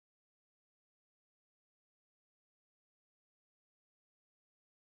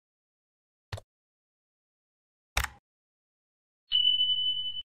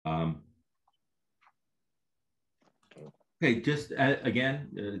Okay, just again,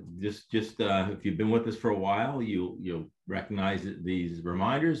 if you've been with us for a while, you'll recognize these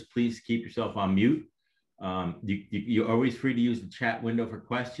reminders. Please keep yourself on mute. You're always free to use the chat window for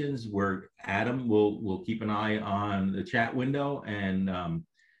questions. Where Adam will keep an eye on the chat window and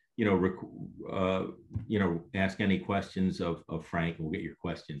ask any questions of Frank, and we'll get your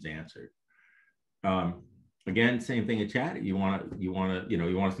questions answered. Again, same thing in chat. You want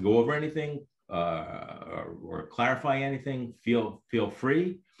us to go over anything or clarify anything, feel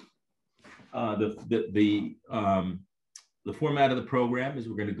free. The format of the program is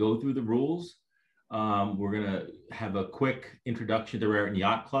we're going to go through the rules. We're going to have a quick introduction to Raritan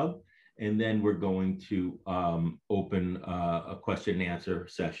Yacht Club, and then we're going to open a question and answer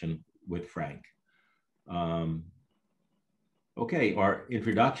session with Frank. Okay, our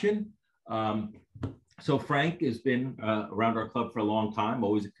introduction. So Frank has been around our club for a long time,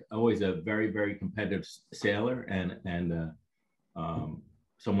 always a very, very competitive sailor and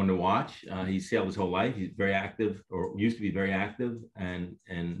someone to watch. He's sailed his whole life. He's very active, or used to be very active, and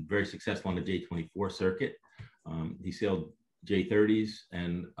very successful on the J24 circuit. He sailed J30s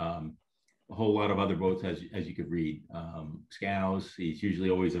and a whole lot of other boats, as you could read. Scows. He's usually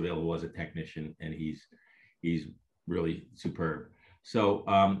always available as a technician, and he's really superb. So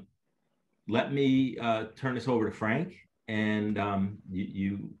let me turn this over to Frank, and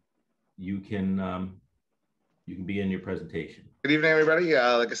you can begin your presentation. Good evening, everybody.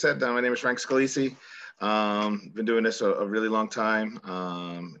 Like I said, my name is Frank Scalisi. Been doing this a really long time.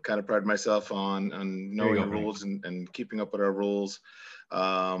 Kind of pride myself on knowing the rules and keeping up with our rules.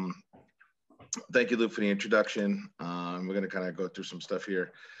 Thank you, Luke, for the introduction. We're going to kind of go through some stuff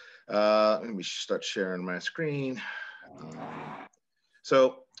here. Let me start sharing my screen.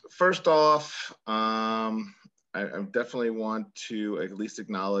 So first off, I definitely want to at least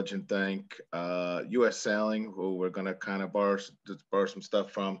acknowledge and thank U.S. Sailing, who we're going to kind of borrow some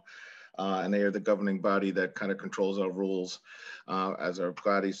stuff from. And they are the governing body that kind of controls our rules as our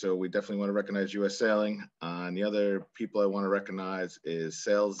body. So we definitely want to recognize U.S. Sailing. And the other people I want to recognize is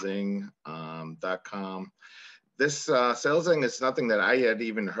sailzing.com. This Sailzing is nothing that I had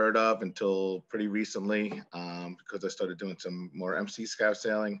even heard of until pretty recently because I started doing some more MC Scout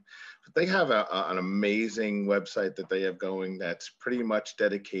sailing. But they have an amazing website that they have going that's pretty much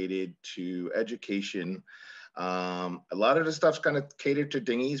dedicated to education. A lot of the stuff's kind of catered to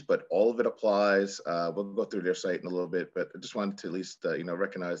dinghies, but all of it applies. We'll go through their site in a little bit, but I just wanted to at least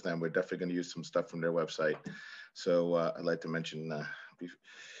recognize them. We're definitely going to use some stuff from their website. So I'd like to mention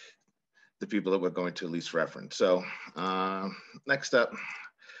the people that we're going to at least reference. So next up, I'm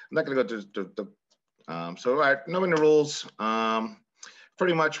not going to go to the so all right, knowing the rules.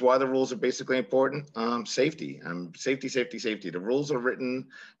 Pretty much why the rules are basically important. Safety. Safety. The rules are written,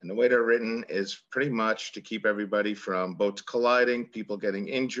 and the way they're written is pretty much to keep everybody from boats colliding, people getting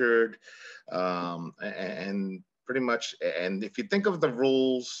injured, and pretty much. And if you think of the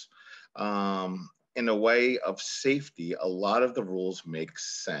rules in a way of safety, a lot of the rules make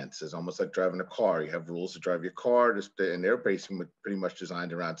sense. It's almost like driving a car. You have rules to drive your car, and they're basically pretty much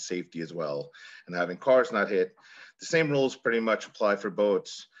designed around safety as well, and having cars not hit. The same rules pretty much apply for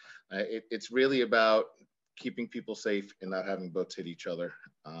boats. It's really about keeping people safe and not having boats hit each other.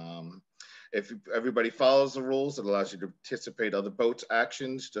 If everybody follows the rules, it allows you to anticipate other boats'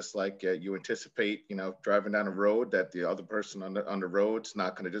 actions, just like you anticipate, driving down a road that the other person on the road's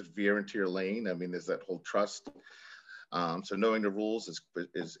not going to just veer into your lane. I mean, there's that whole trust. So knowing the rules is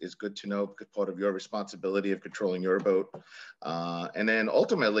good to know, because part of your responsibility of controlling your boat. And then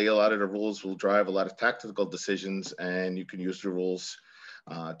ultimately, a lot of the rules will drive a lot of tactical decisions, and you can use the rules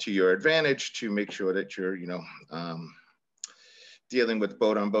to your advantage to make sure that you're, dealing with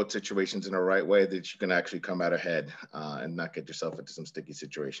boat-on-boat situations in the right way, that you can actually come out ahead and not get yourself into some sticky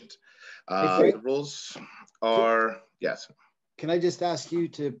situations. The rules are, yes. Can I just ask you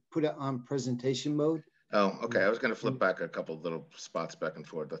to put it on presentation mode? Oh, okay. I was going to flip back a couple of little spots back and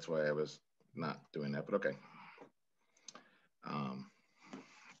forth. That's why I was not doing that, but okay.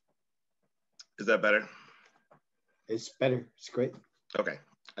 Is that better? It's better. It's great. Okay.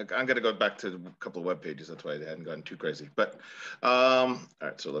 I'm going to go back to a couple of web pages. That's why they hadn't gotten too crazy. But all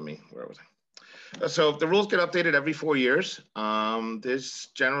right, so where was I? So the rules get updated every 4 years. There's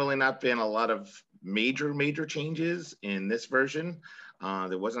generally not been a lot of major changes in this version.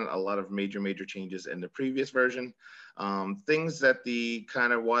 There wasn't a lot of major changes in the previous version. Things that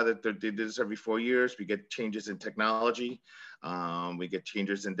why that they did this every 4 years, we get changes in technology. We get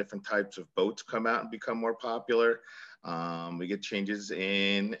changes in different types of boats come out and become more popular. We get changes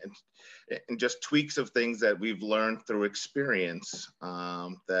in just tweaks of things that we've learned through experience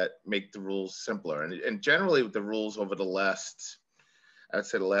that make the rules simpler. And generally with the rules over the last, I'd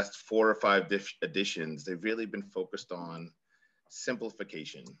say the last 4 or 5 editions, they've really been focused on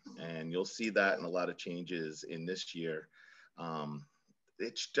simplification. And you'll see that in a lot of changes in this year.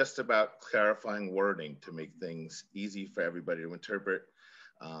 It's just about clarifying wording to make things easy for everybody to interpret.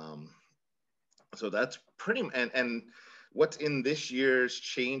 So that's pretty, and what's in this year's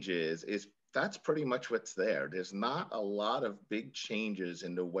changes is that's pretty much what's there. There's not a lot of big changes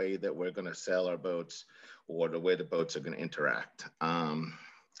in the way that we're going to sail our boats or the way the boats are going to interact.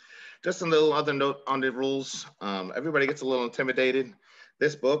 Just a little other note on the rules. Everybody gets a little intimidated.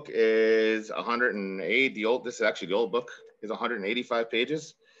 This book is 108. This is actually the old book. Is 185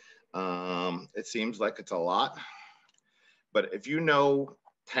 pages. It seems like it's a lot, but if you know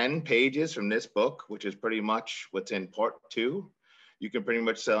 10 pages from this book, which is pretty much what's in part 2, you can pretty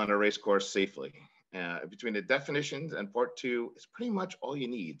much sail on a race course safely. Between the definitions and part 2 is pretty much all you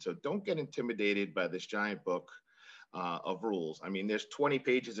need. So don't get intimidated by this giant book of rules. I mean, there's 20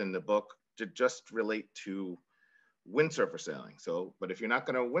 pages in the book to just relate to windsurfer sailing. So, but if you're not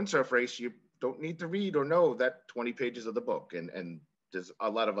going to windsurf race, you don't need to read or know that 20 pages of the book. And there's a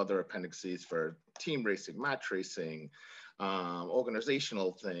lot of other appendices for team racing, match racing,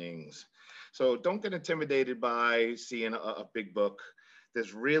 organizational things. So don't get intimidated by seeing a big book.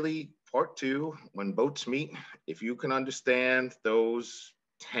 There's really part 2, when boats meet. If you can understand those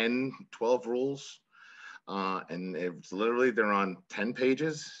 10, 12 rules, and it's literally, they're on 10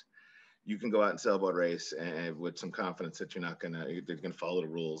 pages, you can go out and sailboat race and with some confidence that you're gonna follow the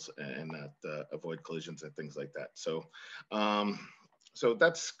rules and not avoid collisions and things like that. So, so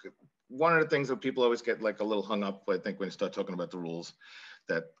that's one of the things that people always get like a little hung up, I think, when you start talking about the rules,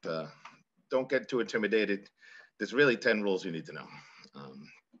 that don't get too intimidated. There's really 10 rules you need to know.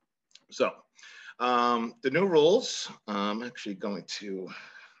 The new rules, I'm actually going to,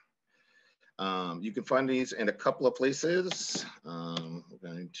 you can find these in a couple of places. We're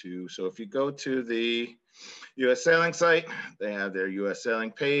going to, so if you go to the US Sailing site, they have their US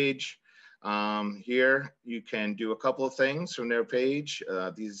Sailing page. Here, you can do a couple of things from their page.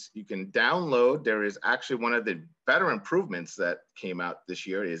 These you can download. There is actually one of the better improvements that came out this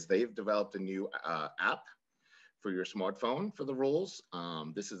year is they've developed a new app for your smartphone for the rules.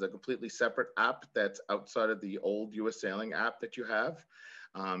 This is a completely separate app that's outside of the old US Sailing app that you have.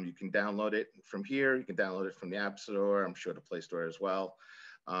 You can download it from here. You can download it from the App Store. I'm sure the Play Store as well.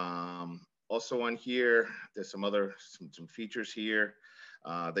 Also on here, there's some features here.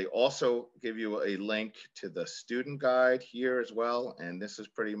 They also give you a link to the student guide here as well. And this is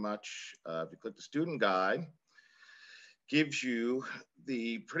pretty much, if you click the student guide, gives you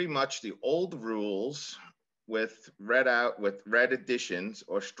pretty much the old rules with red additions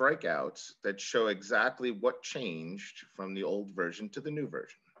or strikeouts that show exactly what changed from the old version to the new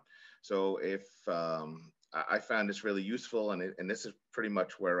version. So if I found this really useful, and this is pretty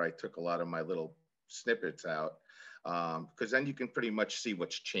much where I took a lot of my little snippets out, because then you can pretty much see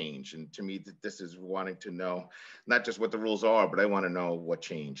what's changed. And to me, this is wanting to know not just what the rules are, but I want to know what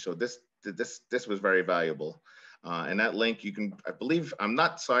changed. So this was very valuable. And that link, you can, I believe, I'm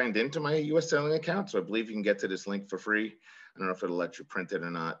not signed into my US Sailing account, so I believe you can get to this link for free. I don't know if it'll let you print it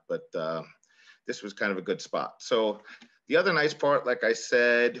or not, but this was kind of a good spot. So the other nice part, like I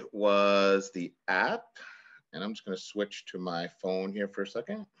said, was the app. And I'm just going to switch to my phone here for a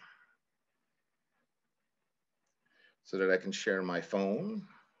second so that I can share my phone.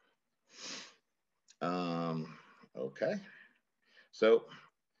 Okay. So,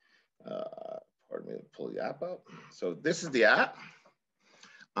 pardon me, pull the app up. So this is the app.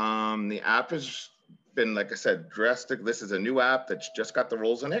 The app has been, like I said, drastic. This is a new app that's just got the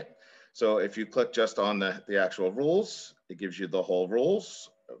rules in it. So if you click just on the actual rules, it gives you the whole rules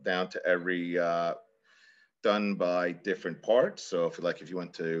down to every done by different parts. So if you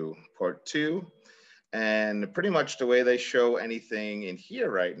went to part 2, and pretty much the way they show anything in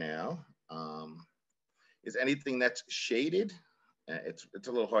here right now is anything that's shaded. It's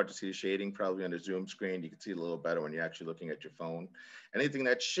a little hard to see the shading probably on the Zoom screen. You can see it a little better when you're actually looking at your phone. Anything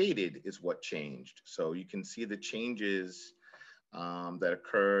that's shaded is what changed. So you can see the changes that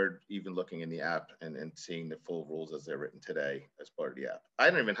occurred even looking in the app and seeing the full rules as they're written today as part of the app.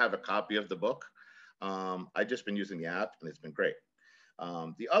 I don't even have a copy of the book. I've just been using the app and it's been great.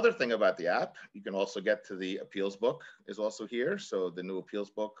 The other thing about the app, you can also get to the appeals book is also here. So the new appeals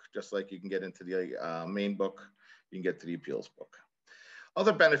book, just like you can get into the main book, you can get to the appeals book.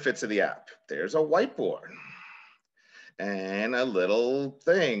 Other benefits of the app, there's a whiteboard. and a little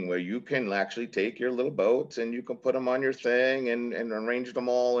thing where you can actually take your little boats and you can put them on your thing and arrange them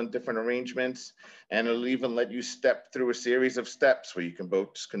all in different arrangements. And it'll even let you step through a series of steps where you can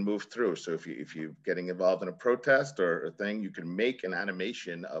boats can move through. So if you're getting involved in a protest or a thing, you can make an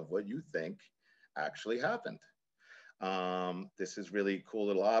animation of what you think actually happened. This is really a cool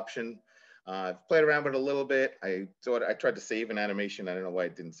little option. I've played around with it a little bit. I tried to save an animation. I don't know why I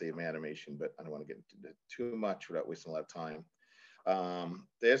didn't save my animation, but I don't want to get into it too much without wasting a lot of time.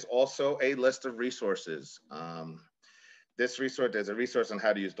 There's also a list of resources. There's a resource on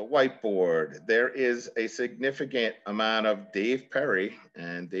how to use the whiteboard. There is a significant amount of Dave Perry,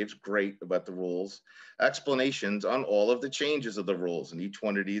 and Dave's great about the rules, explanations on all of the changes of the rules. And each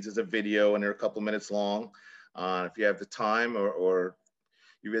one of these is a video and they're a couple minutes long. If you have the time or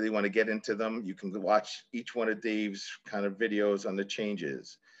you really want to get into them, you can watch each one of Dave's kind of videos on the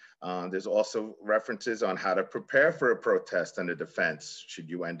changes. There's also references on how to prepare for a protest and a defense should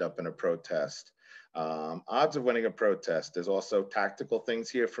you end up in a protest. Odds of winning a protest. There's also tactical things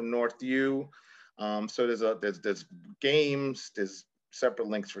here from Northview. So there's games, there's separate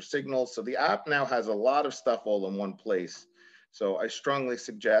links for signals. So the app now has a lot of stuff all in one place. So I strongly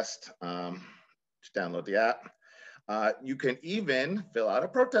suggest to download the app. You can even fill out a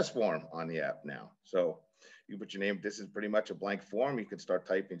protest form on the app now. So you put your name, this is pretty much a blank form. You can start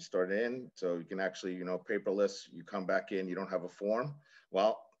typing, start in. So you can actually, paperless, you come back in, you don't have a form.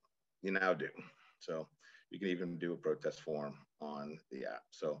 Well, you now do. So you can even do a protest form on the app.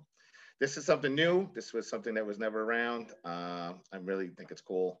 So this is something new. This was something that was never around. I really think it's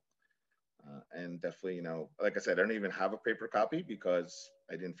cool. And definitely, like I said, I don't even have a paper copy because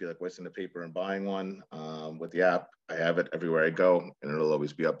I didn't feel like wasting the paper and buying one. With the app, I have it everywhere I go and it'll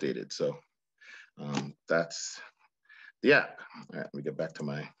always be updated. So that's the app. All right, let me get back to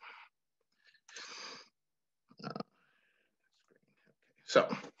my screen. So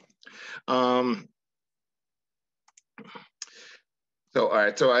all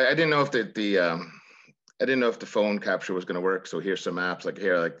right, so I didn't know if I didn't know if the phone capture was going to work. So here's some apps like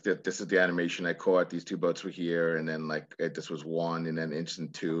here, like this is the animation I caught. These two boats were here, and then like this was one, and then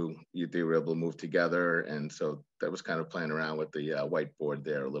instant two, they were able to move together, and so that was kind of playing around with the whiteboard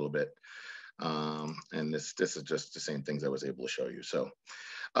there a little bit. And this is just the same things I was able to show you. So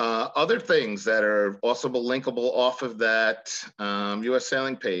other things that are also linkable off of that U.S.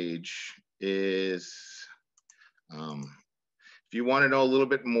 sailing page is. If you want to know a little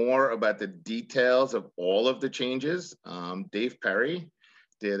bit more about the details of all of the changes, Dave Perry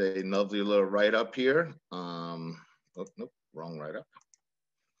did a lovely little write-up here. Oh, nope, wrong write-up.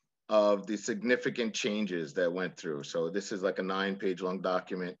 Of the significant changes that went through. So this is like a 9-page long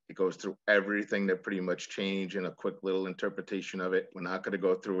document. It goes through everything that pretty much changed in a quick little interpretation of it. We're not going to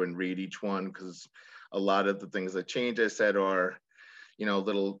go through and read each one because a lot of the things that changed, I said, are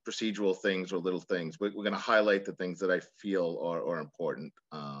little procedural things or little things. We're going to highlight the things that I feel are important.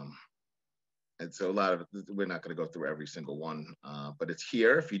 And so we're not going to go through every single one, but it's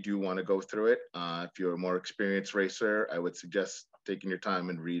here if you do want to go through it. If you're a more experienced racer, I would suggest taking your time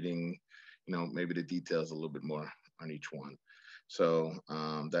and reading, maybe the details a little bit more on each one. So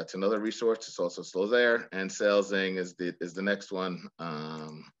that's another resource. It's also still there. And Salesing is the next one.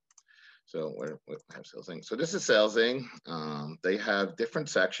 So we have Salesing. So this is Salesing. They have different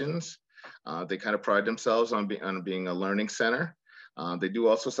sections. They kind of pride themselves on being a learning center. They do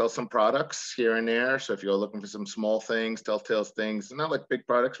also sell some products here and there. So if you're looking for some small things, telltales things, not like big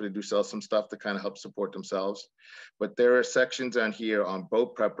products, but they do sell some stuff to kind of help support themselves. But there are sections on here on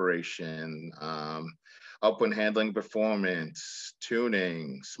boat preparation, upwind handling performance,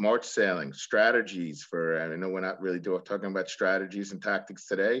 tuning, smart sailing, strategies for, I know we're not really talking about strategies and tactics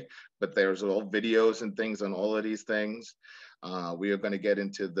today, but there's all videos and things on all of these things. We are going to get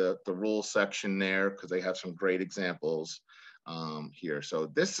into the rules section there because they have some great examples here. So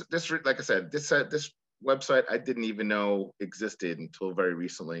this, like I said, this website I didn't even know existed until very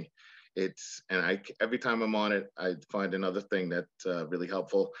recently. Every time I'm on it, I find another thing that's really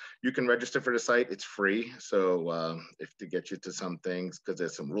helpful. You can register for the site; it's free. So if to get you to some things, because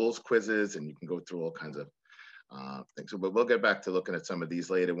there's some rules quizzes, and you can go through all kinds of things. So, but we'll get back to looking at some of these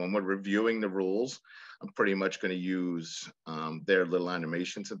later. When we're reviewing the rules, I'm pretty much going to use their little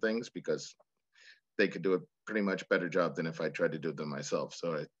animations and things because they could do a pretty much better job than if I tried to do them myself.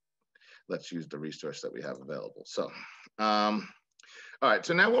 So let's use the resource that we have available. So. All right,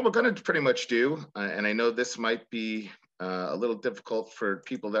 so now what we're going to pretty much do, and I know this might be a little difficult for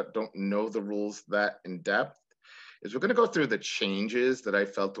people that don't know the rules that in depth, is we're going to go through the changes that I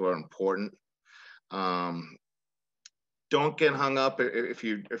felt were important. don't get hung up if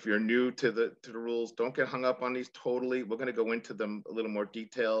you're new to the rules. Don't get hung up on these totally. We're going to go into them a little more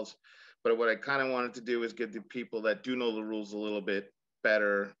details, but what I kind of wanted to do is give the people that do know the rules a little bit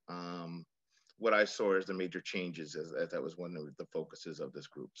better what I saw as the major changes, as that was one of the focuses of this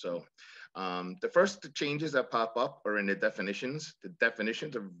group. So the first changes that pop up are in the definitions. The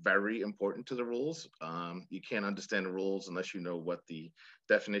definitions are very important to the rules. You can't understand the rules unless you know what the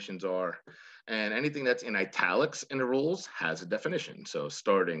definitions are. And anything that's in italics in the rules has a definition. So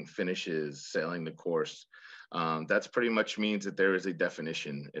starting, finishes, sailing the course, that's pretty much means that there is a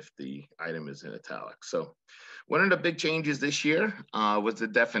definition if the item is in italics. So one of the big changes this year was the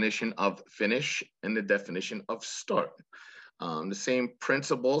definition of finish and the definition of start. The same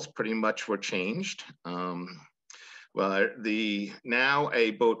principles pretty much were changed. Well, now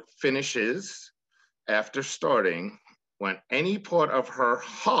a boat finishes after starting when any part of her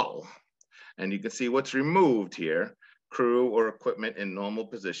hull, and you can see what's removed here, crew or equipment in normal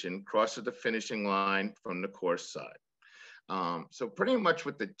position, crosses the finishing line from the course side. So pretty much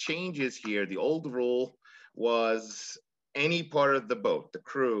with the changes here, the old rule was any part of the boat, the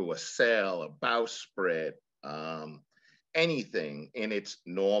crew, a sail, a bowsprit, anything in its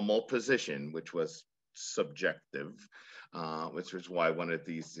normal position, which was subjective, which was why one of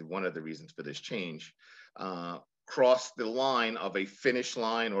the reasons for this change, cross the line of a finish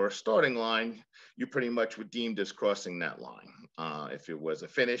line or a starting line, you pretty much were deemed as crossing that line. If it was a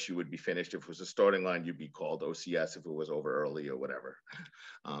finish, you would be finished. If it was a starting line, you'd be called OCS if it was over early or whatever.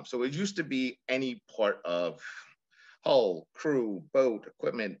 So it used to be any part of hull, crew, boat,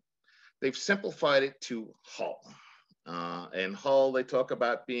 equipment. They've simplified it to hull. And hull, they talk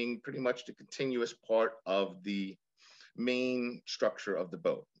about being pretty much the continuous part of the main structure of the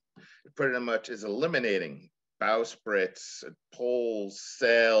boat. It pretty much is eliminating bowsprits, poles,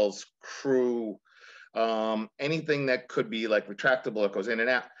 sails, crew, anything that could be like retractable that goes in and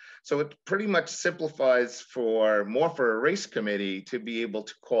out. So it pretty much simplifies more for a race committee to be able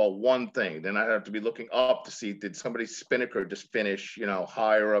to call one thing. Then I have to be looking up to see, did somebody's spinnaker just finish,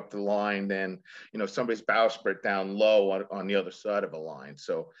 higher up the line than, somebody's bowsprit down low on the other side of a line.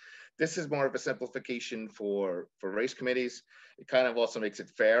 So this is more of a simplification for race committees. It kind of also makes it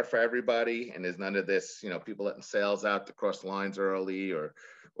fair for everybody, and there's none of this, people letting sails out to cross lines early or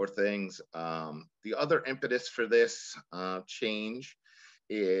things. The other impetus for this change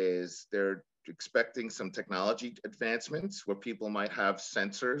is they're expecting some technology advancements where people might have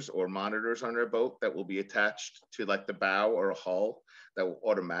sensors or monitors on their boat that will be attached to like the bow or a hull that will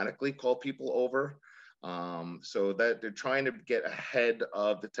automatically call people over. So that they're trying to get ahead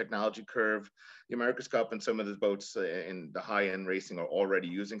of the technology curve. The America's Cup and some of the boats in the high-end racing are already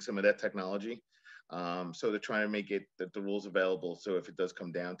using some of that technology. So they're trying to make it the rules available. So if it does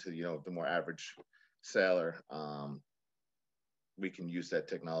come down to, the more average sailor, we can use that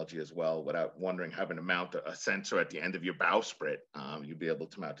technology as well without wondering having to mount a sensor at the end of your bowsprit. You'll be able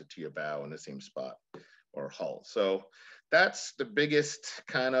to mount it to your bow in the same spot or hull. So that's the biggest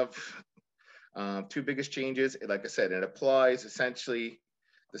kind of two biggest changes. Like I said, it applies essentially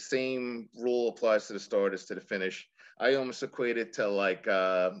the same rule applies to the start as to the finish. I almost equate it to like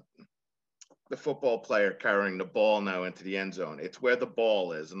the football player carrying the ball now into the end zone. It's where the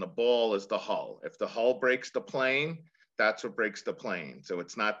ball is, and the ball is the hull. If the hull breaks the plane, that's what breaks the plane. So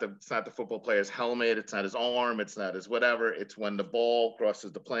it's not the football player's helmet, it's not his arm, it's not his whatever. It's when the ball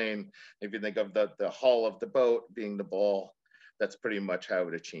crosses the plane. If you think of the hull of the boat being the ball, that's pretty much how it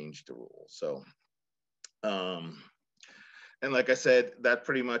would have changed the rules. So, and like I said, that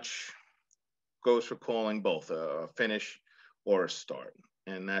pretty much goes for calling both a finish or a start.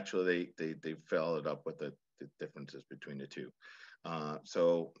 And naturally, they followed up with the differences between the two.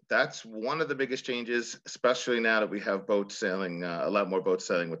 So that's one of the biggest changes, especially now that we have boats sailing, a lot more boats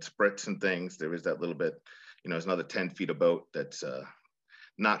sailing with sprits and things. There is that little bit, there's another 10 feet of boat that's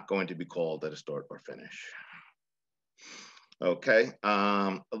not going to be called at a start or finish. Okay,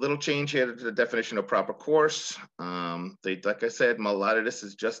 a little change here to the definition of proper course. Like I said, a lot of this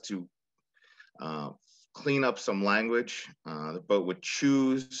is just to clean up some language. The boat would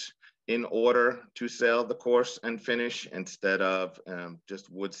choose in order to sail the course and finish instead of just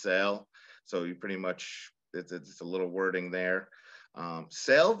would sail. So you pretty much, it's a little wording there.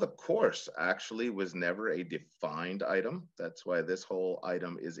 Sail the course actually was never a defined item. That's why this whole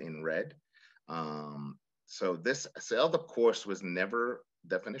item is in red. So this sail the course was never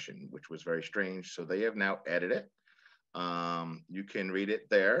definition, which was very strange. So they have now added it. You can read it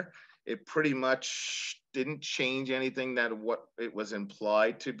there. It pretty much didn't change anything that what it was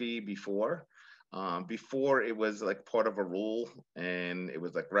implied to be before. Before it was like part of a rule and it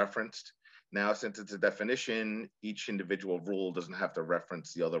was like referenced. Now, since it's a definition, each individual rule doesn't have to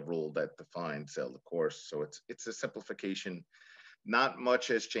reference the other rule that defines sail the course. So it's a simplification. Not much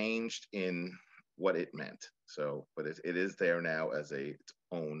has changed in what it meant. So, but it is there now as its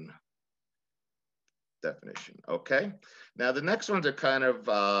own definition. Okay. Now the next ones are kind of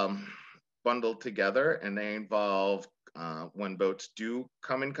bundled together, and they involve when boats do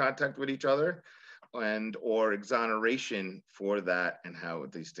come in contact with each other, and or exoneration for that, and how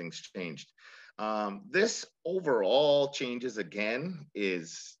these things changed. This overall changes again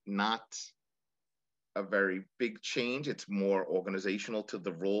is not a very big change. It's more organizational to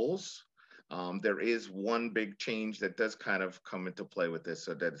the rules. There is one big change that does kind of come into play with this,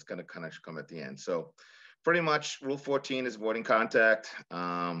 so that it's going to kind of come at the end. So pretty much rule 14 is avoiding contact.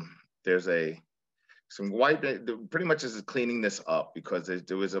 There's some white, pretty much is cleaning this up, because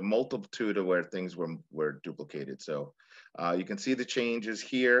there was a multitude of where things were duplicated. So you can see the changes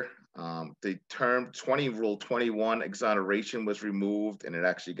here. The term rule 21 exoneration was removed, and it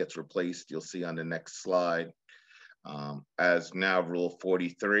actually gets replaced, you'll see on the next slide, as now rule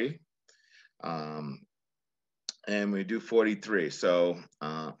 43. And we do 43. So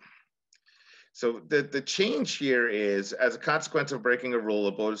the change here is, as a consequence of breaking a rule,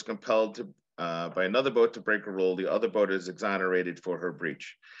 a boat is compelled to by another boat to break a rule, the other boat is exonerated for her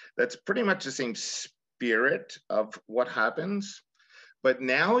breach. That's pretty much the same spirit of what happens, but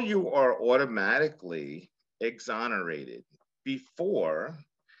now you are automatically exonerated. Before,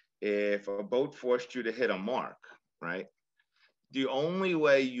 if a boat forced you to hit a mark, right? The only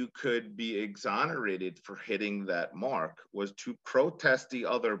way you could be exonerated for hitting that mark was to protest the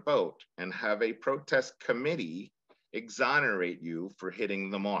other boat and have a protest committee exonerate you for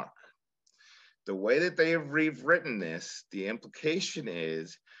hitting the mark. The way that they have rewritten this, the implication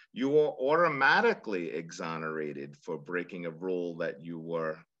is you are automatically exonerated for breaking a rule that you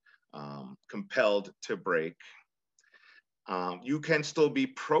were compelled to break. You can still be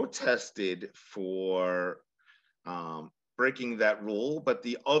protested for breaking that rule, but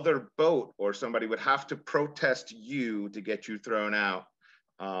the other boat or somebody would have to protest you to get you thrown out,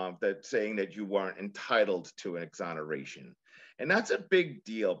 that saying that you weren't entitled to an exoneration. And that's a big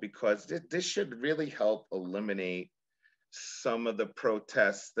deal, because this should really help eliminate some of the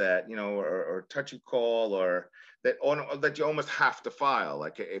protests that, you know, or touchy call, or that you almost have to file.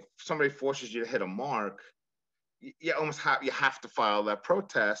 Like if somebody forces you to hit a mark, you almost have to file that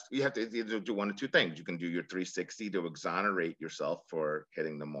protest. You have to either do one of two things. You can do your 360 to exonerate yourself for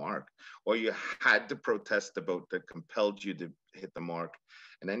hitting the mark, or you had to protest the boat that compelled you to hit the mark,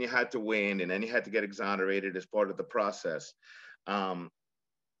 and then you had to win, and then you had to get exonerated as part of the process. And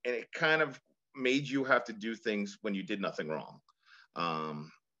it kind of made you have to do things when you did nothing wrong,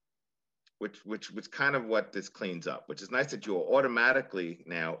 which was kind of what this cleans up, which is nice that you're automatically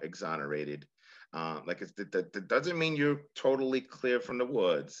now exonerated. That doesn't mean you're totally clear from the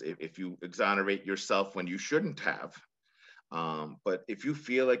woods if you exonerate yourself when you shouldn't have. But if you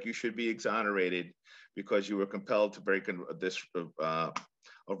feel like you should be exonerated because you were compelled to break a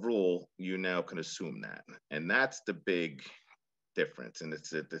rule, you now can assume that. And that's the big difference. And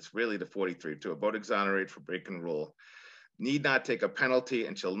it's really the 43. To a boat exonerated for breaking the rule need not take a penalty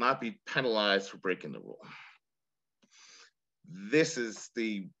and shall not be penalized for breaking the rule. This is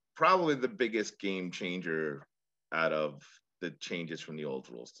probably the biggest game changer out of the changes from the old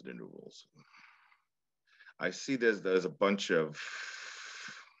rules to the new rules. I see there's a bunch of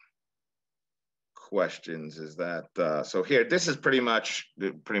questions. Is that so? Here, this is pretty much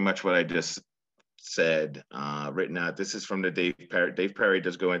what I just said, written out. This is from the Dave Perry. Dave Perry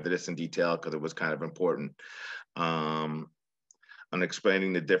does go into this in detail because it was kind of important on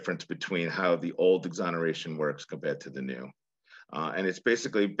explaining the difference between how the old exoneration works compared to the new. And it's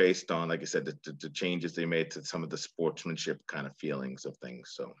basically based on, like I said, the changes they made to some of the sportsmanship kind of feelings of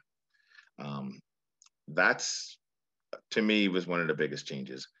things. So that's, to me, was one of the biggest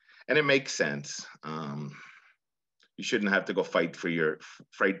changes. And it makes sense. You shouldn't have to go fight for your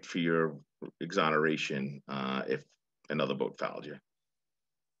exoneration if another boat fouled you.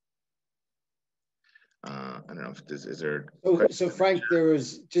 I don't know if is there. So Frank, there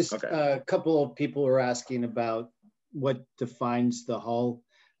was just a couple of people were asking about what defines the hull.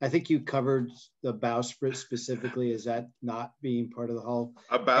 I think you covered the bowsprit specifically. Is that not being part of the hull?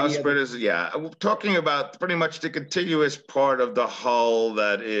 A bowsprit is, yeah. I'm talking about pretty much the continuous part of the hull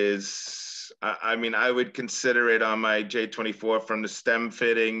that is, I mean, I would consider it on my J24 from the stem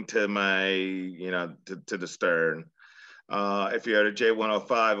fitting to my, to the stern. If you had a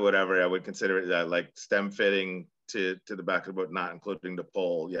J105 or whatever, I would consider it that, like stem fitting to the back of the boat, not including the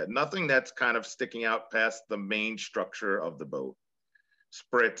pole. Yeah, nothing that's kind of sticking out past the main structure of the boat.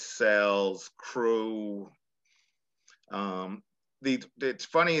 spritz, sails, crew. It's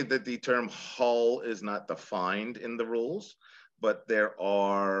funny that the term hull is not defined in the rules, but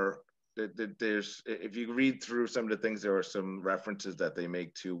there's, if you read through some of the things, there are some references that they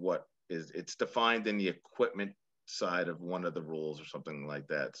make to what is, it's defined in the equipment side of one of the rules or something like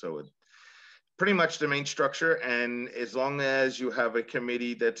that. So it's pretty much the main structure. And as long as you have a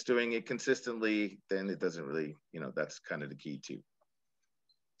committee that's doing it consistently, then it doesn't really, that's kind of the key too.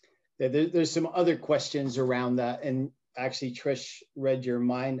 Yeah, there's some other questions around that. And actually, Trish read your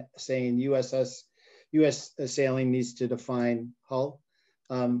mind saying US sailing needs to define hull.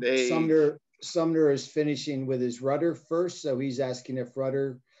 Sumner is finishing with his rudder first. So he's asking if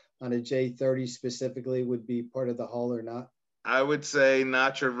rudder on a J30 specifically would be part of the hull or not. I would say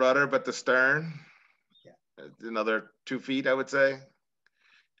not your rudder, but the stern. Yeah. Another 2 feet, I would say.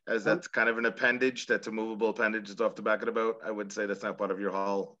 As that's kind of an appendage, that's a movable appendage that's off the back of the boat. I would say that's not part of your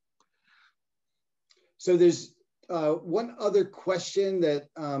hull. So there's one other question that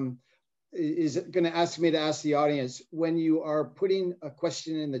is going to ask me to ask the audience. When you are putting a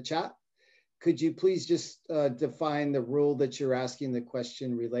question in the chat, could you please just define the rule that you're asking the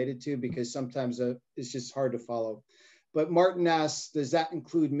question related to? Because sometimes it's just hard to follow. But Martin asks, does that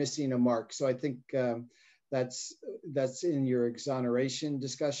include missing a mark? So I think that's in your exoneration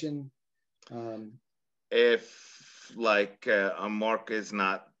discussion. If like a mark is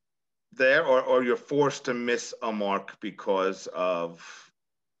not there, or you're forced to miss a mark because of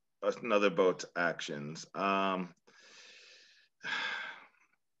another boat's actions.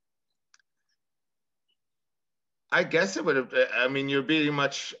 I guess it would have, I mean, you're being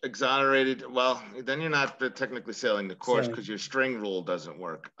much exonerated. Well, then you're not technically sailing the course because your string rule doesn't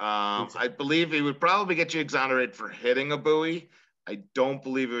work. I believe it would probably get you exonerated for hitting a buoy. I don't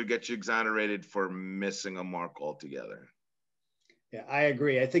believe it would get you exonerated for missing a mark altogether. Yeah, I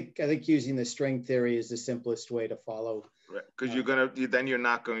agree. I think using the string theory is the simplest way to follow. Right, because then you're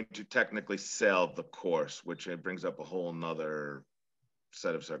not going to technically sail the course, which it brings up a whole nother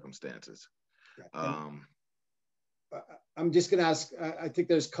set of circumstances. I'm just going to ask, I think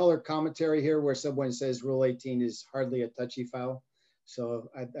there's color commentary here where someone says Rule 18 is hardly a touchy foul. So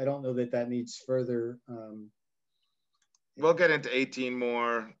I don't know that needs further. We'll get into 18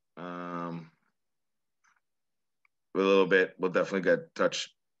 more a little bit. We'll definitely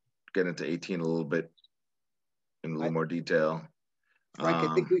get into 18 a little bit in a little more detail. Frank,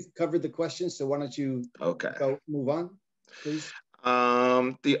 I think we've covered the questions. So why don't you move on, please?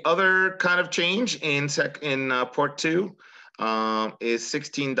 The other kind of change in Port 2 is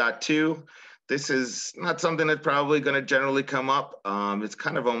 16.2. This is not something that's probably going to generally come up. It's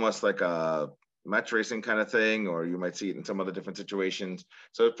kind of almost like a match racing kind of thing, or you might see it in some other different situations.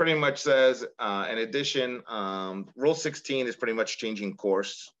 So it pretty much says, in addition, Rule 16 is pretty much changing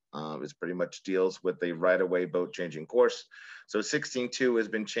course. It pretty much deals with the right-of-way boat changing course. So 16.2 has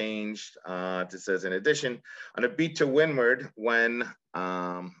been changed. It says, in addition, on a beat to windward, when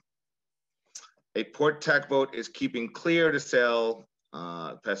a port tack boat is keeping clear to sail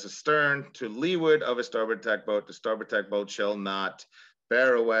past the stern to leeward of a starboard tack boat, the starboard tack boat shall not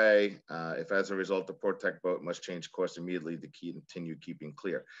bear away if, as a result, the port tack boat must change course immediately to continue keeping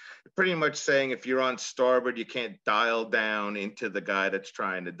clear. Pretty much saying if you're on starboard, you can't dial down into the guy that's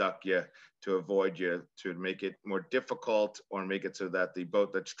trying to duck you to avoid you, to make it more difficult, or make it so that the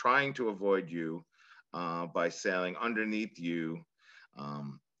boat that's trying to avoid you by sailing underneath you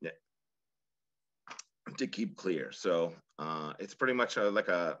to keep clear. So it's pretty much like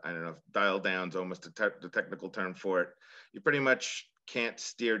I don't know, dial down's almost the technical term for it. You pretty much can't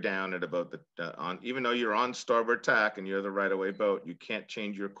steer down at about even though you're on starboard tack and you're the right-of-way boat, you can't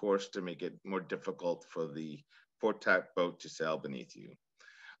change your course to make it more difficult for the port tack boat to sail beneath you.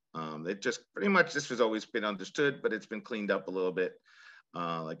 It just pretty much, this has always been understood, but it's been cleaned up a little bit.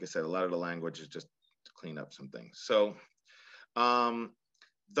 Like I said, a lot of the language is just to clean up some things. So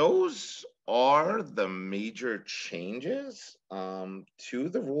those are the major changes to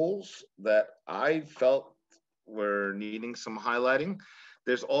the rules that I felt were needing some highlighting.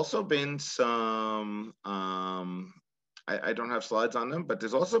 There's also been some, I don't have slides on them, but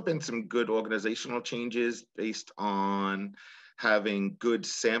there's also been some good organizational changes based on having good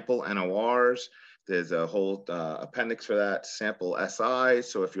sample NORs. There's a whole appendix for that, sample SI.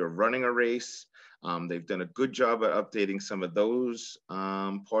 So if you're running a race, they've done a good job at updating some of those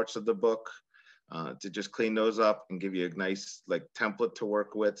parts of the book. to just clean those up and give you a nice like template to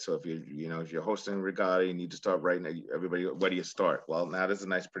work with. So if if you're hosting a regatta, you need to start writing everybody, where do you start? Well, now there's a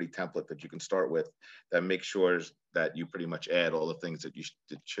nice pretty template that you can start with that makes sure that you pretty much add all the things that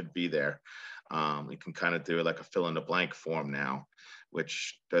that should be there. You can kind of do like a fill in the blank form now,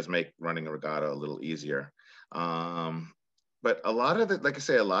 which does make running a regatta a little easier. But a lot of the, like I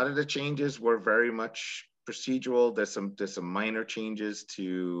say, a lot of the changes were very much procedural. There's some minor changes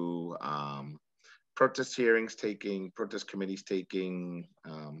to protest hearings taking, protest committees taking,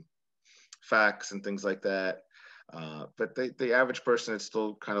 facts and things like that. But the average person is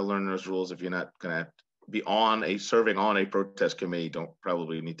still kind of learning those rules. If you're not going to be serving on a protest committee, don't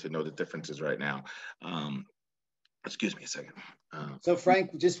probably need to know the differences right now. Excuse me a second. So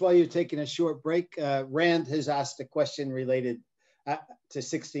Frank, just while you're taking a short break, Rand has asked a question related to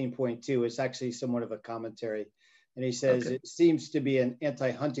 16.2. It's actually somewhat of a commentary. And he says, okay, it seems to be an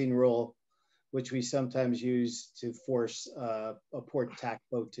anti-hunting rule, which we sometimes use to force a port tack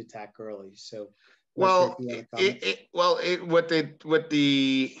boat to tack early. So, well,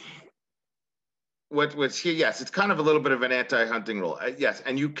 what was here, yes, it's kind of a little bit of an anti-hunting rule. Yes,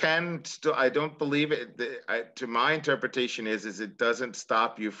 and you can still, I don't believe it, to my interpretation is it doesn't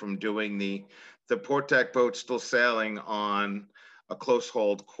stop you from doing the port tack boat still sailing on a close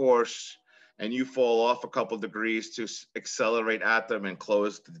hold course, and you fall off a couple degrees to accelerate at them and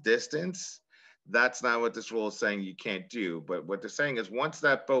close the distance. That's not what this rule is saying you can't do. But what they're saying is once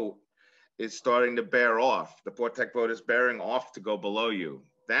that boat is starting to bear off, the port tack boat is bearing off to go below you,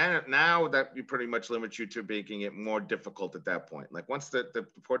 now that you pretty much limits you to making it more difficult at that point. Like once the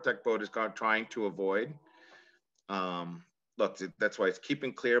port tack boat is trying to avoid, look, that's why it's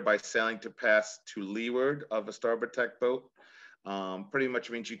keeping clear by sailing to pass to leeward of a starboard tack boat. Pretty much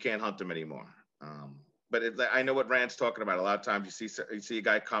means you can't hunt them anymore. But I know what Rand's talking about. A lot of times you see a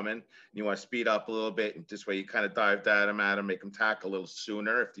guy coming, and you want to speed up a little bit, and this way you kind of dive at him, make them tack a little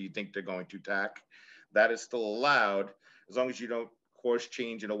sooner if you think they're going to tack. That is still allowed as long as you don't course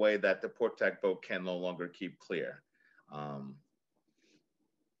change in a way that the port tack boat can no longer keep clear.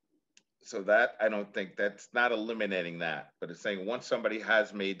 So that, I don't think, that's not eliminating that, but it's saying once somebody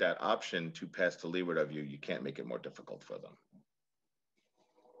has made that option to pass to leeward of you, you can't make it more difficult for them.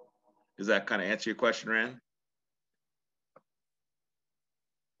 Does that kind of answer your question, Rand?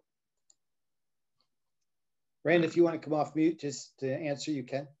 Rand, if you want to come off mute just to answer, you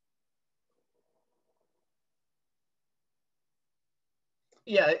can.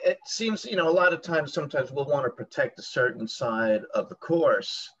 Yeah, it seems, a lot of times, sometimes we'll want to protect a certain side of the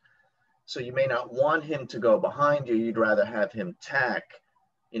course. So you may not want him to go behind you. You'd rather have him tack,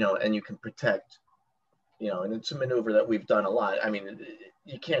 and you can protect, and it's a maneuver that we've done a lot. I mean,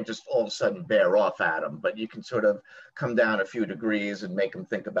 you can't just all of a sudden bear off at him, but you can sort of come down a few degrees and make him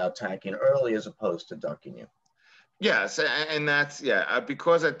think about tacking early as opposed to ducking you. Yes, and that's,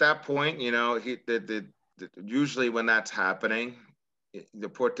 because at that point, usually when that's happening, the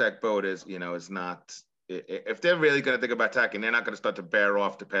port tack boat is, is not, if they're really going to think about tacking, they're not going to start to bear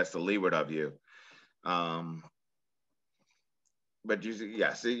off to pass the leeward of you. But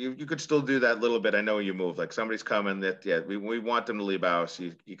yes, you could still do that little bit. I know you move, like somebody's coming that, we want them to leave out, so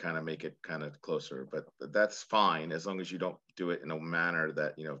you kind of make it kind of closer, but that's fine as long as you don't do it in a manner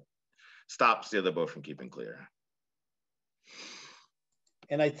that, stops the other boat from keeping clear.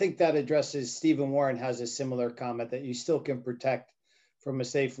 And I think that addresses, Stephen Warren has a similar comment that you still can protect from a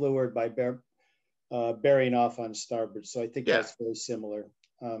safe leeward by bearing off on starboard. So I think that's very similar.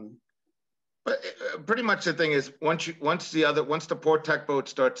 But pretty much the thing is, once the port tack boat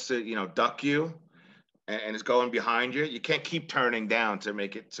starts to duck you and is going behind you, you can't keep turning down to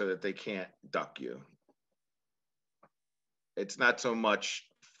make it so that they can't duck you. It's not so much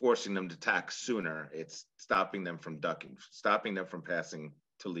forcing them to tack sooner; it's stopping them from ducking, stopping them from passing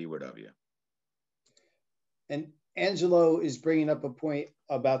to leeward of you. And Angelo is bringing up a point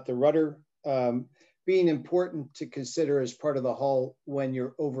about the rudder being important to consider as part of the hull when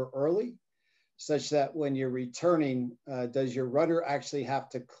you're over early, such that when you're returning, does your rudder actually have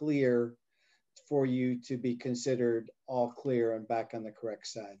to clear for you to be considered all clear and back on the correct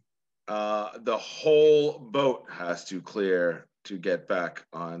side? The whole boat has to clear to get back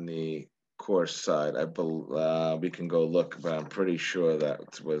on the course side. I believe we can go look, but I'm pretty sure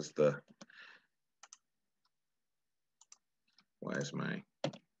that was the. Why is my?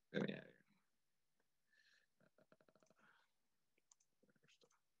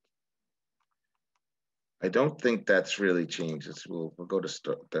 I don't think that's really changed. We'll go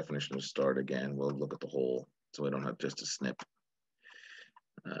to definition of start again. We'll look at the whole, so we don't have just a snip.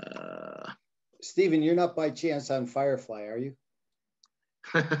 Stephen, you're not by chance on Firefly, are you?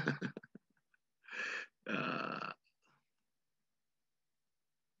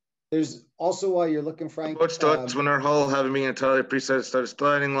 There's also, while you're looking, Frank. Boat starts when our hull having been entirely preset start a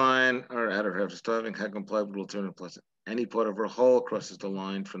sliding line or at or after starting had complied with alternative plus any part of our hull crosses the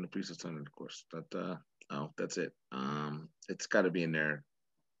line from the preset standard, of course. But oh, that's it. It's got to be in there.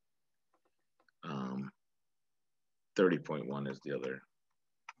 30.1 is the other.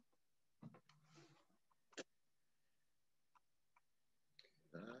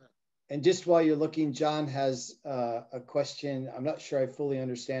 And just while you're looking, John has a question. I'm not sure I fully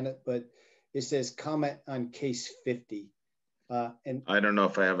understand it, but it says comment on case 50. And I don't know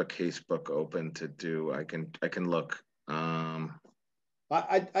if I have a case book open to do. I can look. I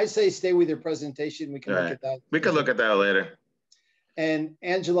say stay with your presentation. We can look at that. We can look at that later. And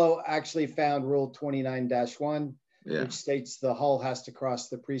Angelo actually found rule 29-1, which states the hull has to cross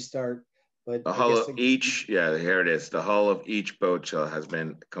the pre-start. But the hull of each, here it is. The hull of each boat shell has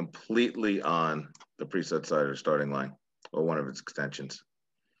been completely on the preset side or starting line or one of its extensions.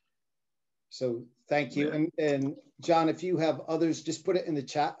 So thank you. And John, if you have others, just put it in the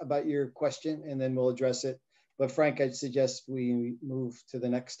chat about your question and then we'll address it. But Frank, I'd suggest we move to the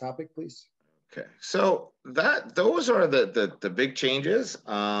next topic, please. Okay, so those are the big changes.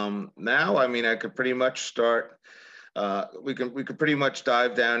 Now, I mean, I could pretty much start. We could pretty much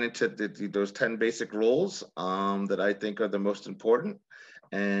dive down into those 10 basic rules that I think are the most important,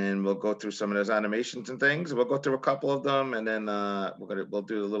 and we'll go through some of those animations and things. We'll go through a couple of them, and then we'll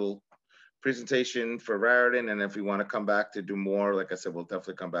do a little presentation for Raritan, and if we want to come back to do more, like I said, we'll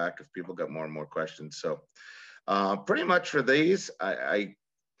definitely come back if people got more and more questions. So pretty much for these, I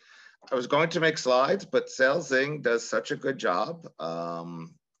was going to make slides, but SailZing does such a good job.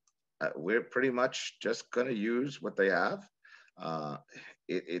 We're pretty much just going to use what they have.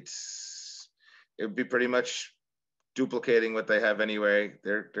 It would be pretty much duplicating what they have anyway.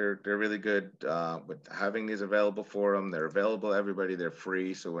 They're really good with having these available for them. They're available to everybody. They're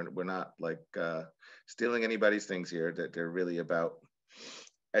free, so we're not like stealing anybody's things here. That they're really about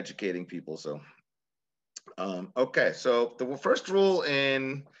educating people. So okay, so the first rule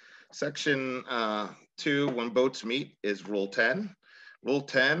in section 2, when boats meet, is rule 10. Rule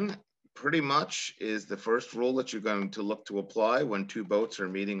 10 pretty much is the first rule that you're going to look to apply when two boats are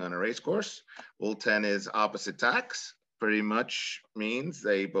meeting on a race course. Rule 10 is opposite tacks. Pretty much means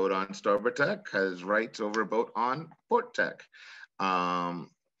a boat on starboard tack has rights over a boat on port tack.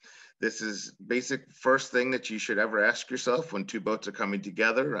 This is basic first thing that you should ever ask yourself when two boats are coming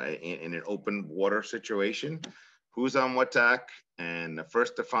together in an open water situation. Who's on what tack? And the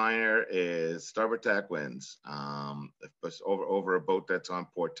first definer is starboard tack wins. If it's over a boat that's on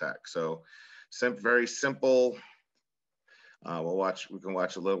port tack. So very simple. We can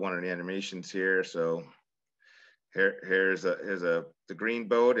watch a little one of the animations here. So here's the green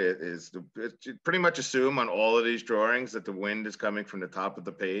boat. It's pretty much assume on all of these drawings that the wind is coming from the top of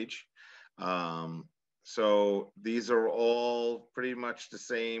the page. So these are all pretty much the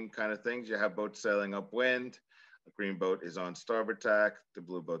same kind of things. You have boats sailing upwind. The green boat is on starboard tack. The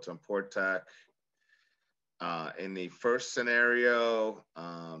blue boat's on port tack. In the first scenario,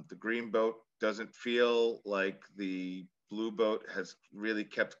 the green boat doesn't feel like the blue boat has really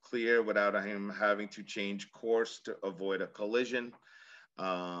kept clear without him having to change course to avoid a collision.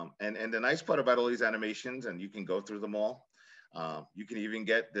 And the nice part about all these animations, and you can go through them all, you can even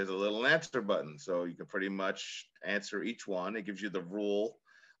there's a little answer button. So you can pretty much answer each one. It gives you the rule.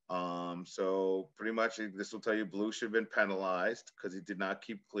 So pretty much this will tell you blue should have been penalized because he did not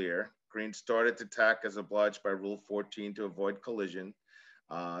keep clear. Green started to tack as obliged by rule 14 to avoid collision.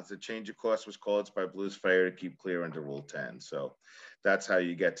 The change of course was called by blue's failure to keep clear under rule 10. So that's how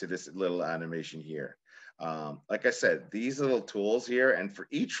you get to this little animation here. Like I said, these little tools here, and for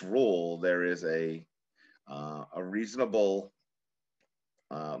each rule, there is a reasonable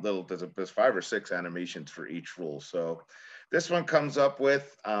there's 5 or 6 animations for each rule. So this one comes up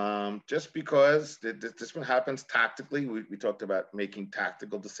with, just because this one happens tactically. We talked about making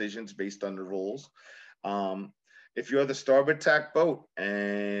tactical decisions based on the rules. If you're the starboard tack boat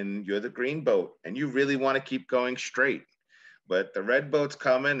and you're the green boat and you really want to keep going straight, but the red boat's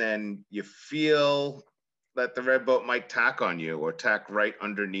coming and you feel that the red boat might tack on you or tack right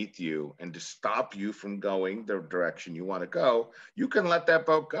underneath you, and to stop you from going the direction you want to go, you can let that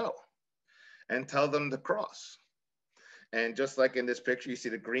boat go and tell them to cross. And just like in this picture, you see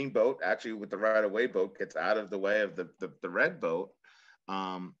the green boat actually with the right-of-way boat gets out of the way of the red boat.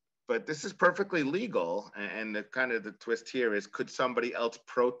 But this is perfectly legal. And the kind of the twist here is, could somebody else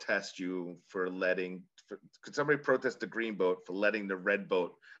protest you for could somebody protest the green boat for letting the red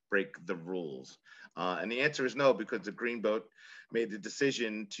boat break the rules? And the answer is no, because the green boat made the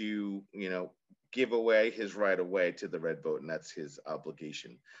decision to, give away his right of way to the red boat, and that's his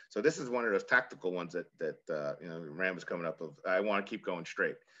obligation. So this is one of those tactical ones that you know, Ram is coming up of, I want to keep going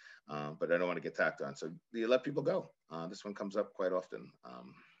straight, but I don't want to get tacked on. So you let people go. This one comes up quite often.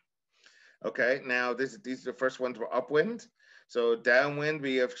 Okay, now these are the first ones were upwind. So downwind,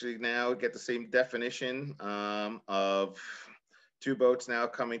 we actually now get the same definition of two boats now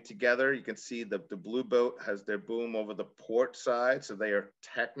coming together. You can see the blue boat has their boom over the port side, so they are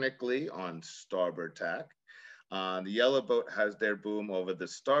technically on starboard tack. The yellow boat has their boom over the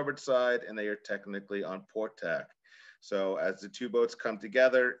starboard side, and they are technically on port tack. So as the two boats come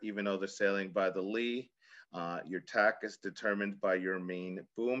together, even though they're sailing by the lee, your tack is determined by your main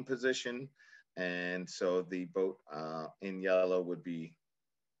boom position. And so the boat in yellow would be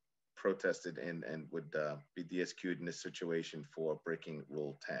protested and would be DSQ'd in this situation for breaking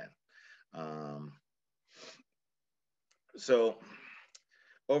Rule 10. So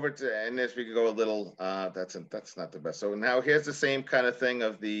over to, and as we could go a little, that's not the best. So now here's the same kind of thing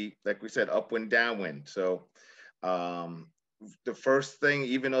of the, like we said, upwind, downwind. So the first thing,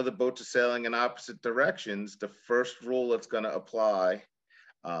 even though the boats are sailing in opposite directions, the first rule that's going to apply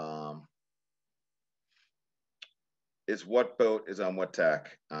is what boat is on what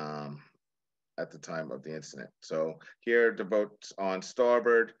tack at the time of the incident. So here the boat's on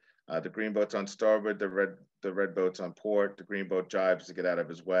starboard, the green boat's on starboard, the red boat's on port, the green boat jibes to get out of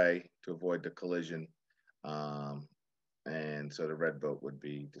his way to avoid the collision. And so the red boat would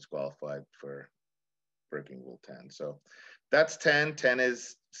be disqualified for breaking Rule 10. So that's 10. 10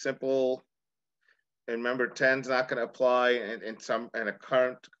 is simple. And remember, 10 is not going to apply in a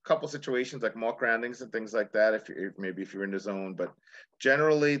current couple situations like mock groundings and things like that. Maybe if you're in the zone, but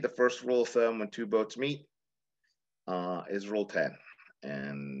generally the first rule of thumb when two boats meet is Rule 10.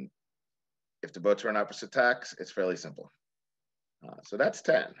 And if the boats are on opposite tacks, it's fairly simple. So that's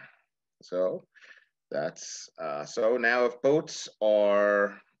 10. So that's so now if boats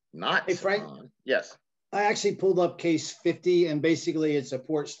are not, hey Frank, yes, I actually pulled up case 50, and basically it's a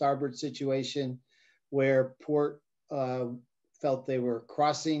port starboard situation where port felt they were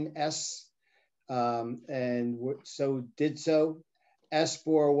crossing S and so did so. S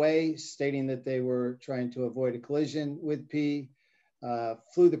bore away, stating that they were trying to avoid a collision with P,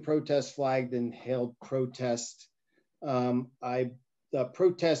 flew the protest flag, then hailed protest. The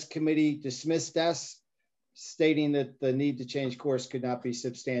protest committee dismissed S, stating that the need to change course could not be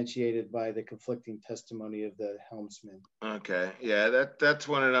substantiated by the conflicting testimony of the helmsman. Okay, yeah, that's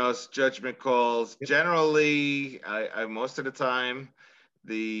one of those judgment calls. Yep. Generally, I most of the time,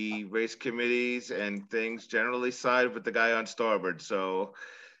 the race committees and things generally side with the guy on starboard. So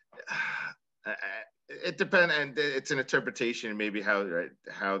it depends, and it's an interpretation, maybe how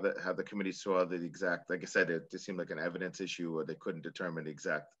the committee saw the exact. Like I said, it seemed like an evidence issue, or they couldn't determine the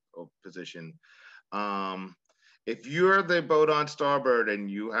exact position. If you're the boat on starboard and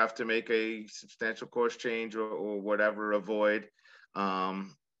you have to make a substantial course change or whatever, avoid,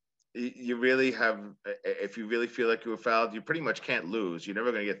 you really have, if you really feel like you were fouled, you pretty much can't lose. You're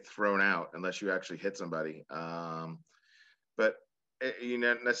never going to get thrown out unless you actually hit somebody. But you're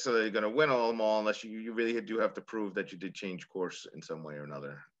not necessarily going to win all unless you really do have to prove that you did change course in some way or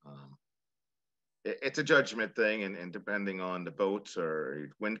another. It's a judgment thing, and depending on the boats or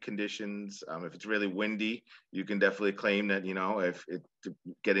wind conditions, if it's really windy, you can definitely claim that, you know, if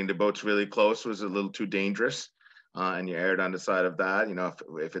getting the boats really close was a little too dangerous, and you erred on the side of that, you know,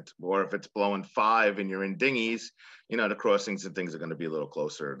 if it's blowing 5 and you're in dinghies, you know, the crossings and things are going to be a little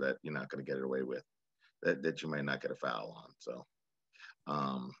closer that you're not going to get it away with, that you might not get a foul on. So,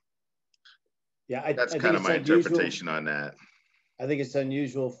 yeah, that's kind of my interpretation on that. I think it's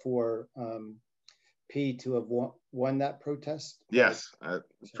unusual for P to have won that protest. Yes,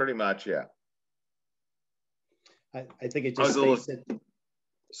 pretty much, yeah. I think it just states that.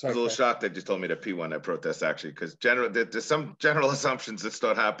 Sorry, I was a little shocked that you told me that P won that protest, actually, because there's some general assumptions that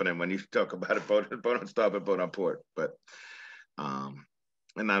start happening when you talk about a boat on starboard, boat on port, but and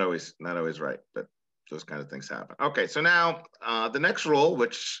not always right, but those kind of things happen. Okay, so now the next rule,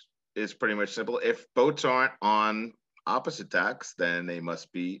 which is pretty much simple: if boats aren't on opposite tacks, then they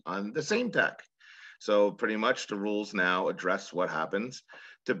must be on the same tack. So pretty much the rules now address what happens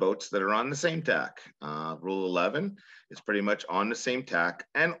to boats that are on the same tack. Rule 11 is pretty much on the same tack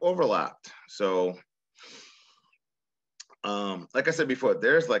and overlapped. So like I said before,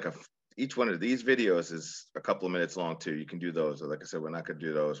 there's like each one of these videos is a couple of minutes long too. You can do those. Like I said, we're not gonna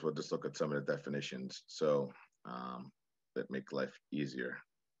do those. We'll just look at some of the definitions. So that make life easier.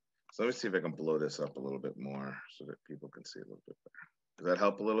 So let me see if I can blow this up a little bit more so that people can see a little bit better. Does that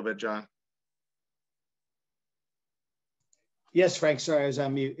help a little bit, John? Yes, Frank, sorry, I was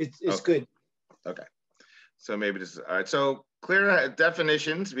on mute. It's okay. Good. Okay. So maybe this is, all right. So clear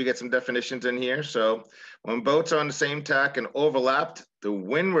definitions, we get some definitions in here. So when boats are on the same tack and overlapped, the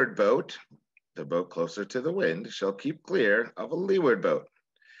windward boat, the boat closer to the wind, shall keep clear of a leeward boat.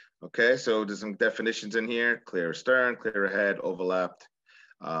 Okay, so there's some definitions in here: clear astern, clear ahead, overlapped.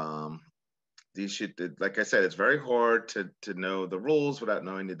 These should, like I said, it's very hard to know the rules without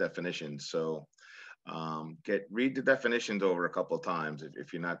knowing the definitions. So read the definitions over a couple of times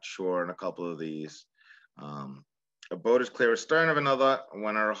if you're not sure on a couple of these. A boat is clear astern of another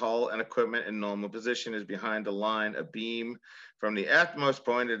when our hull and equipment in normal position is behind the line, a beam from the aftmost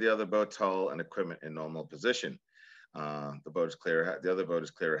point of the other boat's hull and equipment in normal position. The boat is clear, the other boat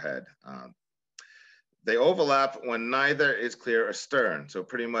is clear ahead. They overlap when neither is clear astern. So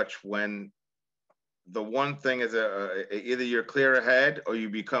pretty much when the one thing is either you're clear ahead or you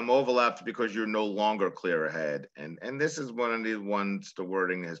become overlapped because you're no longer clear ahead. And this is one of the ones the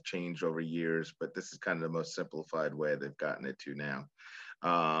wording has changed over years, but this is kind of the most simplified way they've gotten it to now.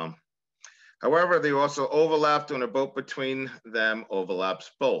 However, they also overlapped when a boat between them overlaps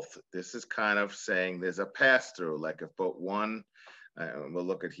both. This is kind of saying there's a pass-through, like if boat one, we'll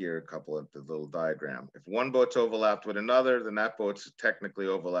look at here a couple of the little diagram. If one boat's overlapped with another, then that boat's technically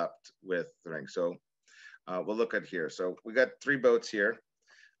overlapped with the ring. So we'll look at here. So we got 3 boats here.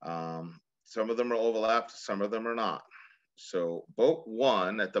 Some of them are overlapped, some of them are not. So boat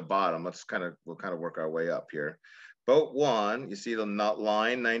 1 at the bottom, we'll kind of work our way up here. Boat 1, you see the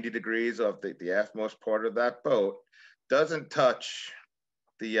line 90 degrees off the aftmost part of that boat, doesn't touch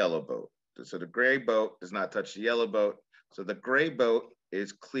the yellow boat. So the gray boat does not touch the yellow boat. So the gray boat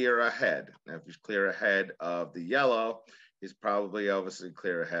is clear ahead. Now, if he's clear ahead of the yellow, he's probably obviously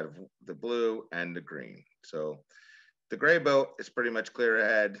clear ahead of the blue and the green. So the gray boat is pretty much clear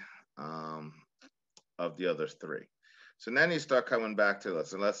ahead of the other 3. So then you start coming back to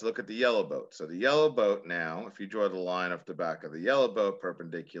this, and let's look at the yellow boat. So the yellow boat now, if you draw the line off the back of the yellow boat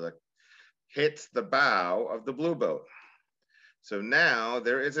perpendicular, hits the bow of the blue boat. So now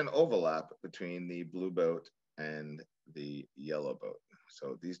there is an overlap between the blue boat and the yellow boat.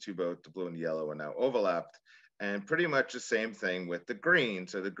 So these 2 boats, the blue and the yellow, are now overlapped. And pretty much the same thing with the green.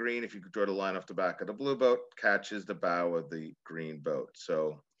 So the green, if you could draw the line off the back of the blue boat, catches the bow of the green boat.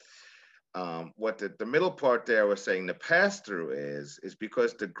 So what the middle part there was saying the pass-through is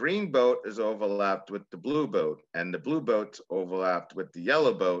because the green boat is overlapped with the blue boat and the blue boat's overlapped with the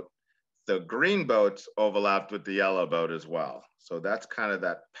yellow boat, the green boat's overlapped with the yellow boat as well. So that's kind of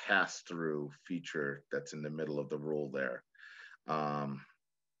that pass-through feature that's in the middle of the rule there.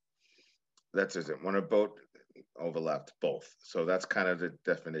 That's it, when a boat overlapped both. So that's kind of the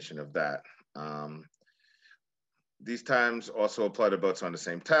definition of that. These times also apply to boats on the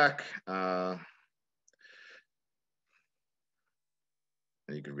same tack. And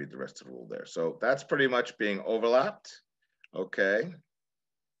you can read the rest of the rule there. So that's pretty much being overlapped. Okay.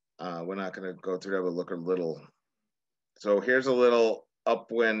 We're not going to go through that. We'll look a little. So here's a little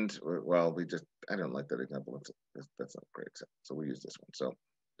upwind. Well, I don't like that example. That's not a great example. So we'll use this one. So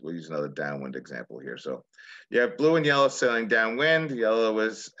we'll use another downwind example here. So you have blue and yellow sailing downwind. Yellow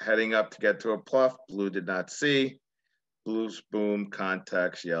was heading up to get to a pluff. Blue did not see. Blue's boom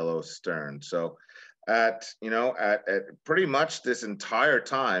contacts yellow stern. So at pretty much this entire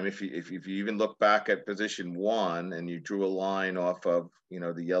time, if you even look back at position 1 and you drew a line off of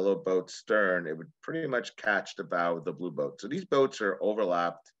the yellow boat stern, it would pretty much catch the bow of the blue boat. So these boats are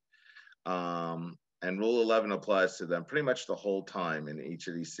overlapped. And Rule 11 applies to them pretty much the whole time in each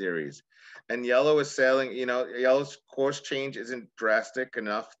of these series. And yellow is sailing, yellow's course change isn't drastic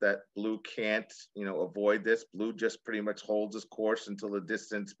enough that blue can't, avoid this. Blue just pretty much holds his course until the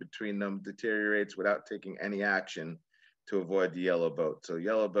distance between them deteriorates without taking any action to avoid the yellow boat. So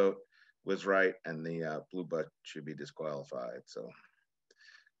yellow boat was right and the blue boat should be disqualified. So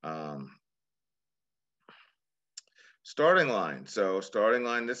starting line. So starting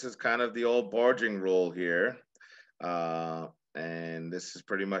line, this is kind of the old barging rule here. And this is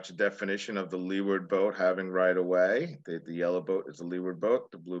pretty much a definition of the leeward boat having right of way. The yellow boat is the leeward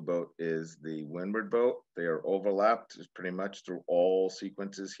boat. The blue boat is the windward boat. They are overlapped pretty much through all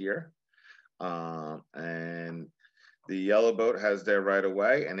sequences here. And the yellow boat has their right of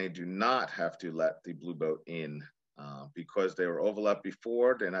way and they do not have to let the blue boat in because they were overlapped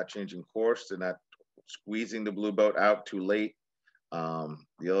before. They're not changing course. They're not squeezing the blue boat out too late. The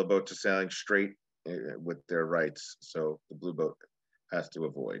yellow boats are sailing straight with their rights, so the blue boat has to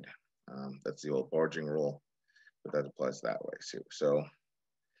avoid. That's the old barging rule, but that applies that way too. So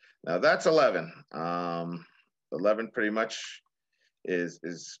now that's 11. 11 pretty much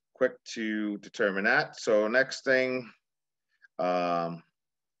is quick to determine that. So next thing,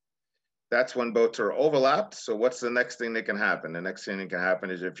 That's when boats are overlapped. So what's the next thing that can happen? The next thing that can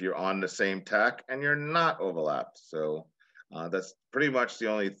happen is if you're on the same tack and you're not overlapped. So that's pretty much the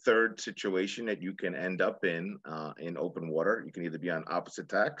only third situation that you can end up in open water. You can either be on opposite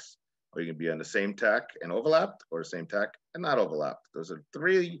tacks, or you can be on the same tack and overlapped, or the same tack and not overlapped. Those are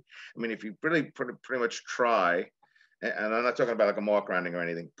three. I mean, if you really pretty much try, and I'm not talking about like a mark rounding or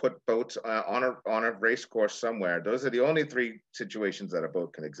anything, put boats on a race course somewhere. Those are the only three situations that a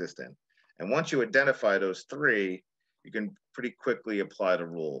boat can exist in. And once you identify those three, you can pretty quickly apply the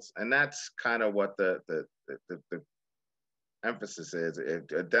rules. And that's kind of what the emphasis is,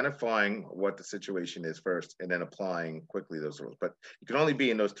 identifying what the situation is first and then applying quickly those rules. But you can only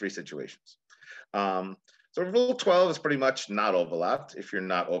be in those three situations. So rule 12 is pretty much not overlapped. If you're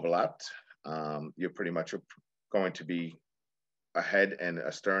not overlapped, you're pretty much going to be ahead and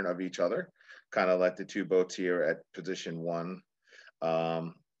astern of each other, kind of like the two boats here at position 1.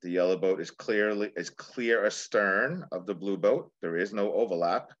 The yellow boat is clear astern of the blue boat. There is no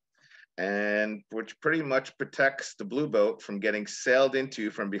overlap, and which pretty much protects the blue boat from getting sailed into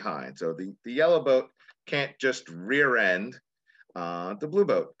from behind. So the yellow boat can't just rear end the blue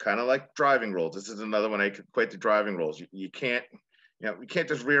boat, kind of like driving rules. This is another one I could equate to driving rules. You can't, you can't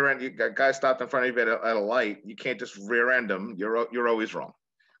just rear end. You got guys stopped in front of you at a light. You can't just rear end them. You're always wrong.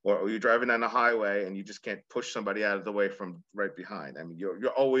 Or you're driving down the highway and you just can't push somebody out of the way from right behind. I mean,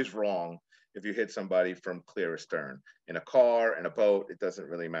 you're always wrong if you hit somebody from clear astern. In a car, in a boat, it doesn't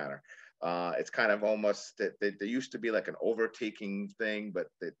really matter. It's kind of almost that there used to be like an overtaking thing, but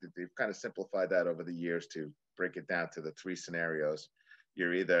they've kind of simplified that over the years to break it down to the three scenarios.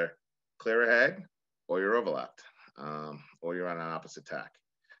 You're either clear ahead, or you're overlapped, or you're on an opposite tack.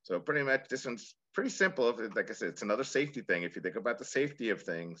 So pretty much this one's pretty simple. Like I said, it's another safety thing. If you think about the safety of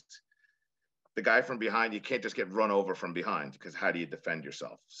things, the guy from behind, you can't just get run over from behind, because how do you defend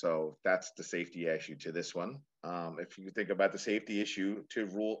yourself? So that's the safety issue to this one. If you think about the safety issue to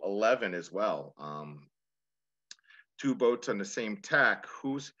rule 11 as well, two boats on the same tack,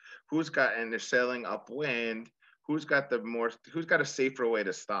 who's got, and they're sailing upwind, who's got a safer way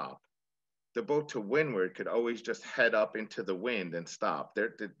to stop? The boat to windward could always just head up into the wind and stop.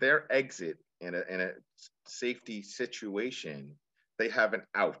 Their exit in a safety situation, they have an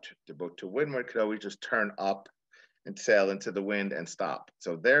out. The boat to windward could always just turn up and sail into the wind and stop.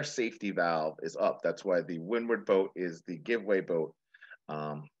 So their safety valve is up. That's why the windward boat is the giveaway boat.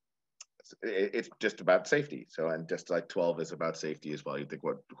 It's just about safety. So, and just like 12 is about safety as well. You think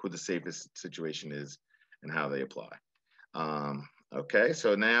who the safest situation is and how they apply. Okay,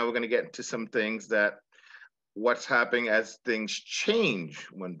 so now we're going to get into some things that what's happening as things change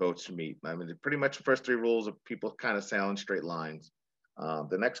when boats meet. I mean, pretty much the first three rules of people kind of sailing straight lines.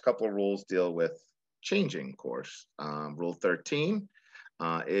 The next couple of rules deal with changing course. Rule 13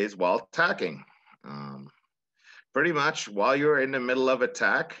 is while tacking. Pretty much while you're in the middle of a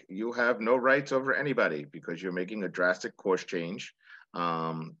tack, you have no rights over anybody because you're making a drastic course change.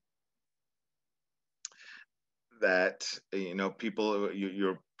 That, people,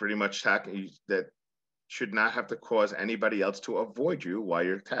 you're pretty much tacking, that should not have to cause anybody else to avoid you while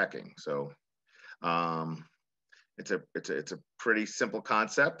you're tacking. So it's a pretty simple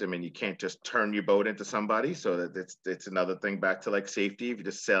concept. I mean, you can't just turn your boat into somebody. So that it's another thing back to like safety. If you're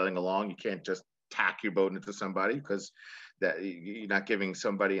just sailing along, you can't just tack your boat into somebody, because that you're not giving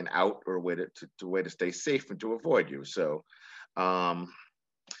somebody an out or a way to stay safe and to avoid you. So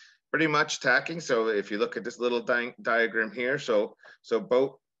pretty much tacking. So if you look at this little diagram here, so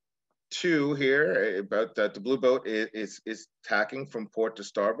boat 2 here, about the blue boat is tacking from port to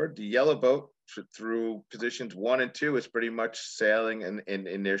starboard. The yellow boat through positions 1 and 2 is pretty much sailing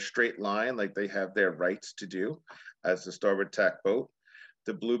in their straight line, like they have their rights to do as the starboard tack boat.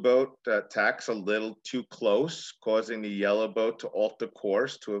 The blue boat tacks a little too close, causing the yellow boat to alter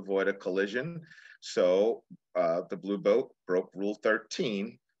course to avoid a collision. So the blue boat broke rule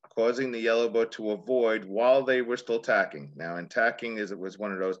 13, causing the yellow boat to avoid while they were still tacking. Now, in tacking, it was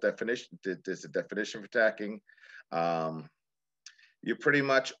one of those definitions. There's a definition for tacking. You pretty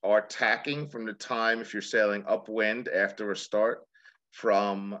much are tacking from the time, if you're sailing upwind after a start,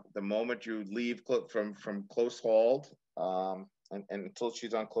 from the moment you leave from close hauled and until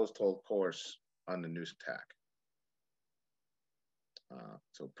she's on close hauled course on the noose tack.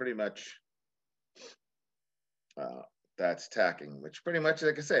 So pretty much that's tacking, which pretty much,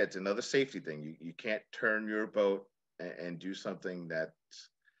 like I said, it's another safety thing. You can't turn your boat and do something that's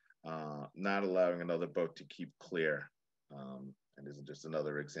not allowing another boat to keep clear. And this is just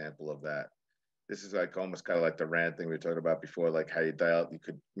another example of that. This is like almost kind of like the rant thing we talked about before, like how you dial, you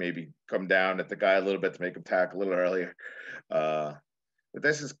could maybe come down at the guy a little bit to make him tack a little earlier. But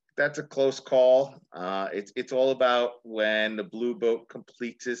that's a close call. It's all about when the blue boat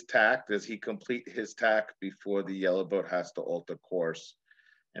completes his tack. Does he complete his tack before the yellow boat has to alter course?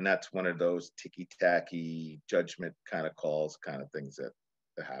 And that's one of those ticky-tacky judgment kind of calls, kind of things that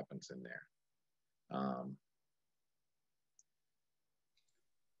happens in there.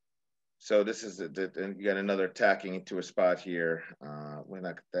 So this is and you got another tacking into a spot here.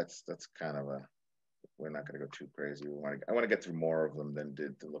 That's kind of a. We're not going to go too crazy. I want to get through more of them than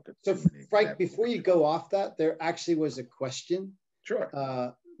to look at. So Frank, before you go off that, there actually was a question.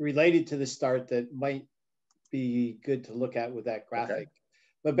 Sure. Related to the start that might be good to look at with that graphic. Okay.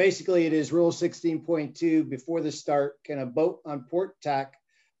 But basically it is rule 16.2, before the start, can a boat on port tack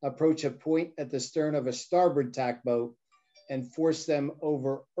approach a point at the stern of a starboard tack boat and force them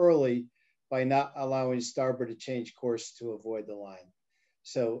over early by not allowing starboard to change course to avoid the line?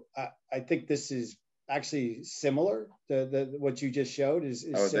 So I think this is actually similar. What you just showed is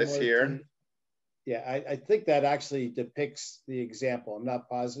similar. This here? Yeah, I think that actually depicts the example. I'm not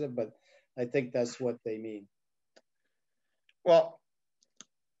positive, but I think that's what they mean. Well,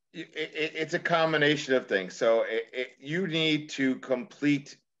 it's a combination of things. So you need to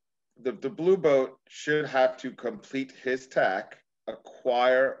complete, the blue boat should have to complete his tack,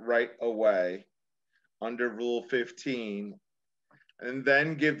 acquire right away under Rule 15, and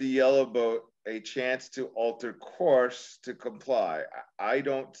then give the yellow boat a chance to alter course to comply. I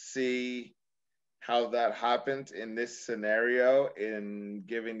don't see how that happens in this scenario in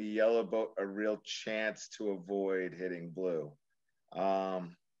giving the yellow boat a real chance to avoid hitting blue.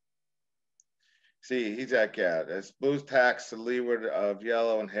 See, he's like, yeah, as blue's tacks to leeward of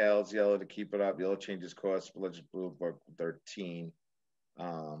yellow and hails yellow to keep it up. Yellow changes course, blue 13,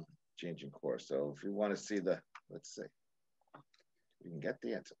 changing course. So if you want to see let's see. We can get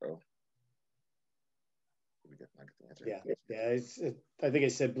the answer. Oh. I get the answer. Yeah. I think I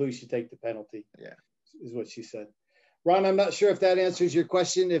said blue should take the penalty. Yeah. Is what she said. Ron, I'm not sure if that answers your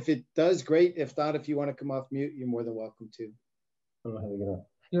question. If it does, great. If not, if you want to come off mute, you're more than welcome to. I don't know how to get on.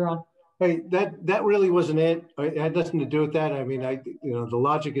 You're on. Hey, that really wasn't it. It had nothing to do with that. I mean, the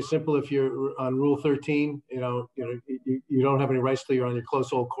logic is simple. If you're on Rule 13, you don't have any rights till you're on your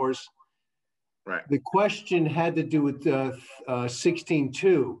close hold course. Right. The question had to do with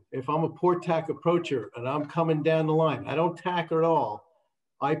 16.2. If I'm a port tack approacher and I'm coming down the line, I don't tack at all.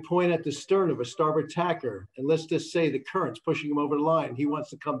 I point at the stern of a starboard tacker, and let's just say the current's pushing him over the line. He wants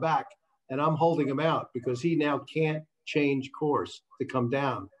to come back, and I'm holding him out because he now can't change course to come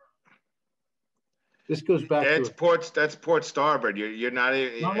down. This goes back to that's port starboard. You're not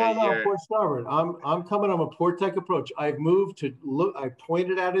even. No, port starboard. I'm coming on a port tack approach. I've moved to look. I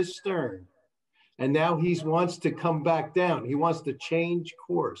pointed at his stern, and now he wants to come back down. He wants to change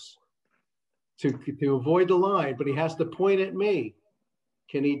course to avoid the line, but he has to point at me.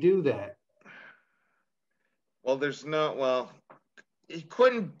 Can he do that? Well, he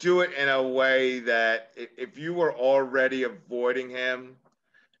couldn't do it in a way that if you were already avoiding him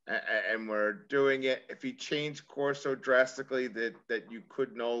and were doing it, if he changed course so drastically that you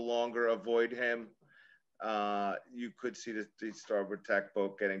could no longer avoid him, you could see the starboard tack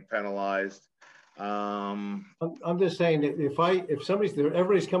boat getting penalized. I'm just saying that if somebody's there,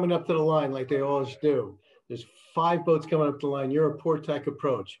 everybody's coming up to the line like they always do. There's 5 boats coming up the line. You're a port tack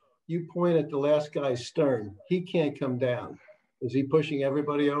approach. You point at the last guy's stern. He can't come down. Is he pushing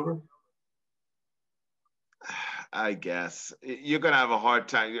everybody over? I guess you're going to have a hard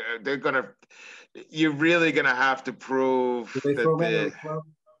time. You're really going to have to prove that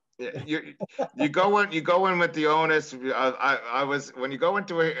you go in with the onus. When you go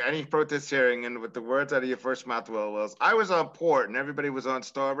into any protest hearing and with the words out of your first mouth was, I was on port and everybody was on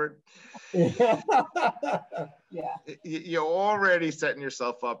starboard. Yeah. You're already setting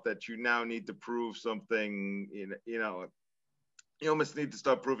yourself up that you now need to prove something. You almost need to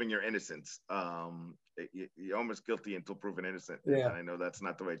start proving your innocence. You're almost guilty until proven innocent. Yeah. And I know that's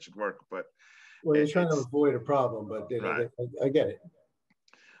not the way it should work, but you're trying to avoid a problem. But right. I get it.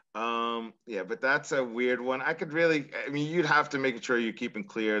 Yeah, but that's a weird one. You'd have to make sure you're keeping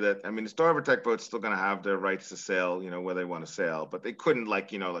clear that, the starboard tack boat's still going to have their rights to sail, where they want to sail, but they couldn't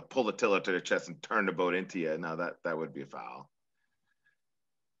pull the tiller to their chest and turn the boat into you. Now that would be a foul.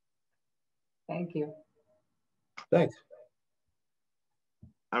 Thank you. Thanks.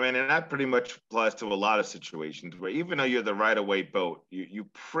 And that pretty much applies to a lot of situations where even though you're the right-of-way boat,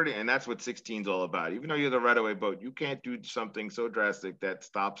 and that's what 16 is all about. Even though you're the right-of-way boat, you can't do something so drastic that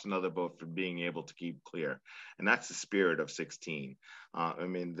stops another boat from being able to keep clear. And that's the spirit of 16.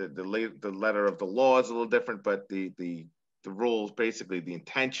 The letter of the law is a little different, but the rules, basically the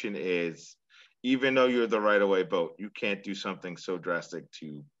intention is even though you're the right-of-way boat, you can't do something so drastic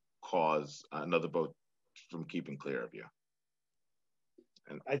to cause another boat from keeping clear of you.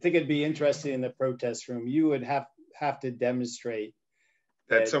 And I think it'd be interesting in the protest room. You would have to demonstrate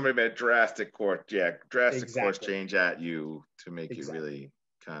that somebody made a drastic course change at you to make you really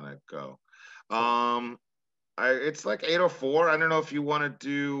kind of go. It's like 8:04. I don't know if you want to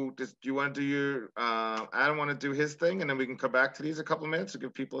do. Do you want to do your? Adam want to do his thing, and then we can come back to these a couple of minutes to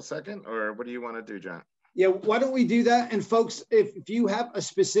give people a second, or what do you want to do, John? Yeah, why don't we do that? And folks, if you have a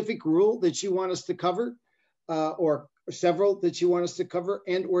specific rule that you want us to cover, or several that you want us to cover,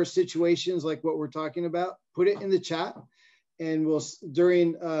 and or situations like what we're talking about, put it in the chat, and we'll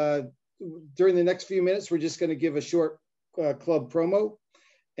during the next few minutes, we're just going to give a short club promo.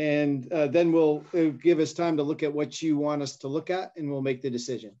 And then it'll give us time to look at what you want us to look at, and we'll make the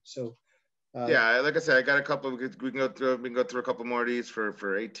decision. So, yeah, like I said, I got a couple. We can go through a couple more of these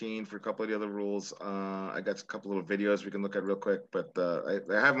for 18 for a couple of the other rules. I got a couple little videos we can look at real quick, but I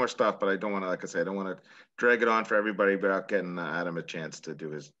have more stuff, but I don't want to, like I said, I don't want to drag it on for everybody without getting Adam a chance to do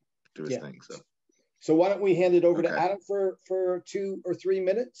his thing. So why don't we hand it over to Adam for 2 or 3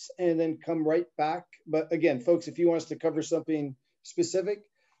 minutes, and then come right back. But again, folks, if you want us to cover something specific,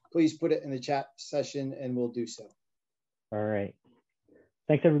 please put it in the chat session and we'll do so. All right.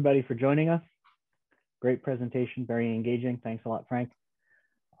 Thanks everybody for joining us. Great presentation, very engaging. Thanks a lot, Frank.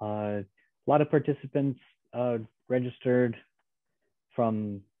 A lot of participants registered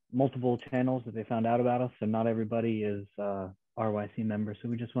from multiple channels that they found out about us, and not everybody is RYC members. So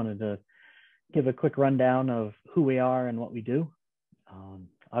we just wanted to give a quick rundown of who we are and what we do.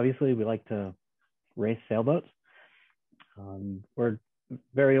 Obviously, we like to race sailboats. We're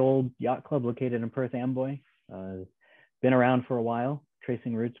very old yacht club located in Perth Amboy. Been around for a while,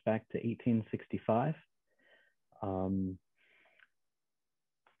 tracing roots back to 1865.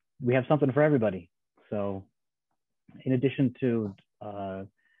 We have something for everybody. So in addition to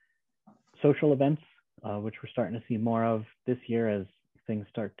social events, which we're starting to see more of this year as things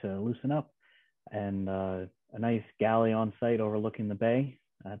start to loosen up, and a nice galley on site overlooking the bay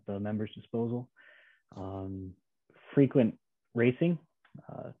at the members' disposal. Frequent racing,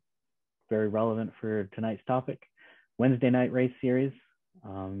 very relevant for tonight's topic. Wednesday night race series,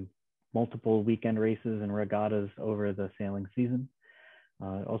 multiple weekend races and regattas over the sailing season.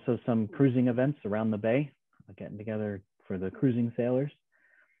 Also some cruising events around the bay, getting together for the cruising sailors.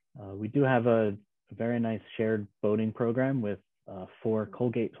 We do have a very nice shared boating program with 4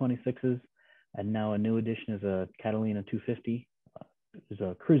 Colgate 26s, and now a new addition is a Catalina 250. Is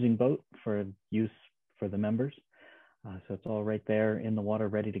a cruising boat for use for the members. So it's all right there in the water,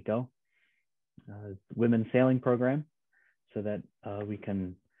 ready to go. Women's sailing program, so that we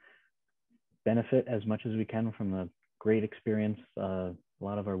can benefit as much as we can from the great experience a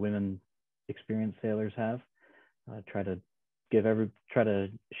lot of our women experienced sailors have. Try to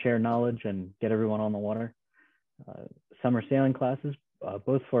share knowledge and get everyone on the water. Summer sailing classes,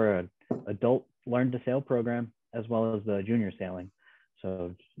 both for an adult learn to sail program as well as the junior sailing.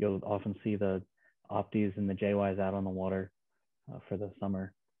 So you'll often see the Opties and the JYs out on the water for the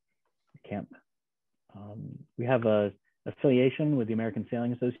summer camp. We have a affiliation with the American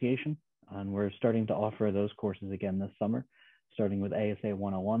Sailing Association, and we're starting to offer those courses again this summer, starting with ASA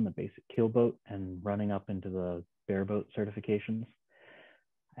 101, the basic keel boat, and running up into the bareboat certifications.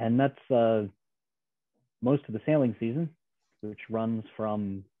 And that's most of the sailing season, which runs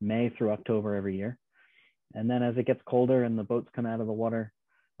from May through October every year. And then as it gets colder and the boats come out of the water,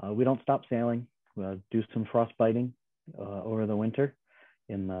 we don't stop sailing. We'll do some frostbiting over the winter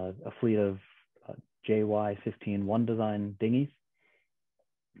in a fleet of JY 15 design dinghies.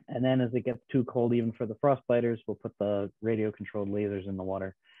 And then as it gets too cold, even for the frostbiters, we'll put the radio controlled lasers in the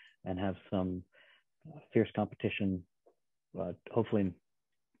water and have some fierce competition, hopefully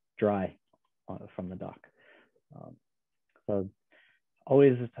dry from the dock. So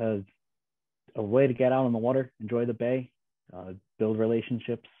always a way to get out on the water, enjoy the bay, build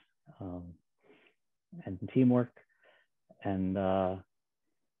relationships and teamwork. And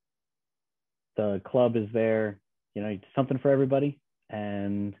the club is there, you know, something for everybody,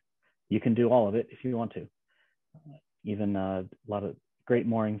 and you can do all of it if you want to. Even a lot of great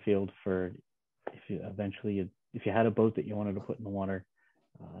mooring field for if you had a boat that you wanted to put in the water,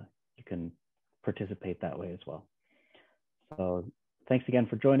 you can participate that way as well. So thanks again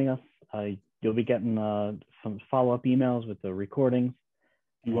for joining us. You'll be getting some follow-up emails with the recordings.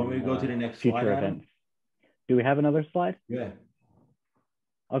 You want me to go to the next future slide, Adam? events. Do we have another slide? Yeah.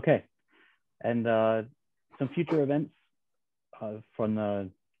 Okay. And some future events from the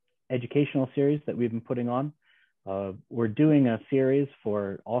educational series that we've been putting on. We're doing a series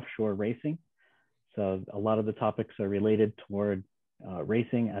for offshore racing. So a lot of the topics are related toward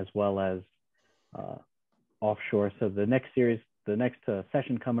racing as well as offshore. So the next series, the next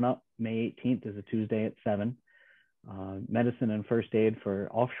session coming up, May 18th, is a Tuesday at 7. Medicine and first aid for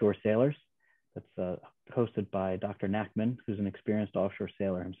offshore sailors. That's hosted by Dr. Nachman, who's an experienced offshore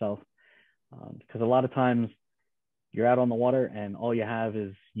sailor himself. Because a lot of times you're out on the water and all you have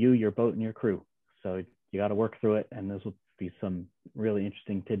is you, your boat, and your crew. So you got to work through it, and those will be some really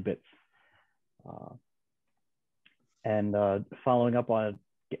interesting tidbits. And following up on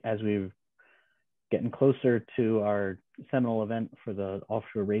it, as we're getting closer to our seminal event for the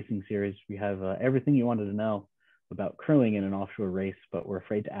offshore racing series, we have everything you wanted to know about crewing in an offshore race, but we're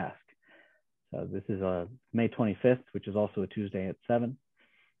afraid to ask. So this is May 25th, which is also a Tuesday at 7.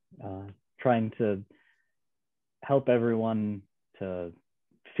 Trying to help everyone to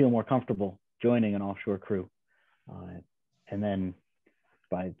feel more comfortable joining an offshore crew. And then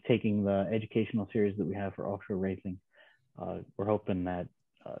by taking the educational series that we have for offshore racing, we're hoping that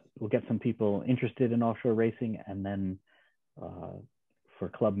we'll get some people interested in offshore racing. And then for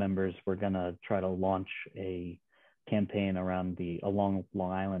club members, we're gonna try to launch a campaign around the Long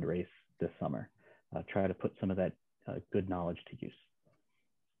Island race this summer. Try to put some of that good knowledge to use.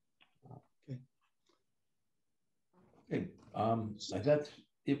 Okay, that's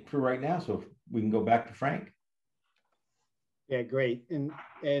it for right now. So if we can go back to Frank. Yeah, great.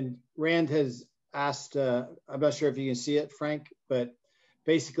 And Rand has asked, I'm not sure if you can see it, Frank, but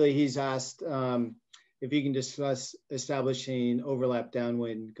basically he's asked if you can discuss establishing overlap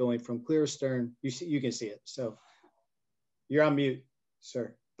downwind going from clear stern. You can see it. So you're on mute,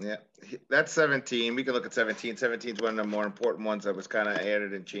 sir. Yeah, that's 17. We can look at 17. 17 is one of the more important ones that was kind of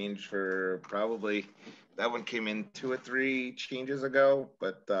added and changed for probably, that one came in 2 or 3 changes ago,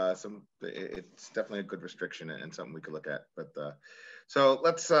 but it's definitely a good restriction and something we could look at. But so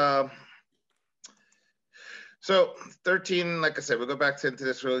let's, so 13, like I said, we'll go back into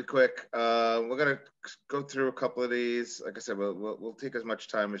this really quick. We're gonna go through a couple of these. Like I said, we'll take as much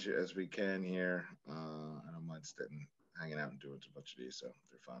time as we can here. I don't mind sitting, hanging out and doing a bunch of these, so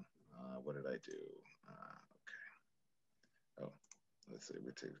they're fun. What did I do? Okay. Oh, let's see.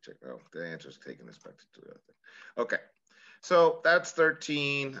 We check. Oh, the answer's taking us back to the other thing. Okay. So that's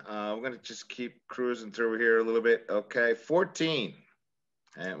 13. We're going to just keep cruising through here a little bit. Okay. 14.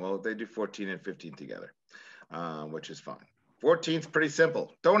 And well, they do 14 and 15 together, which is fine. 14 is pretty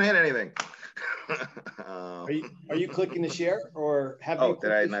simple. Don't hit anything. Are you clicking to share or have you? Oh,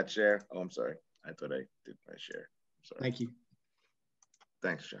 did I not share? Oh, I'm sorry. I thought I did my share. Sorry. Thank you.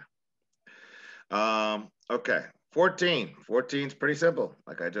 Thanks, John. Okay, 14. 14 is pretty simple,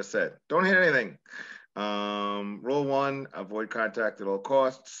 like I just said. Don't hit anything. Rule 1, avoid contact at all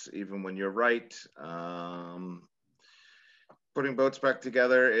costs, even when you're right. Putting boats back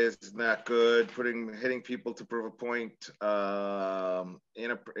together is not good. Hitting people to prove a point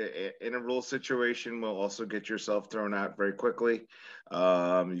in a rule situation will also get yourself thrown out very quickly.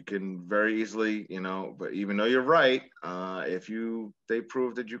 You can very easily, but even though you're right, if they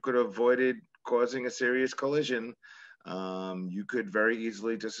prove that you could have avoided causing a serious collision, you could very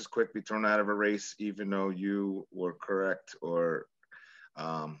easily just as quick be thrown out of a race, even though you were correct. Or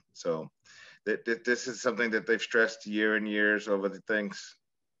so. This is something that they've stressed year and years over the things.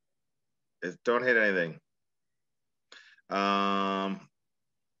 Is don't hit anything.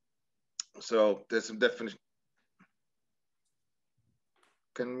 So there's some definition.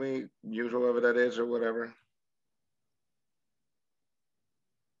 Can we use whoever that is or whatever?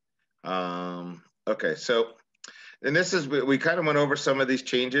 Okay, so, and this is, we kind of went over some of these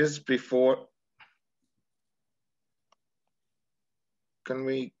changes before. Can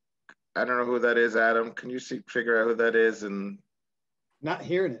we? I don't know who that is, Adam. Can you figure out who that is? And not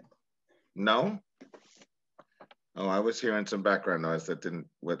hearing it. No? Oh, I was hearing some background noise that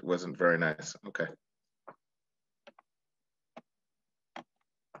wasn't very nice. Okay.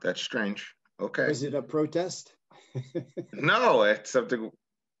 That's strange. Okay. Was it a protest? No, it's something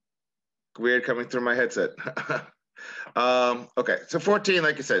weird coming through my headset. Okay, so 14,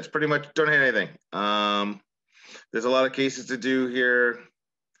 like I said, it's pretty much don't hit anything. There's a lot of cases to do here.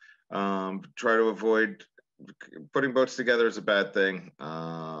 Try to avoid putting boats together is a bad thing.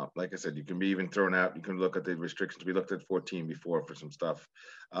 Like I said, you can be even thrown out. You can look at the restrictions. We looked at 14 before for some stuff.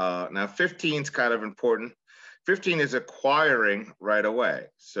 Now 15 is kind of important. 15 is acquiring right away.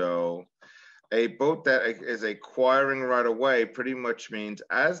 So a boat that is acquiring right away pretty much means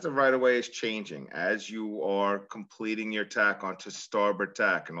as the right of way is changing, as you are completing your tack onto starboard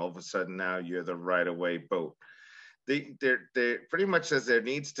tack, and all of a sudden now you're the right of way boat. They pretty much says there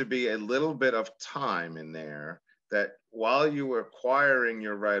needs to be a little bit of time in there that while you are acquiring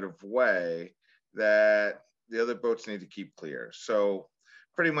your right of way, that the other boats need to keep clear. So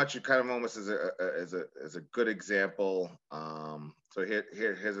pretty much it kind of almost as a good example. So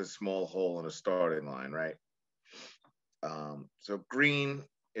here's a small hole in a starting line, right? So green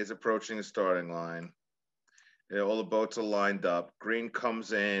is approaching the starting line. You know, all the boats are lined up. Green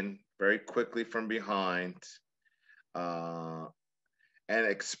comes in very quickly from behind and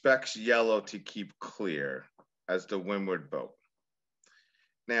expects yellow to keep clear as the windward boat.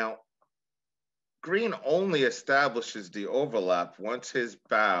 Now, green only establishes the overlap once his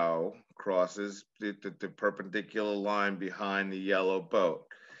bow crosses the perpendicular line behind the yellow boat.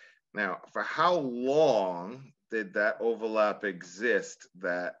 Now, for how long did that overlap exist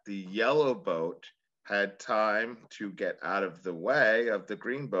that the yellow boat had time to get out of the way of the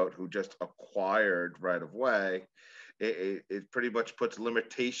green boat who just acquired right of way? It pretty much puts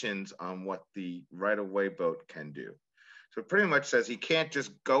limitations on what the right of way boat can do. So it pretty much says he can't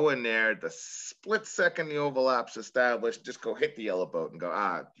just go in there the split second the overlap's established, just go hit the yellow boat and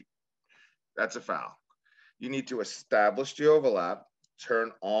go, that's a foul. You need to establish the overlap,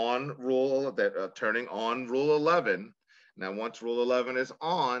 turning on rule 11. Now, once rule 11 is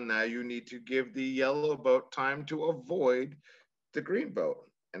on, now you need to give the yellow boat time to avoid the green boat.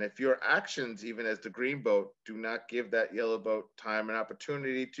 And if your actions, even as the green boat, do not give that yellow boat time and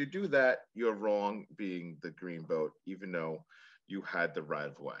opportunity to do that, you're wrong being the green boat, even though you had the right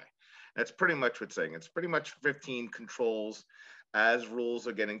of way. That's pretty much what's saying. It's pretty much 15 controls as rules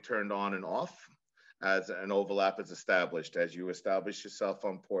are getting turned on and off, as an overlap is established, as you establish yourself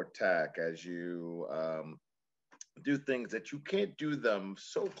on port tack, as you do things that you can't do them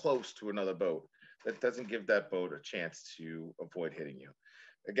so close to another boat that doesn't give that boat a chance to avoid hitting you.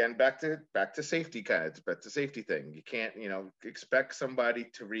 Again, back to safety kind of, it's back to safety thing. You can't, expect somebody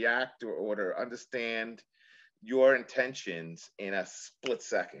to react or to understand your intentions in a split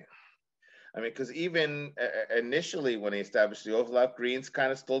second. I mean, because even initially when they established the overlap, green's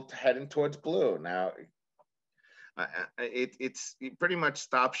kind of still heading towards blue. Now, it pretty much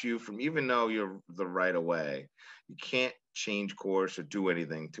stops you from, even though you're the right of way, you can't change course or do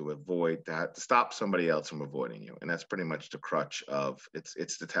anything to avoid that, to stop somebody else from avoiding you. And that's pretty much the crutch of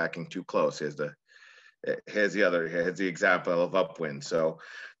it's attacking too close. Here's the example of upwind. So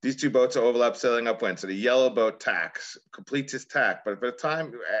these two boats are overlap sailing upwind. So the yellow boat tacks, completes his tack. But by the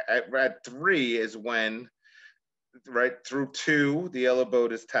time at 3 is when, right through 2, the yellow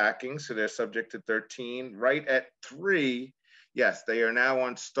boat is tacking. So they're subject to 13. Right at 3, yes, they are now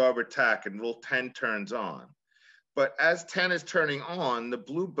on starboard tack and rule 10 turns on. But as 10 is turning on, the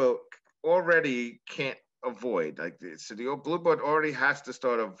blue boat already can't avoid. So the blue boat already has to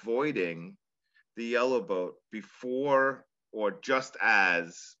start avoiding the yellow boat before or just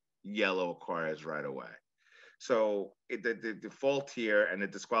as yellow acquires right away. So the default here and the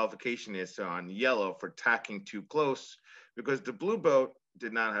disqualification is on yellow for tacking too close, because the blue boat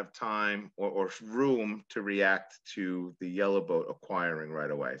did not have time or room to react to the yellow boat acquiring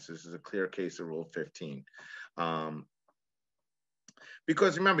right away. So this is a clear case of rule 15.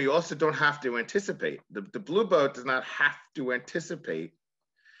 Because remember, you also don't have to anticipate. The blue boat does not have to anticipate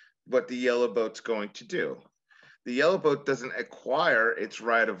what the yellow boat's going to do. The yellow boat doesn't acquire its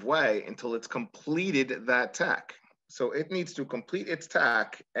right of way until it's completed that tack. So it needs to complete its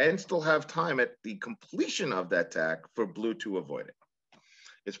tack and still have time at the completion of that tack for blue to avoid it.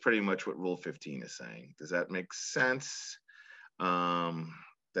 It's pretty much what rule 15 is saying. Does that make sense?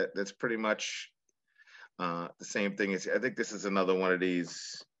 That's pretty much the same thing. I think this is another one of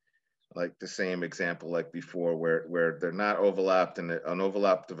these, like the same example like before, where they're not overlapped and an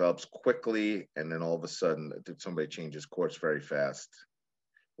overlap develops quickly, and then all of a sudden somebody changes course very fast,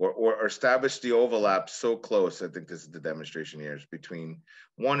 or establish the overlap so close. I think this is the demonstration here, is between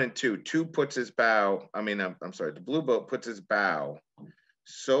 1 and 2. 2 puts his bow, I'm sorry, the blue boat puts his bow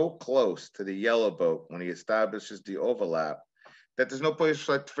so close to the yellow boat when he establishes the overlap that there's no place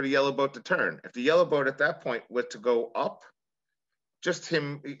for the yellow boat to turn. If the yellow boat at that point were to go up,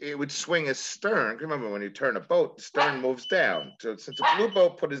 it would swing his stern. Remember, when you turn a boat, the stern moves down. So since the blue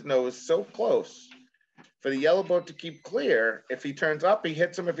boat put his nose so close for the yellow boat to keep clear, if he turns up, he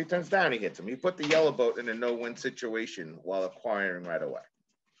hits him. If he turns down, he hits him. He put the yellow boat in a no-win situation while acquiring right away.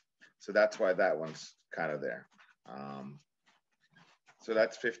 So that's why that one's kind of there. So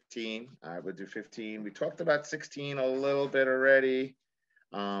that's 15. I would do 15. We talked about 16 a little bit already.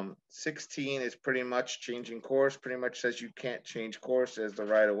 16 is pretty much changing course, pretty much says you can't change course as the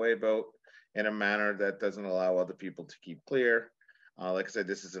right-of-way boat in a manner that doesn't allow other people to keep clear. Like I said,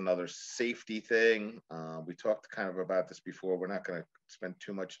 this is another safety thing. We talked kind of about this before. We're not going to spend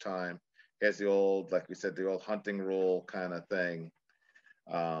too much time. Here's the old, like we said, the old hunting rule kind of thing.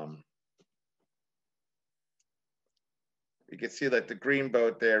 You can see that the green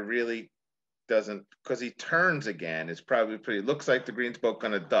boat there really doesn't, because he turns again, it's probably pretty, looks like the green boat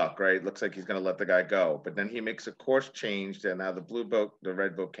gonna duck, right? Looks like he's gonna let the guy go, but then he makes a course change, and now the blue boat, the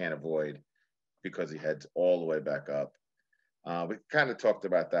red boat can't avoid because he heads all the way back up. We kind of talked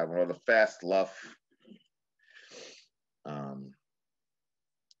about that one, or the fast luff,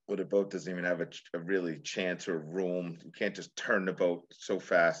 where the boat doesn't even have a really chance or room. You can't just turn the boat so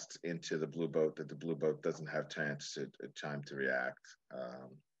fast into the blue boat that the blue boat doesn't have time to react.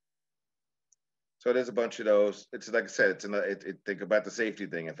 So there's a bunch of those. It's like I said, think about the safety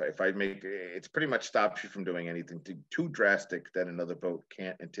thing. If I make, it's pretty much stops you from doing anything too drastic that another boat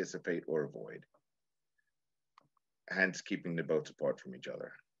can't anticipate or avoid. Hence keeping the boats apart from each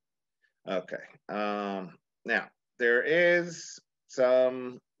other. Okay. Now there is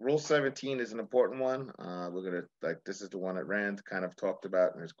some, Rule 17 is an important one. We're gonna, like, this is the one that Rand kind of talked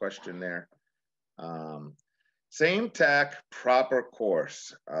about in his question there. Same tack, proper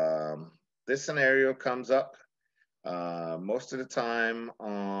course. This scenario comes up most of the time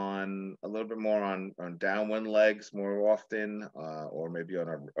on a little bit more on downwind legs more often, or maybe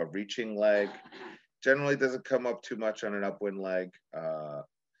on a reaching leg. Generally doesn't come up too much on an upwind leg,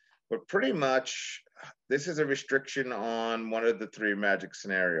 but pretty much this is a restriction on one of the three magic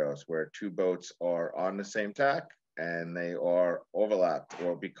scenarios where two boats are on the same tack and they are overlapped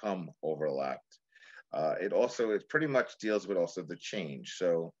or become overlapped. It pretty much deals with also the change.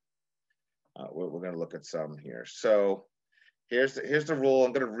 So we're going to look at some here. So here's the rule.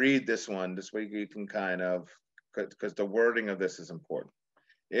 I'm going to read this one. This way you can kind of, because the wording of this is important.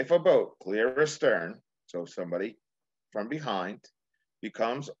 If a boat clear astern, so somebody from behind,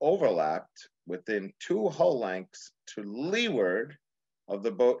 becomes overlapped within 2 hull lengths to leeward of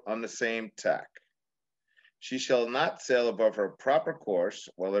the boat on the same tack, she shall not sail above her proper course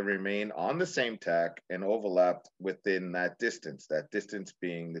while they remain on the same tack and overlapped within that distance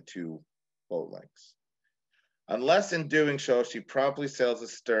being the 2 boat lengths, unless in doing so she promptly sails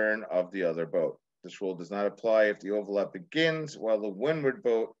astern of the other boat. This rule does not apply if the overlap begins while the windward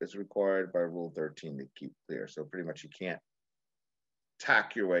boat is required by Rule 13 to keep clear. So pretty much you can't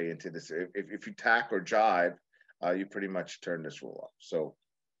tack your way into this. If you tack or jibe, you pretty much turn this rule off. So,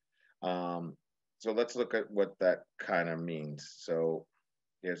 so let's look at what that kind of means. So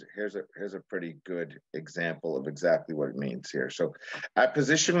here's a pretty good example of exactly what it means here. So at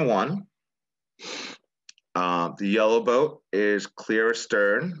position 1, the yellow boat is clear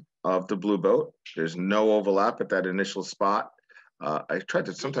astern of the blue boat. There's no overlap at that initial spot. I tried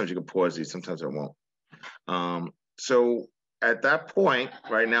to, sometimes you can pause these, sometimes I won't. So at that point,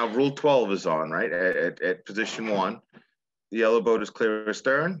 right now, Rule 12 is on, right? At position 1, the yellow boat is clear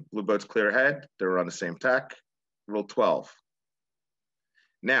astern, blue boat's clear ahead. They're on the same tack. Rule 12.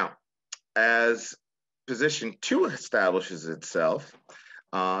 Now, as position 2 establishes itself,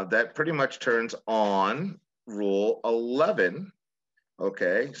 that pretty much turns on Rule 11.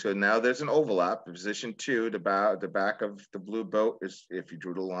 Okay, so now there's an overlap. In position 2, the back of the blue boat is, if you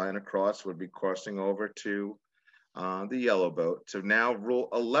drew the line across, would be crossing over to the yellow boat. So now Rule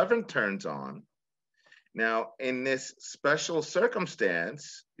 11 turns on. Now, in this special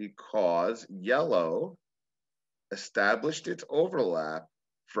circumstance, because yellow established its overlap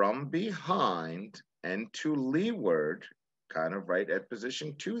from behind and to leeward, kind of right at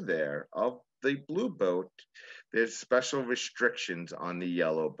position 2 there, of the blue boat, there's special restrictions on the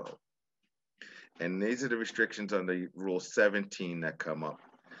yellow boat. And these are the restrictions on the Rule 17 that come up.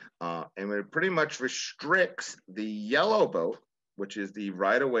 And it pretty much restricts the yellow boat, which is the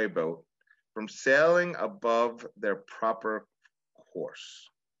right-of-way boat, from sailing above their proper course.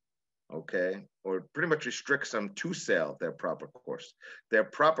 Okay, or pretty much restricts them to sail their proper course. Their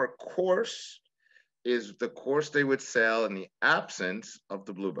proper course is the course they would sail in the absence of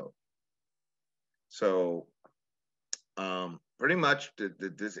the blue boat. So pretty much,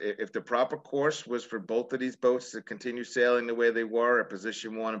 if the proper course was for both of these boats to continue sailing the way they were at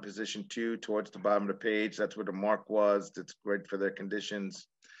position 1 and position 2 towards the bottom of the page, that's where the mark was. That's great for their conditions.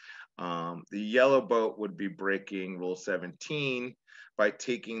 The yellow boat would be breaking Rule 17 by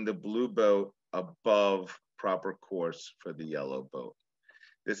taking the blue boat above proper course for the yellow boat.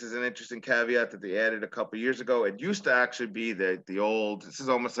 This is an interesting caveat that they added a couple years ago. It used to actually be the old, this is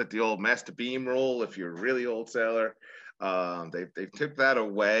almost like the old master beam rule if you're a really old sailor. They took that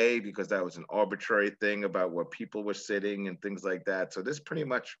away because that was an arbitrary thing about where people were sitting and things like that. So this pretty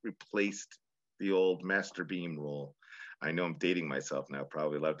much replaced the old master beam rule. I know I'm dating myself now.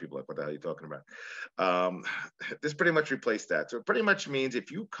 Probably a lot of people are like, what the hell are you talking about? This pretty much replaced that. So it pretty much means if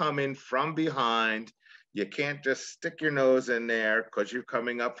you come in from behind, you can't just stick your nose in there because you're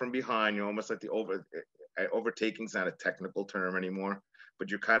coming up from behind. You're almost like overtaking's not a technical term anymore, but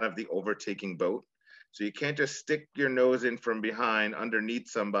you're kind of the overtaking boat. So you can't just stick your nose in from behind underneath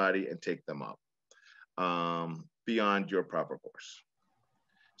somebody and take them up beyond your proper course.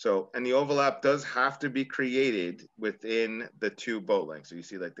 So, and the overlap does have to be created within the two boat lengths. So you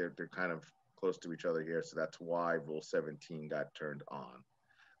see like they're kind of close to each other here. So that's why Rule 17 got turned on.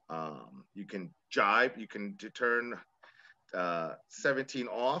 You can jibe, you can turn 17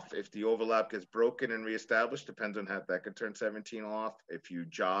 off if the overlap gets broken and reestablished. Depends on how that could turn 17 off. If you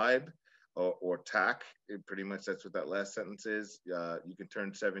jibe or tack, pretty much that's what that last sentence is. You can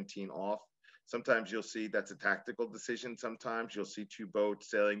turn 17 off. Sometimes you'll see that's a tactical decision. Sometimes you'll see two boats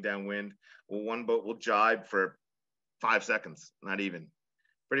sailing downwind. Well, one boat will jibe for 5 seconds, not even.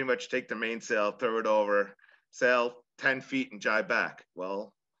 Pretty much take the mainsail, throw it over, sail 10 feet and jibe back.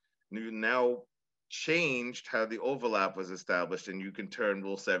 Well, you now changed how the overlap was established and you can turn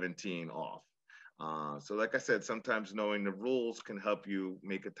Rule 17 off. So like I said, sometimes knowing the rules can help you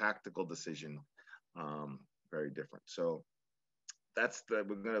make a tactical decision. Very different. So that's the,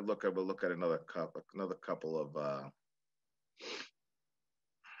 we'll look at another couple of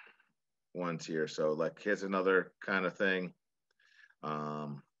ones here. So like, here's another kind of thing.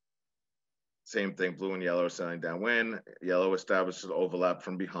 Same thing, blue and yellow sailing downwind. Yellow establishes overlap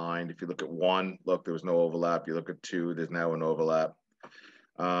from behind. If you look at 1, look, there was no overlap. You look at 2, there's now an overlap.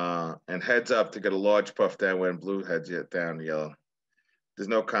 And heads up to get a large puff downwind, blue heads down, yellow. There's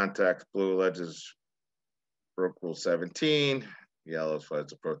no contact, blue alleges broke Rule 17. Yellow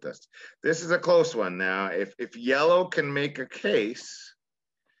flags a protest. This is a close one. Now, if yellow can make a case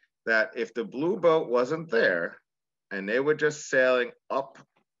that if the blue boat wasn't there and they were just sailing up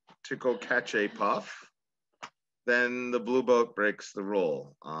to go catch a puff, then the blue boat breaks the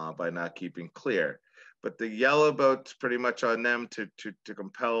rule by not keeping clear. But the yellow boat's pretty much on them to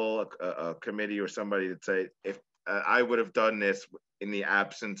compel a committee or somebody to say, if I would have done this in the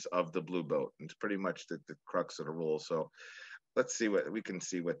absence of the blue boat. And it's pretty much the crux of the rule. So let's see what we can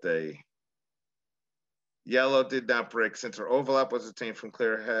see what they. Yellow did not break since her overlap was obtained from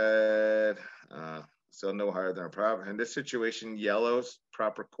clear head. So no higher than a proper. In this situation, yellow's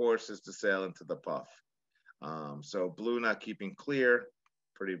proper course is to sail into the puff. So blue not keeping clear,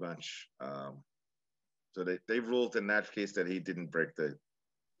 pretty much. So they ruled in that case that he didn't break the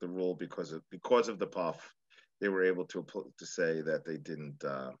rule because of the puff. They were able to say that they didn't.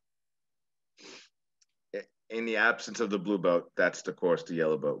 In the absence of the blue boat, that's the course the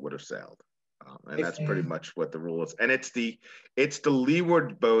yellow boat would have sailed. And that's pretty much what the rule is. And it's the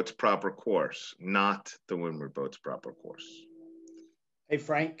leeward boat's proper course, not the windward boat's proper course. Hey,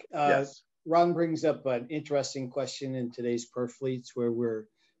 Frank. Yes. Ron brings up an interesting question in today's perf fleets where we're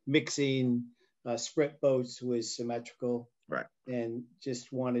mixing sprint boats with symmetrical. Right. And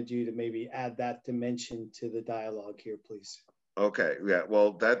just wanted you to maybe add that dimension to the dialogue here, please. Okay, yeah,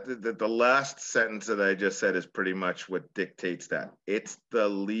 well, the last sentence that I just said is pretty much what dictates that. It's the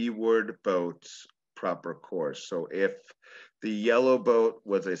leeward boat's proper course. So if the yellow boat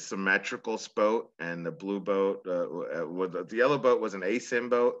was a symmetrical boat and the blue boat, the yellow boat was an asim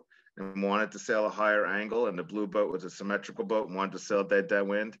boat and wanted to sail a higher angle, and the blue boat was a symmetrical boat and wanted to sail dead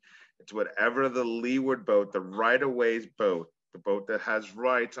downwind, it's whatever the leeward boat, the right-of-ways boat, the boat that has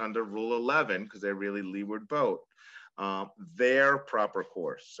rights under Rule 11, because they're really leeward boat, their proper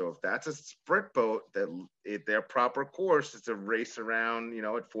course. So if that's a sprint boat, their proper course is to race around,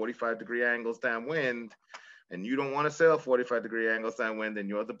 at 45-degree angles downwind, and you don't want to sail 45-degree angles downwind, and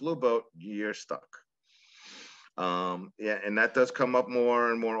you're the blue boat, you're stuck. Yeah, and that does come up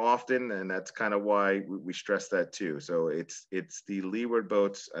more and more often, and that's kind of why we stress that too. So it's the leeward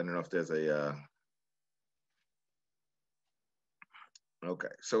boats. I don't know if there's a okay.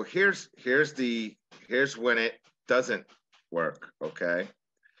 So here's when it doesn't work. Okay.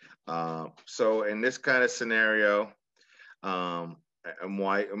 So in this kind of scenario, and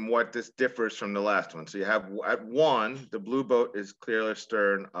what this differs from the last one. So you have at 1, the blue boat is clearly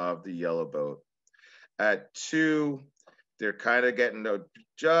astern of the yellow boat. At 2, they're kind of getting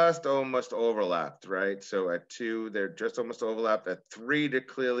just almost overlapped, right? So at 2, they're just almost overlapped. At 3, they're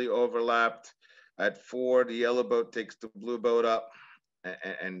clearly overlapped. At 4, the yellow boat takes the blue boat up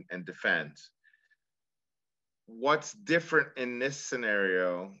and defends. What's different in this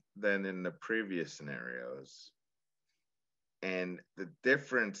scenario than in the previous scenarios? And the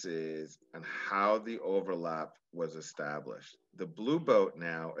difference is on how the overlap was established. The blue boat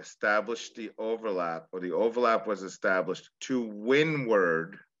now established the overlap, or the overlap was established to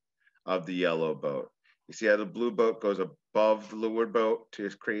windward of the yellow boat. You see how the blue boat goes above the leeward boat to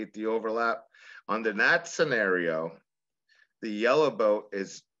create the overlap? Under that scenario, the yellow boat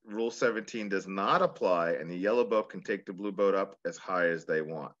is Rule 17 does not apply, and the yellow boat can take the blue boat up as high as they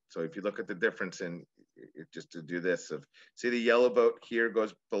want. So if you look at the difference in, just to do this, see the yellow boat here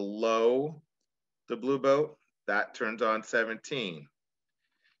goes below the blue boat, that turns on 17.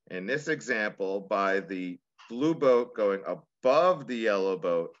 In this example, by the blue boat going above the yellow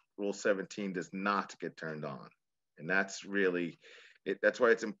boat, Rule 17 does not get turned on. And that's really, that's why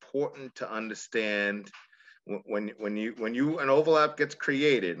it's important to understand when an overlap gets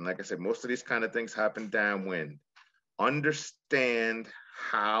created, and like I said, most of these kind of things happen downwind. Understand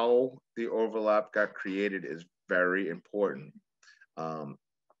how the overlap got created is very important. And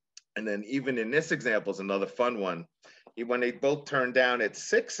then even in this example is another fun one. When they both turn down at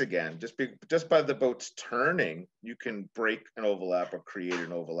 6 again, just by the boats turning, you can break an overlap or create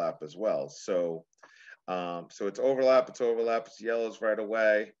an overlap as well. So it's overlap, it's yellows right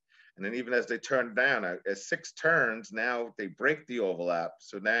away. And then even as they turn down, as 6 turns, now they break the overlap.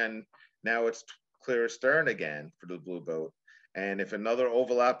 So then now it's clear astern again for the blue boat. And if another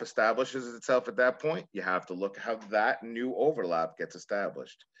overlap establishes itself at that point, you have to look how that new overlap gets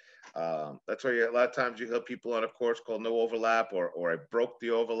established. That's why a lot of times you hear people on a course called no overlap or I broke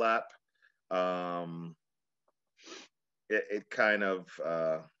the overlap. It kind of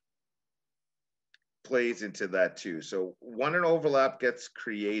plays into that too. So when an overlap gets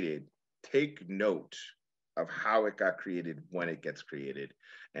created, take note of how it got created when it gets created.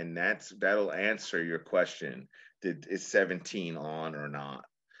 And that'll answer your question. Is 17 on or not?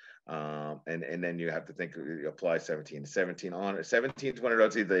 And then you have to think, apply 17. 17 on, 17 is one of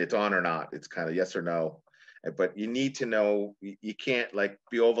those, either it's on or not. It's kind of yes or no. But you need to know, you can't like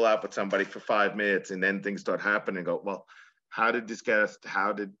be overlap with somebody for 5 minutes and then things start happening and go, well, how did these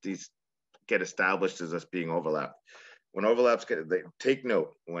get established as us being overlapped? When overlaps take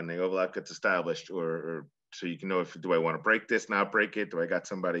note when the overlap gets established, or so you can know if, do I want to break this, not break it? Do I got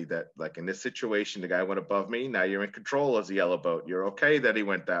somebody that, like in this situation, the guy went above me, now you're in control as the yellow boat. You're okay that he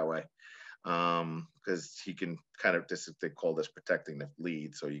went that way. Because he can kind of, they call this protecting the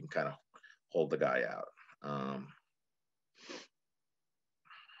lead, so you can kind of hold the guy out.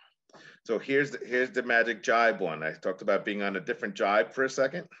 So here's the magic jibe one. I talked about being on a different jibe for a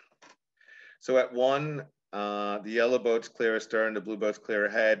second. So at 1, the yellow boat's clear astern, the blue boat's clear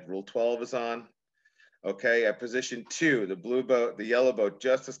ahead. Rule 12 is on. Okay, at position 2, the yellow boat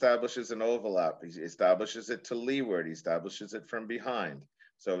just establishes an overlap. He establishes it to leeward. He establishes it from behind.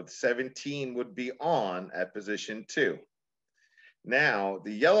 So 17 would be on at position 2. Now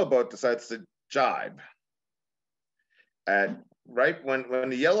the yellow boat decides to jibe. Right when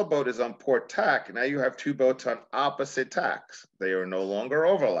the yellow boat is on port tack, now you have 2 boats on opposite tacks. They are no longer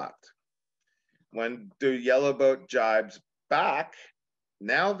overlapped. When the yellow boat jibes back,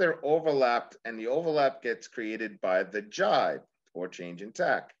 now they're overlapped, and the overlap gets created by the jibe or change in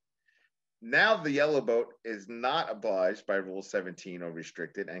tack. Now the yellow boat is not obliged by Rule 17 or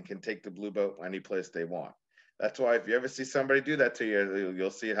restricted and can take the blue boat any place they want. That's why if you ever see somebody do that to you,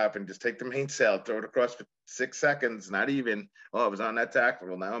 you'll see it happen. Just take the mainsail, throw it across for 6 seconds, not even, oh, I was on that tack.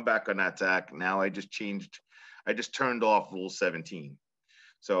 Well, now I'm back on that tack. Now I just turned off Rule 17.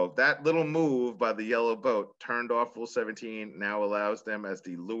 So that little move by the yellow boat turned off Rule 17, now allows them as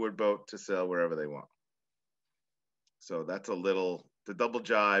the leeward boat to sail wherever they want. So that's the double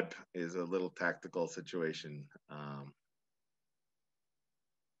jibe is a little tactical situation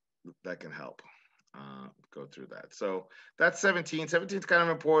that can help go through that. So that's 17. 17 is kind of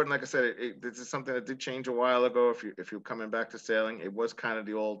important. Like I said, this is something that did change a while ago. If you're coming back to sailing, it was kind of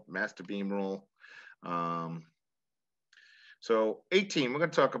the old master beam rule. So 18, we're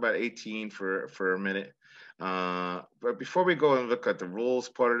going to talk about 18 for a minute. But before we go and look at the rules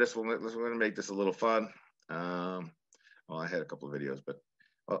part of this, we're going to make this a little fun. Well, I had a couple of videos, but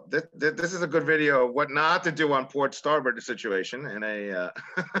this is a good video of what not to do on port starboard situation in a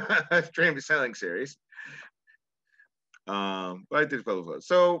stream sailing series. But I did a couple of.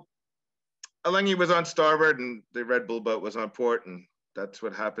 So Alengi was on starboard and the Red Bull boat was on port, and that's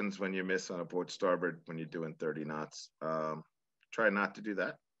what happens when you miss on a port starboard when you're doing 30 knots. Try not to do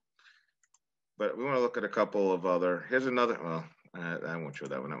that. But we want to look at a couple of other. Here's another. Well, I won't show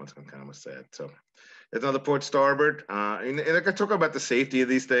that one. That one's kind of sad. So there's another port starboard. And I can talk about the safety of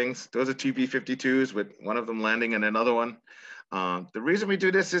these things. Those are two B-52s with one of them landing in another one. The reason we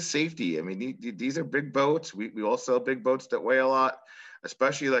do this is safety. I mean, these are big boats. We all sell big boats that weigh a lot,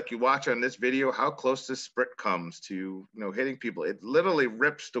 especially like you watch on this video, how close this sprit comes to, hitting people. It literally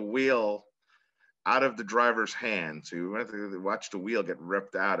rips the wheel out of the driver's hand. So you have to watch the wheel get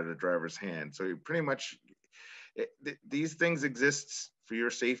ripped out of the driver's hand. So you pretty much, these things exist for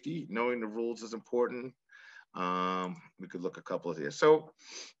your safety. Knowing the rules is important. We could look a couple of these. So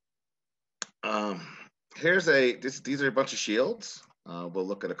these are a bunch of shields. We'll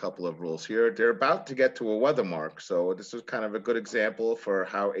look at a couple of rules here. They're about to get to a weather mark. So this is kind of a good example for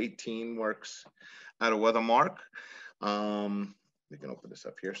how 18 works at a weather mark. We can open this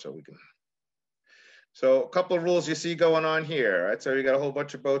up here so we can. So a couple of rules you see going on here, right? So we got a whole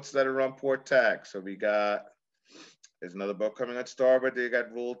bunch of boats that are on port tack. So there's another boat coming on starboard. They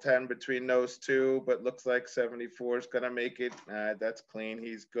got rule 10 between those two, but looks like 74 is gonna make it. That's clean,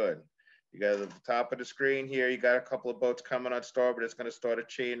 he's good. You got at the top of the screen here, you got a couple of boats coming on starboard. It's gonna start a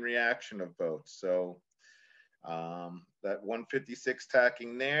chain reaction of boats. So that 156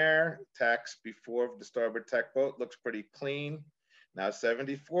 tacking there, tacks before the starboard tack boat, looks pretty clean. Now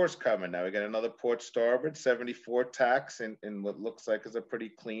 74 is coming. Now we got another port starboard, 74 tacks in what looks like is a pretty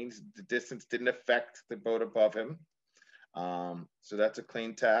clean. The distance didn't affect the boat above him. So that's a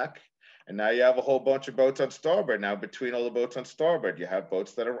clean tack. And now you have a whole bunch of boats on starboard. Now between all the boats on starboard, you have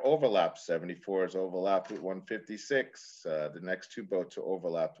boats that are overlapped. 74 is overlapped with 156. The next two boats are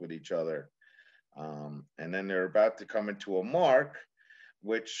overlapped with each other. And then they're about to come into a mark,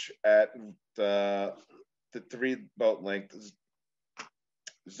 which at the 3 boat length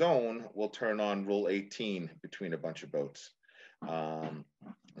zone will turn on rule 18 between a bunch of boats. And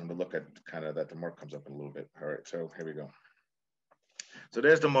we'll look at kind of that. The mark comes up in a little bit. All right, so here we go. So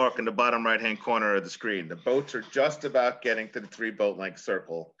there's the mark in the bottom right-hand corner of the screen. The boats are just about getting to the 3 boat length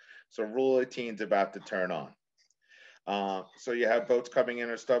circle. So rule 18 is about to turn on. So you have boats coming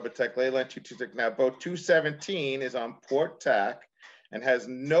in on starboard tack ley line 226. Now boat 217 is on port tack and has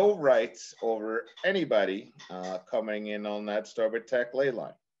no rights over anybody coming in on that starboard tack ley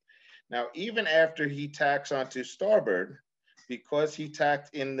line. Now, even after he tacks onto starboard, because he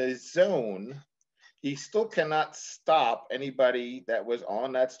tacked in the zone, he still cannot stop anybody that was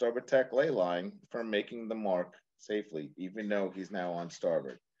on that starboard tack ley line from making the mark safely, even though he's now on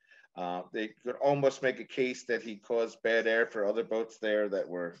starboard. They could almost make a case that he caused bad air for other boats there that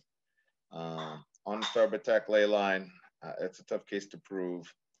were on the starboard tack ley line. It's a tough case to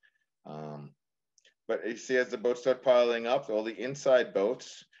prove. But you see, as the boats start piling up, all the inside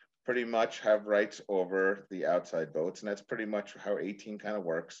boats pretty much have rights over the outside boats. And that's pretty much how 18 kind of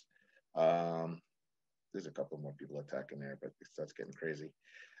works. There's a couple more people attacking there, but that's getting crazy.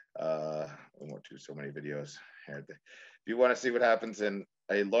 We won't do so many videos here. If you want to see what happens in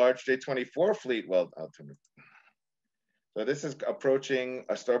a large J24 fleet, well, I'll turn it. So this is approaching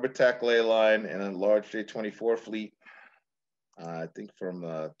a starboard tack ley line in a large J24 fleet, I think from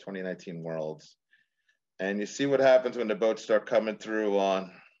 2019 Worlds. And you see what happens when the boats start coming through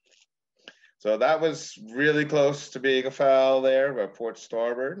on. So that was really close to being a foul there by port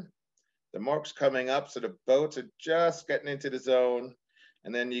starboard. The mark's coming up, so the boats are just getting into the zone.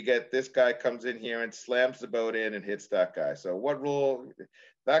 And then you get this guy comes in here and slams the boat in and hits that guy. So what rule?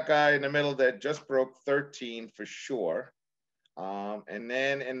 That guy in the middle that just broke 13 for sure. And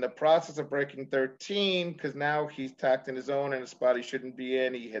then in the process of breaking 13, because now he's tacked in his own and a spot he shouldn't be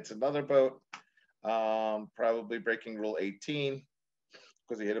in, he hits another boat, probably breaking rule 18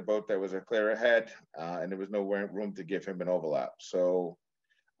 because he hit a boat that was a clear ahead and there was no room to give him an overlap. So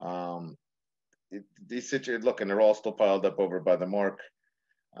these situations, look, and they're all still piled up over by the mark.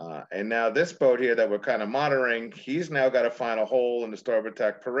 And now this boat here that we're kind of monitoring, he's now got to find a hole in the starboard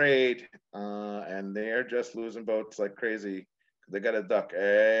tack parade, and they're just losing boats like crazy. They got to duck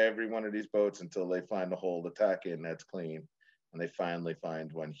every one of these boats until they find a hole to tack in that's clean, and they finally find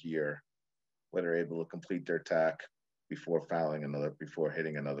one here where they're able to complete their tack before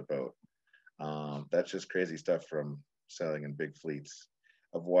hitting another boat. That's just crazy stuff from sailing in big fleets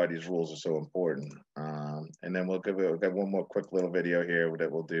of why these rules are so important. And then we'll get one more quick little video here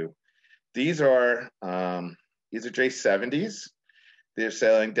that we'll do. These are J70s. They're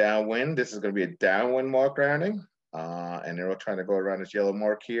sailing downwind. This is going to be a downwind mark rounding. And they're all trying to go around this yellow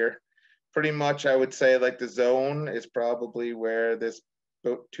mark here. Pretty much, I would say like the zone is probably where this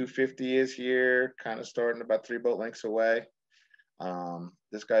boat 250 is here, kind of starting about 3 boat lengths away.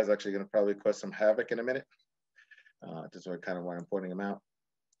 This guy's actually going to probably cause some havoc in a minute. This is kind of why I'm pointing him out.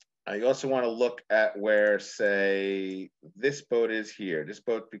 You also want to look at where, say, this boat is here. This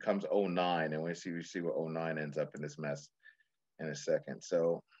boat becomes 09, and we see where 09 ends up in this mess in a second.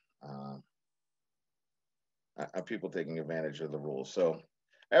 So are people taking advantage of the rules? So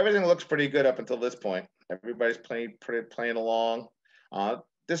everything looks pretty good up until this point. Everybody's playing along.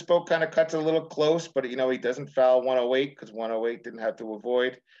 This boat kind of cuts a little close, but he doesn't foul 108 because 108 didn't have to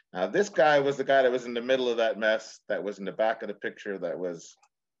avoid. Now this guy was the guy that was in the middle of that mess. That was in the back of the picture. That was.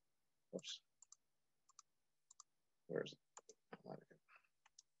 Oops. Where is it?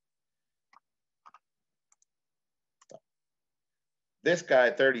 This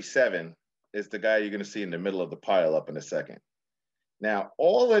guy, 37, is the guy you're going to see in the middle of the pile up in a second. Now,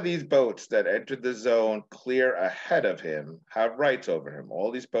 all of these boats that entered the zone clear ahead of him have rights over him.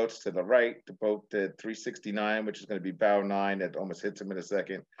 All these boats to the right, the boat to 369, which is going to be bow 9, that almost hits him in a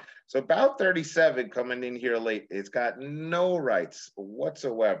second. So bow 37 coming in here late, it's got no rights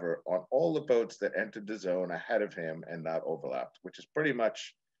whatsoever on all the boats that entered the zone ahead of him and not overlapped, which is pretty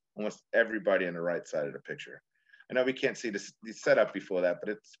much almost everybody on the right side of the picture. I know we can't see the setup before that, but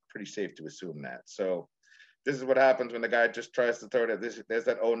it's pretty safe to assume that. So this is what happens when the guy just tries to throw that. There's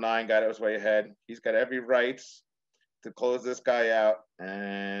that 09 guy that was way ahead. He's got every rights to close this guy out,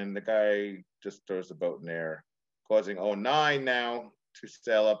 and the guy just throws the boat in there, causing 09 now to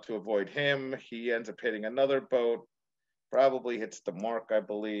sail up to avoid him. He ends up hitting another boat, probably hits the mark, I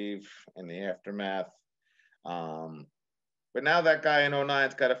believe, in the aftermath. But now that guy in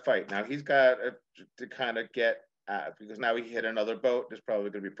 09's got to fight. Now he's got to kind of get because now he hit another boat. There's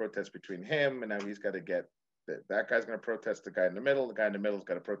probably going to be protests between him, and now he's got to get. That guy's going to protest the guy in the middle. The guy in the middle's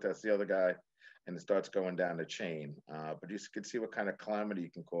got to protest the other guy, and it starts going down the chain. But you can see what kind of calamity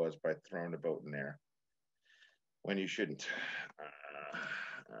you can cause by throwing a boat in there when you shouldn't.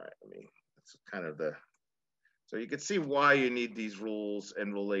 All right, that's kind of the. So you can see why you need these rules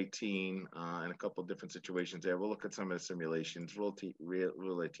and Rule 18 in a couple of different situations there. We'll look at some of the simulations. Rule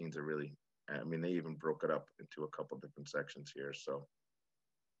 18s are really, they even broke it up into a couple of different sections here. So.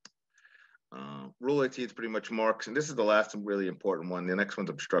 Rule 18 is pretty much marks, and this is the last really important one. The next one's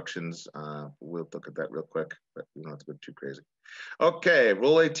obstructions. We'll look at that real quick, but we don't have to go too crazy. Okay,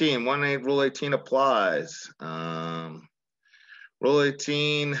 Rule 18. Rule 18 applies. Rule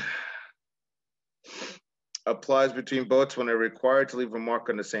 18 applies between boats when they're required to leave a mark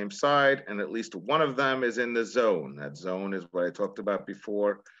on the same side, and at least one of them is in the zone. That zone is what I talked about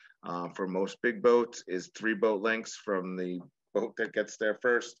before. For most big boats, is 3 boat lengths from the boat that gets there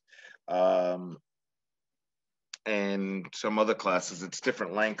first. And some other classes, it's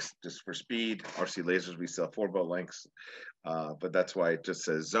different lengths just for speed. RC lasers, we sell 4 boat lengths, but that's why it just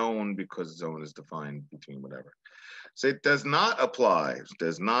says zone, because zone is defined between whatever. So it does not apply,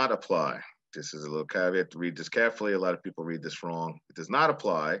 does not apply. This is a little caveat to read this carefully. A lot of people read this wrong. It does not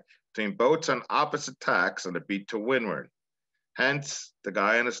apply between boats on opposite tacks on the beat to windward. Hence, the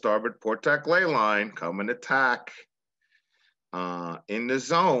guy on the starboard port tack lay line coming to tack in the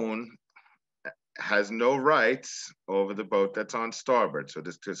zone has no rights over the boat that's on starboard. So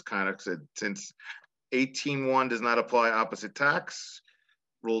this just kind of said, since 18.1 does not apply opposite tacks,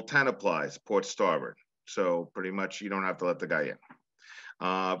 Rule 10 applies, port starboard. So pretty much you don't have to let the guy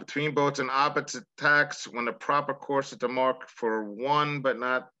in. Between boats on opposite tacks, when the proper course at the mark for one, but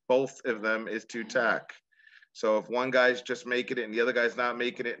not both of them, is to tack. So if one guy's just making it and the other guy's not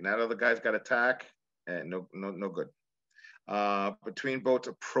making it, and that other guy's got to tack, no good. Between boats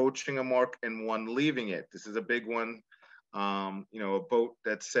approaching a mark and one leaving it. This is a big one. A boat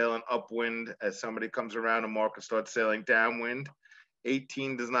that's sailing upwind as somebody comes around a mark and starts sailing downwind.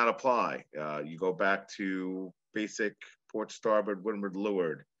 18 does not apply. You go back to basic port starboard, windward,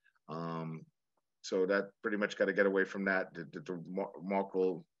 leeward. So that pretty much got to get away from that. The mark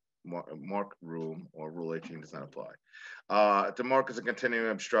rule or Rule 18 does not apply. The mark is a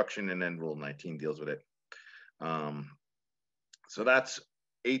continuing obstruction, and then Rule 19 deals with it. So that's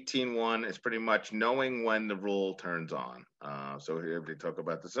 18.1 is pretty much knowing when the rule turns on. So here we talk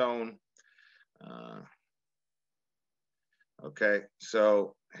about the zone. Okay,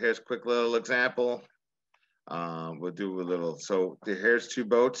 so here's a quick little example. We'll do a little, so here's 2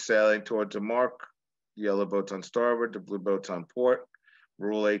 boats sailing towards a mark. The yellow boat's on starboard, the blue boat's on port.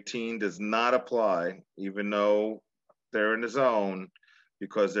 Rule 18 does not apply, even though they're in the zone,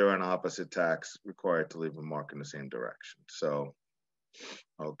 because they're on opposite tacks required to leave a mark in the same direction. So,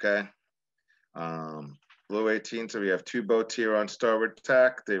 okay. Blue 18, so we have 2 boats here on starboard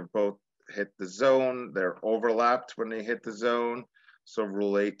tack. They've both hit the zone. They're overlapped when they hit the zone. So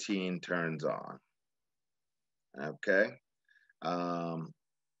Rule 18 turns on. Okay.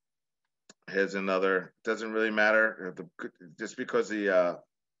 Here's another, doesn't really matter. Just because the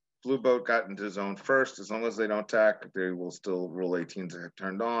blue boat got into the zone first, as long as they don't tack, they will still, Rule 18s are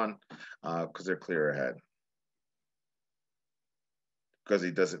turned on because they're clear ahead. Because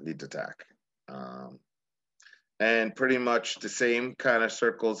he doesn't need to tack. And pretty much the same kind of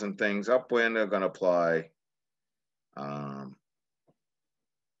circles and things upwind are going to apply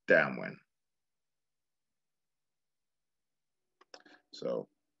downwind. So,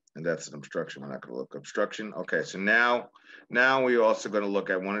 and that's an obstruction. We're not going to look obstruction. Okay, so now we're also going to look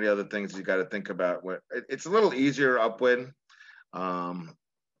at one of the other things you got to think about. It's a little easier upwind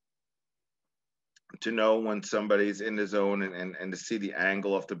to know when somebody's in the zone and to see the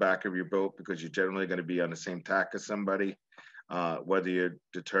angle off the back of your boat, because you're generally going to be on the same tack as somebody, whether you're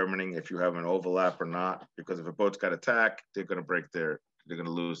determining if you have an overlap or not, because if a boat's got a tack, they're going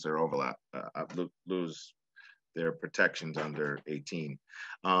to lose their overlap, lose their protections under 18.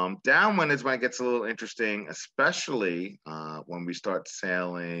 Downwind is when it gets a little interesting, especially when we start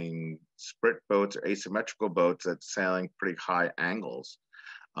sailing sprint boats or asymmetrical boats that's sailing pretty high angles.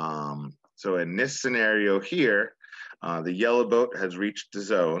 So in this scenario here, the yellow boat has reached the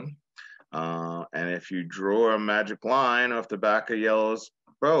zone. And if you draw a magic line off the back of yellow's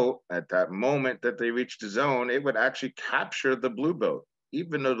boat, at that moment that they reach the zone, it would actually capture the blue boat,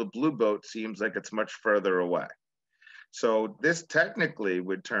 even though the blue boat seems like it's much further away. So this technically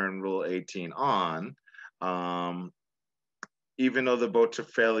would turn Rule 18 on, even though the boats are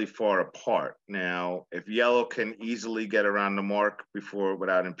fairly far apart. Now, if yellow can easily get around the mark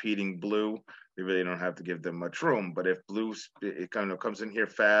without impeding blue, we really don't have to give them much room. But if blue it kind of comes in here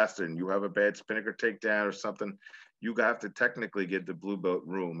fast and you have a bad spinnaker takedown or something, you have to technically give the blue boat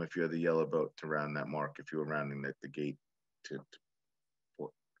room if you're the yellow boat to round that mark, if you were rounding the gate to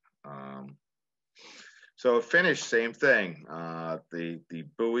port. So finish, same thing. The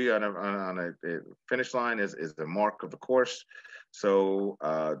buoy on a finish line is the mark of the course. So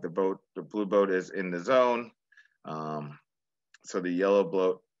the blue boat is in the zone. So the yellow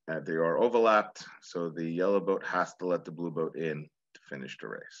boat, they are overlapped. So the yellow boat has to let the blue boat in to finish the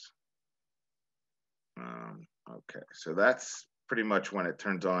race. Okay, so that's pretty much when it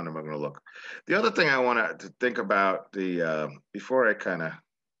turns on, and we're going to look. The other thing I want to think about before I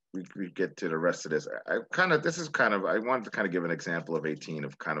we get to the rest of this. I wanted to kind of give an example of 18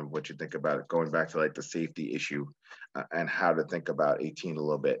 of kind of what you think about it, going back to like the safety issue and how to think about 18 a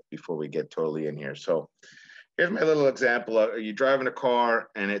little bit before we get totally in here. So here's my little example. You're driving a car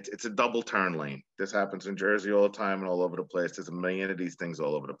and it's a double turn lane. This happens in Jersey all the time and all over the place. There's a million of these things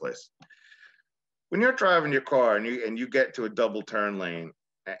all over the place. When you're driving your car and you get to a double turn lane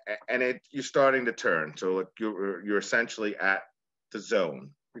and you're starting to turn, so you're essentially at the zone,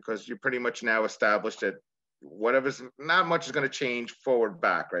 because you're pretty much now established that not much is going to change forward,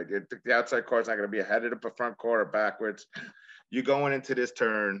 back, right? The outside car is not going to be ahead of the front car or backwards. You're going into this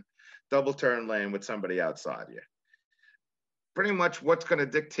double turn lane with somebody outside you. Pretty much what's going to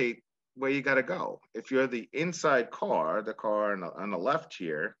dictate where you got to go. If you're the inside car, the car on the left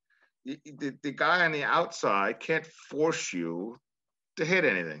here, the guy on the outside can't force you to hit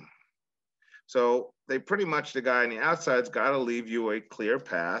anything. So the guy on the outside's got to leave you a clear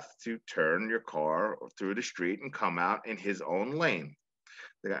path to turn your car through the street and come out in his own lane,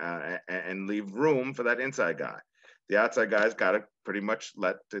 and leave room for that inside guy. The outside guy's got to pretty much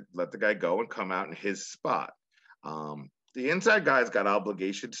let the guy go and come out in his spot. The inside guy's got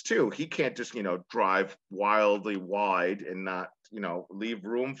obligations too. He can't just, drive wildly wide and not, leave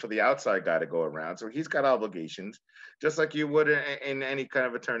room for the outside guy to go around. So he's got obligations, just like you would in any kind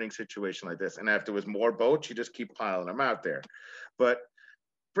of a turning situation like this. And if there was more boats, you just keep piling them out there. But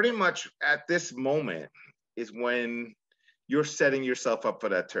pretty much at this moment is when you're setting yourself up for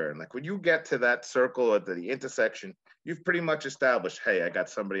that turn. Like when you get to that circle or the intersection, you've pretty much established, hey, I got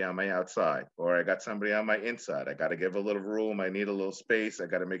somebody on my outside, or I got somebody on my inside. I got to give a little room. I need a little space. I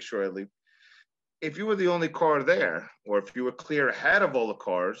got to make sure I leave. If you were the only car there, or if you were clear ahead of all the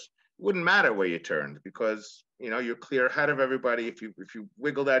cars, it wouldn't matter where you turned, because you're clear ahead of everybody. If you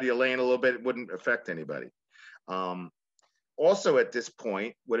wiggled out of your lane a little bit, it wouldn't affect anybody. Also, at this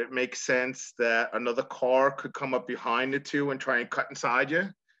point, would it make sense that another car could come up behind the two and try and cut inside you?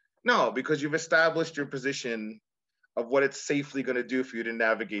 No, because you've established your position of what it's safely going to do for you to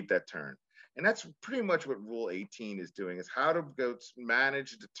navigate that turn. And that's pretty much what Rule 18 is doing, is how to go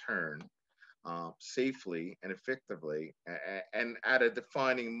manage the turn safely and effectively, and at a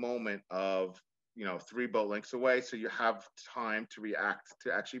defining moment of 3 boat lengths away, so you have time to react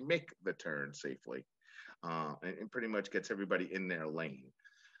to actually make the turn safely, and pretty much gets everybody in their lane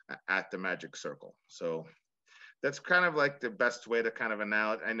at the magic circle. So that's kind of like the best way to kind of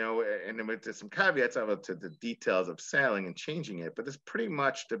analogize. I know, and then with some caveats to the details of sailing and changing it, but it's pretty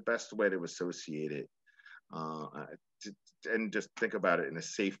much the best way to associate it, and just think about it in a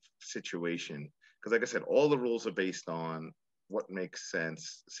safe situation. Because like I said, all the rules are based on what makes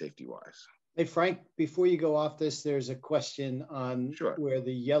sense safety-wise. Hey, Frank, before you go off this, there's a question on where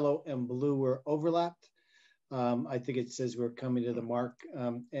the yellow and blue were overlapped. I think it says we're coming to the mark.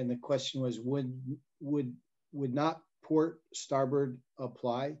 And the question was, would not port starboard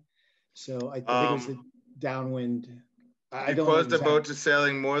apply? So I think it was the downwind. Because the boats are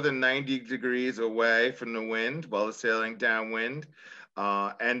sailing more than 90 degrees away from the wind while they're sailing downwind,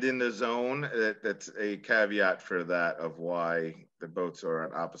 and in the zone. That's a caveat for that of why the boats are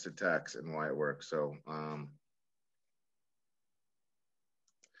on opposite tacks and why it works. So,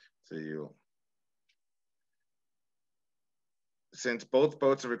 since both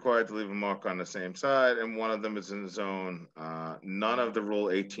boats are required to leave a mark on the same side and one of them is in the zone, none of the Rule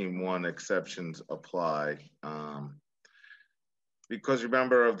 18.1 exceptions apply. Because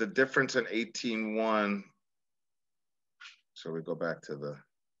remember of the difference in 18.1, so we go back to the,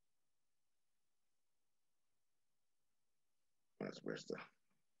 where's the,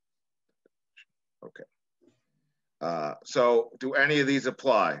 okay. So do any of these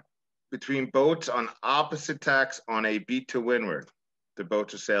apply? Between boats on opposite tacks on a beat to windward, the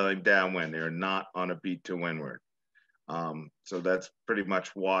boats are sailing downwind. They're not on a beat to windward. So that's pretty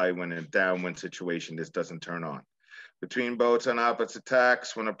much why when in a downwind situation, this doesn't turn on. Between boats on opposite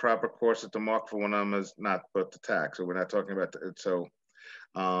tacks, when a proper course at the mark for one of them is not but the tack. So we're not talking about it. So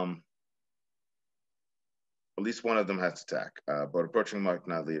at least one of them has to tack, but approaching mark,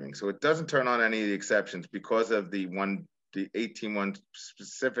 not leaving. So it doesn't turn on any of the exceptions because of the 18.1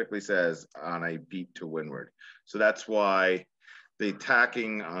 specifically says on a beat to windward. So that's why the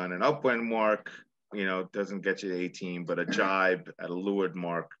tacking on an upwind mark, you know, doesn't get you to 18, but a jibe at a leeward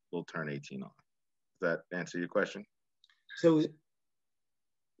mark will turn 18 on. Does that answer your question? So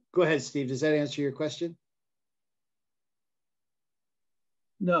go ahead, Steve. Does that answer your question?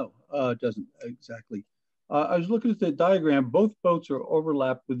 No, it doesn't exactly. I was looking at the diagram. Both boats are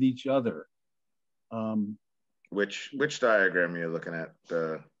overlapped with each other. Which diagram are you looking at?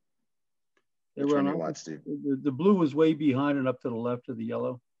 Which one you want, Steve? The blue was way behind and up to the left of the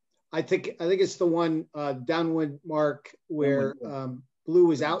yellow. I think it's the one downwind mark where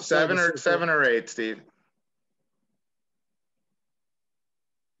blue is outside. 7 or 8, Steve.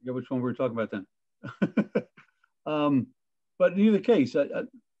 Yeah, which one we're talking about then? But in either case,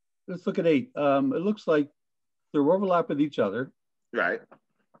 let's look at 8. It looks like they're overlapped with each other. Right.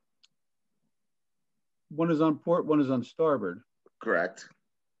 One is on port, one is on starboard. Correct.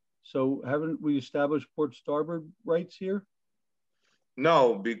 So haven't we established port starboard rights here?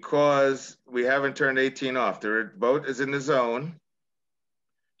 No, because we haven't turned 18 off. The boat is in the zone.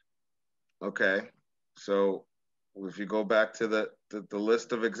 Okay. So if you go back to the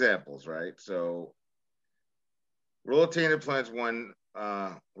list of examples, right? So Rule 18 implies when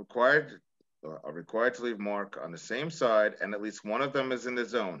required to leave mark on the same side and at least one of them is in the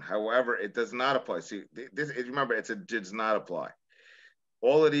zone. However, it does not apply. See, remember, it does not apply.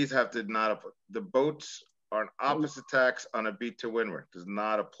 All of these have to not apply. The boats are on opposite tacks on a beat to windward. Does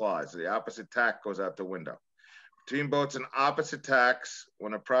not apply. So the opposite tack goes out the window. Between boats and opposite tacks,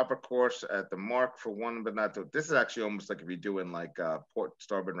 when a proper course at the mark for one, but not the, this is actually almost like if you're doing like port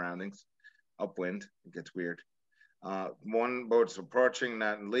starboard roundings, upwind, it gets weird. One boat's approaching,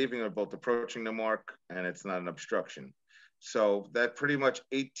 not leaving, or both approaching the mark, and it's not an obstruction. So that pretty much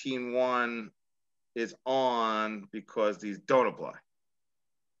 18.1 is on because these don't apply.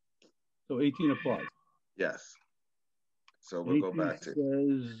 So 18 applies. Yes. So we'll go back to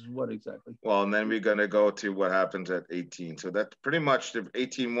says what exactly? Well, and then we're going to go to what happens at 18. So that's pretty much the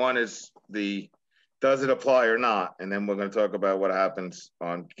 18.1 is the does it apply or not, and then we're going to talk about what happens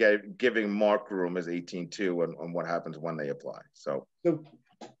on giving mark room as 18.2 and what happens when they apply. So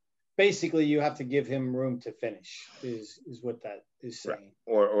basically, you have to give him room to finish. Is what that is saying,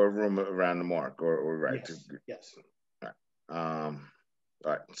 right. or room around the mark, or right? Yes. Right. All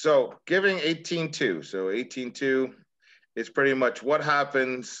right. So giving 18.2. So 18.2. It's pretty much what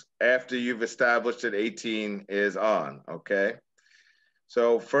happens after you've established that 18 is on, okay?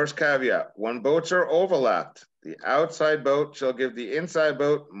 So first caveat, when boats are overlapped, the outside boat shall give the inside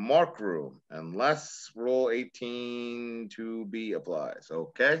boat mark room unless Rule 18.2b applies,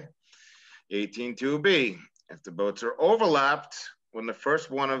 okay? 18.2b, if the boats are overlapped, when the first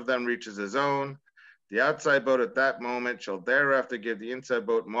one of them reaches a zone, the outside boat at that moment shall thereafter give the inside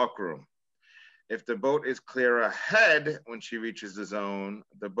boat mark room. If the boat is clear ahead when she reaches the zone,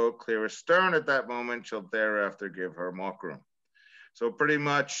 the boat clear astern at that moment shall thereafter give her mark room. So pretty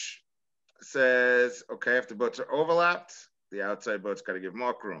much says, okay, if the boats are overlapped, the outside boat's got to give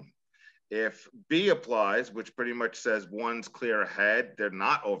mark room. If B applies, which pretty much says one's clear ahead, they're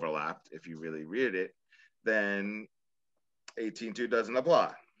not overlapped, if you really read it, then 18.2 doesn't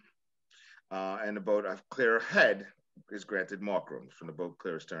apply. And the boat clear ahead is granted mark room. From the boat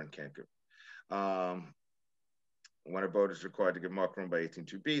clear astern can't give. When a boat is required to give mark room by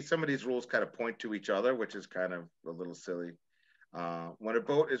 18.2b, some of these rules kind of point to each other, which is kind of a little silly. When a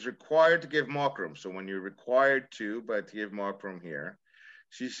boat is required to give mark room, so when you're required to, but to give mark room here,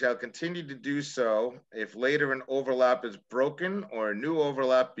 She shall continue to do so if later an overlap is broken or a new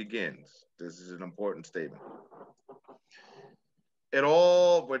overlap begins. This is an important statement.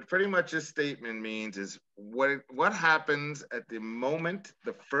 What pretty much this statement means is what happens at the moment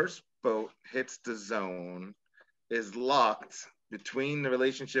the first boat hits the zone is locked between the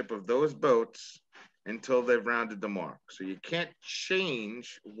relationship of those boats until they've rounded the mark. So you can't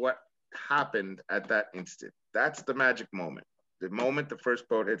change what happened at that instant. That's the magic moment. The moment the first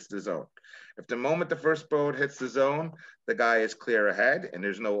boat hits the zone. If the moment the first boat hits the zone, the guy is clear ahead and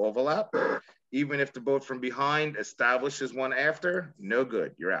there's no overlap. Even if the boat from behind establishes one after, no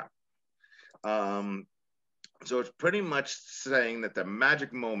good, you're out. So it's pretty much saying that the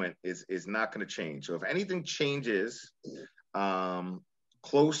magic moment is not going to change. So if anything changes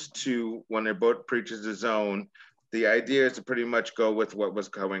close to when their boat breaches the zone, the idea is to pretty much go with what was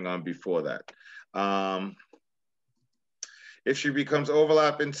going on before that. If she becomes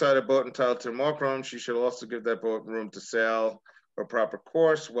overlap inside a boat entitled to mark room, she should also give that boat room to sail or proper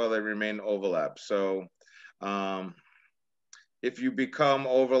course while they remain overlapped. So if you become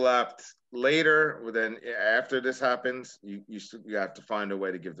overlapped later, then after this happens, you have to find a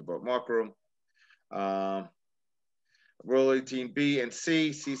way to give the boat mark room. Rule 18B and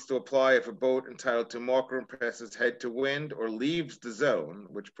C cease to apply if a boat entitled to mark room passes head to wind or leaves the zone,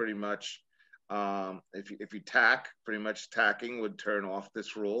 which pretty much, if you tack, pretty much tacking would turn off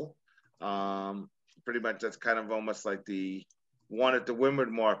this rule. Pretty much that's kind of almost like the one at the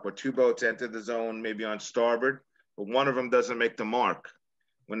windward mark where two boats enter the zone maybe on starboard, but one of them doesn't make the mark.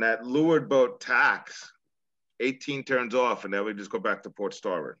 When that leeward boat tacks, 18 turns off and then we just go back to port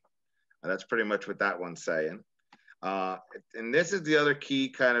starboard. And that's pretty much what that one's saying. And this is the other key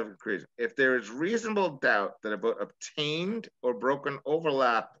kind of increase. If there is reasonable doubt that a boat obtained or broken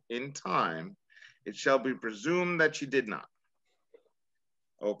overlap in time, it shall be presumed that she did not.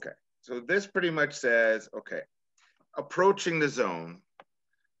 Okay, so this pretty much says, okay, approaching the zone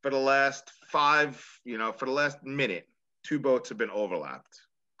for the last for the last minute, two boats have been overlapped,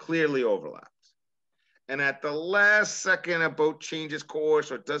 clearly overlapped. And at the last second, a boat changes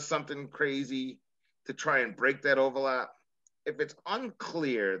course or does something crazy to try and break that overlap. If it's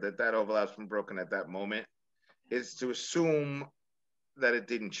unclear that that overlap's been broken at that moment, is to assume that it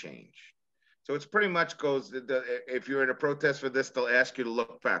didn't change. So it's pretty much goes, if you're in a protest for this, they'll ask you to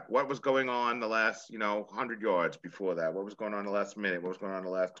look back. What was going on the last, 100 yards before that? What was going on the last minute? What was going on the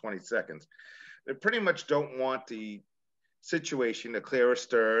last 20 seconds? They pretty much don't want the situation, a clear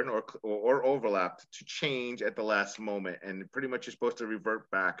astern or overlapped, to change at the last moment. And pretty much you're supposed to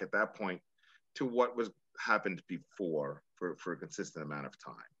revert back at that point to what was happened before for a consistent amount of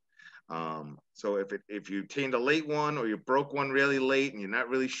time. So if you obtained a late one or you broke one really late and you're not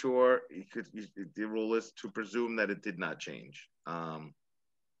really sure, the rule is to presume that it did not change. If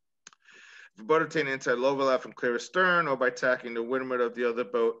a boat obtained inside overlap from clear astern or by tacking the windward of the other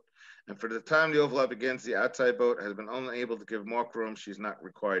boat, and for the time the overlap begins, the outside boat has been unable to give mark room, she's not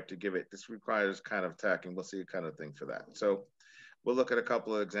required to give it. This requires kind of tacking. We'll see a kind of thing for that. So we'll look at a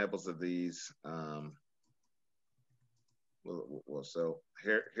couple of examples of these. So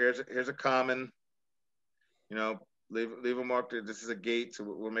here's a common, leave a mark there. This is a gate, so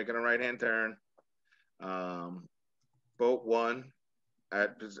we're making a right-hand turn. Boat one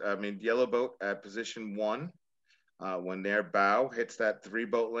yellow boat at position 1. When their bow hits that 3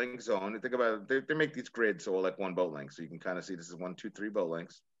 boat length zone, think about it, they make these grids all like 1 boat length, so you can kind of see this is 1, 2, 3 boat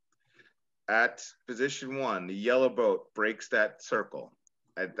lengths. At position 1, the yellow boat breaks that circle.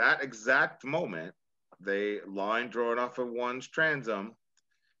 At that exact moment, the line drawn off of 1's transom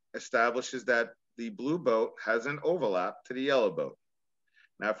establishes that the blue boat has an overlap to the yellow boat.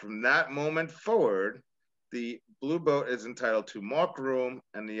 Now, from that moment forward, the blue boat is entitled to mark room,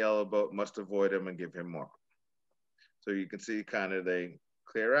 and the yellow boat must avoid him and give him mark room. So you can see kind of they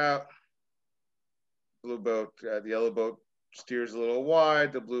clear out. Blue boat, the yellow boat steers a little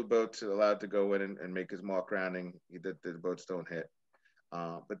wide. The blue boat's allowed to go in and make his mark rounding that the boats don't hit.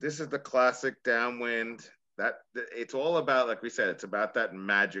 But this is the classic downwind. It's all about, like we said, it's about that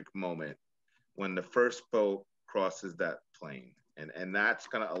magic moment when the first boat crosses that plane. And that's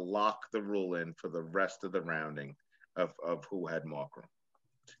going to lock the rule in for the rest of the rounding of who had mark room.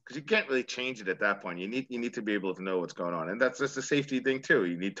 Because you can't really change it at that point. You need to be able to know what's going on. And that's just a safety thing too.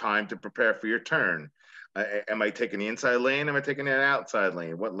 You need time to prepare for your turn. Am I taking the inside lane? Am I taking the outside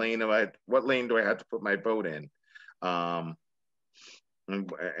lane? What lane do I have to put my boat in? To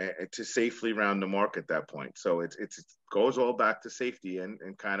safely round the mark at that point. So it goes all back to safety and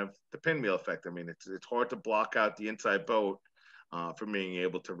kind of the pinwheel effect. I mean, it's hard to block out the inside boat for being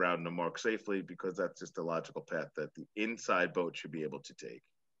able to round the mark safely, because that's just the logical path that the inside boat should be able to take.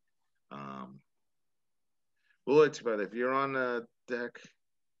 Bullets, but if you're on the deck,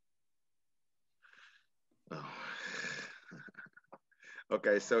 oh.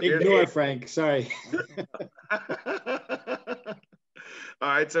 Okay, so ignore Frank. Sorry. All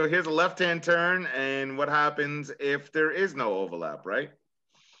right, so here's a left-hand turn, and what happens if there is no overlap, right?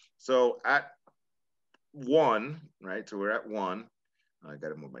 So at 1, right? So we're at 1. I got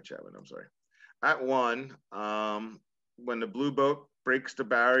to move my chat window. I'm sorry. At 1, when the blue boat breaks the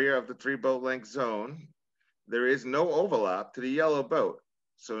barrier of the 3 boat length zone, there is no overlap to the yellow boat.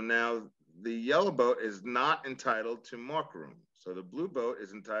 So now the yellow boat is not entitled to mark room. So the blue boat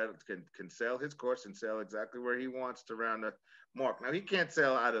is entitled, can sail his course and sail exactly where he wants to round the mark. Now he can't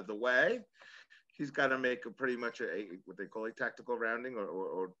sail out of the way. He's got to make a pretty much what they call a tactical rounding,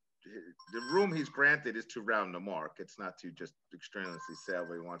 or the room he's granted is to round the mark. It's not to just extraneously sail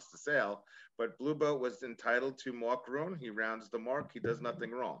where he wants to sail. But blue boat was entitled to mark room. He rounds the mark. He does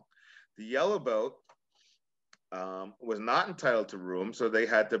nothing wrong. The yellow boat was not entitled to room, so they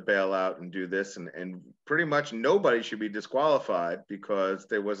had to bail out and do this, and pretty much nobody should be disqualified because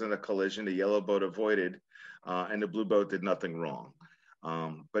there wasn't a collision. The yellow boat avoided, and the blue boat did nothing wrong.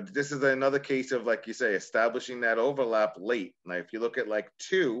 But this is another case of, like you say, establishing that overlap late. Now, if you look at like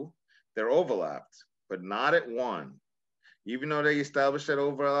 2, they're overlapped, but not at 1. Even though they established that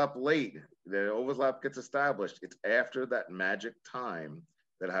overlap late, the overlap gets established. It's after that magic time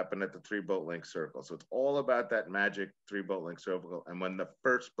that happened at the 3 boat length circle. So it's all about that magic 3 boat length circle, and when the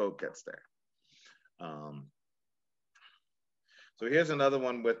first boat gets there. So here's another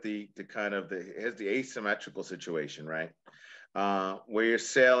one with here's the asymmetrical situation, right? Where you're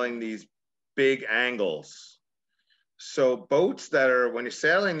sailing these big angles. So boats that are, when you're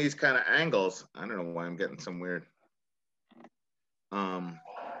sailing these kind of angles, I don't know why I'm getting some weird. I'm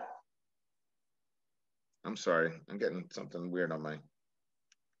sorry, I'm getting something weird on my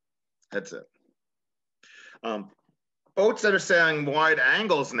headset. Boats that are sailing wide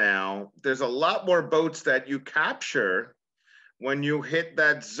angles now, there's a lot more boats that you capture when you hit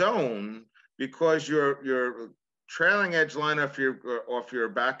that zone, because your trailing edge line off your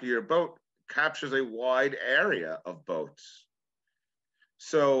back of your boat captures a wide area of boats.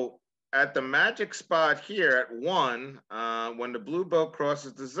 So at the magic spot here at 1, when the blue boat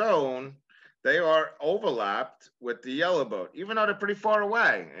crosses the zone, they are overlapped with the yellow boat, even though they're pretty far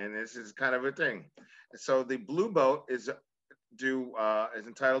away. And this is kind of a thing. So the blue boat is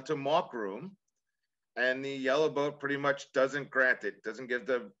entitled to mark room, and the yellow boat pretty much doesn't grant it, doesn't give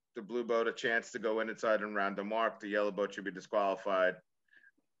the blue boat a chance to go inside and round the mark. The yellow boat should be disqualified,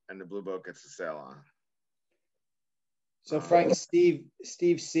 and the blue boat gets to sail on. So Frank,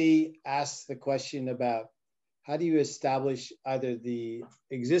 Steve C asked the question about how do you establish either the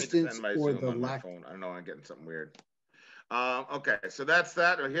existence or the lack? Phone. I don't know, I'm getting something weird. Okay, so that's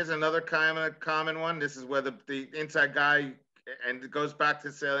that. Here's another common one. This is where the inside guy, and it goes back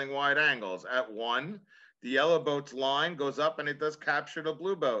to sailing wide angles. At 1, the yellow boat's line goes up and it does capture the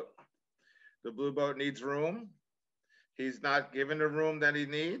blue boat. The blue boat needs room. He's not given the room that he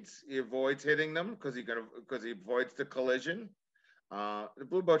needs. He avoids hitting them because he avoids the collision. The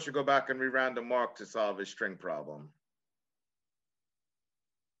blue boat should go back and reround the mark to solve his string problem.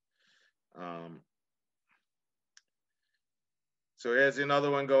 So here's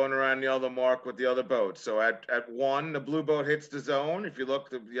another one going around the other mark with the other boat. So at 1, the blue boat hits the zone. If you look,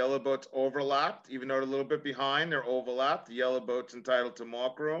 the yellow boat's overlapped. Even though they're a little bit behind, they're overlapped. The yellow boat's entitled to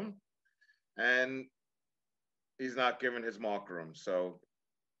mark room, and he's not given his mark room. So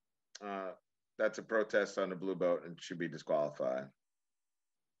that's a protest on the blue boat and should be disqualified.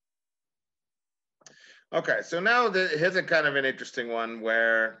 Okay, so now here's a kind of an interesting one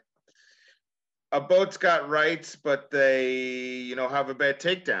where a boat's got rights, but they, have a bad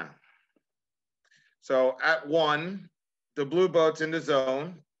takedown. So at 1, the blue boat's in the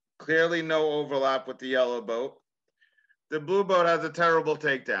zone, clearly no overlap with the yellow boat. The blue boat has a terrible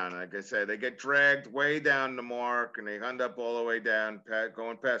takedown. Like I said, they get dragged way down the mark and they end up all the way down,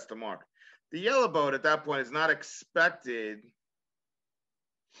 going past the mark. The yellow boat at that point is not expected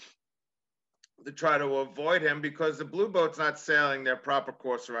to try to avoid him because the blue boat's not sailing their proper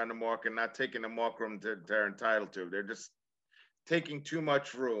course around the mark and not taking the mark room they're entitled to. They're just taking too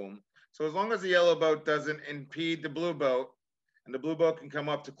much room. So as long as the yellow boat doesn't impede the blue boat and the blue boat can come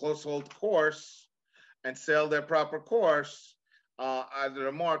up to close hold course and sail their proper course, either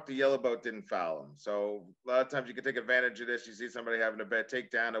the mark, the yellow boat didn't foul them. So a lot of times you can take advantage of this. You see somebody having a bad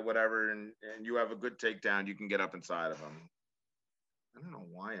takedown or whatever, and you have a good takedown, you can get up inside of them. I don't know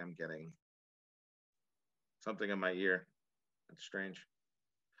why I'm getting something in my ear. That's strange.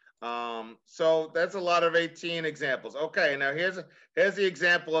 So that's a lot of 18 examples. Okay, now here's the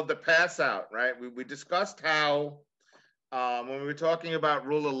example of the pass out, right? We discussed how when we were talking about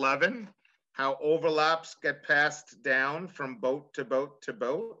Rule 11, how overlaps get passed down from boat to boat to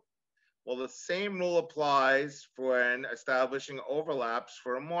boat. Well, the same rule applies when establishing overlaps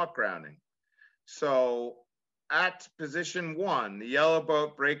for a mark grounding. So at position 1, the yellow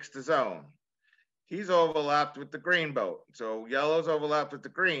boat breaks the zone. He's overlapped with the green boat. So yellow's overlapped with the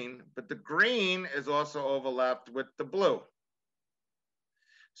green, but the green is also overlapped with the blue.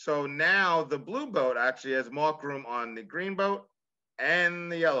 So now the blue boat actually has mark room on the green boat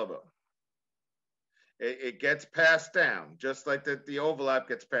and the yellow boat. It gets passed down, just like the overlap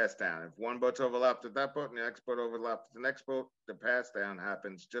gets passed down. If one boat's overlapped with that boat and the next boat overlapped with the next boat, the pass down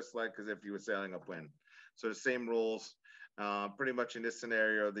happens just like as if you were sailing upwind. So the same rules, pretty much in this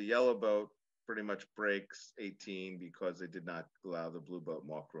scenario, the yellow boat pretty much breaks 18 because they did not allow the blue boat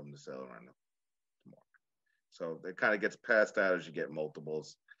mark room to sail around the mark. So it kind of gets passed out as you get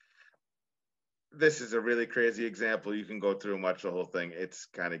multiples. This is a really crazy example. You can go through and watch the whole thing. It's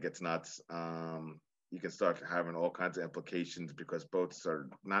kind of gets nuts. You can start having all kinds of implications because boats are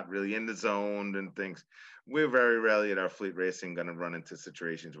not really in the zone and things. We're very rarely at our fleet racing going to run into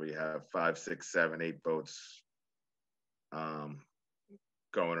situations where you have 5, 6, 7, 8 boats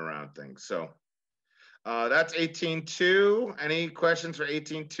going around things. So that's 18.2. Any questions for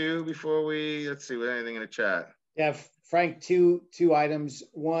 18.2 before we, let's see, anything in the chat? Yeah, Frank, two items.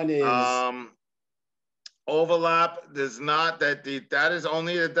 One is overlap does not, that is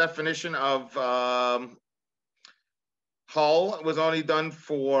only the definition of hull. It was only done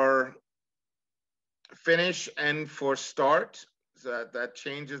for finish and for start. So that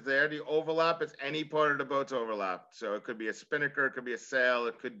changes there. The overlap is any part of the boat's overlap. So it could be a spinnaker, it could be a sail,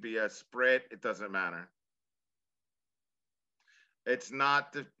 it could be a sprit, it doesn't matter. It's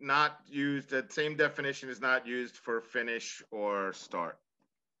not used, the same definition is not used for finish or start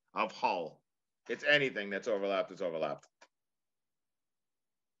of hull. It's anything that's overlapped is overlapped.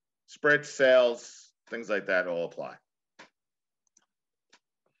 Sprits, sails, things like that all apply.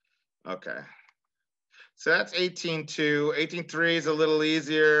 Okay. So that's 18.2. 18.3 is a little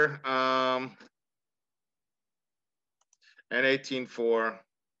easier. And 18.4.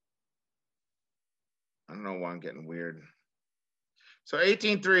 I don't know why I'm getting weird. So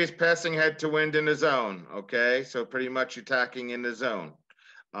 18.3 is passing head to wind in the zone. Okay, so pretty much you're tacking in the zone.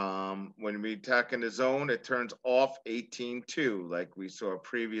 When we tack in the zone, it turns off 18.2, like we saw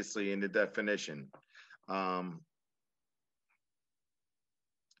previously in the definition.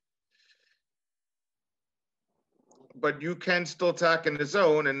 But you can still tack in the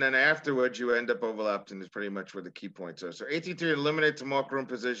zone, and then afterwards you end up overlapped, and is pretty much where the key points are. So 18.3 eliminates the mark room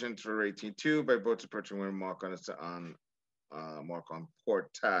position for 18.2 by boats approaching wind mark on mark on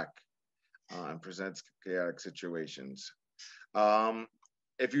port tack and presents chaotic situations.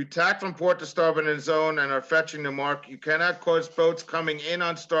 If you tack from port to starboard in the zone and are fetching the mark, you cannot cause boats coming in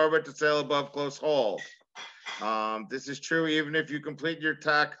on starboard to sail above close haul. This is true even if you complete your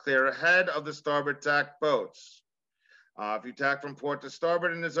tack clear ahead of the starboard tack boats. If you tack from port to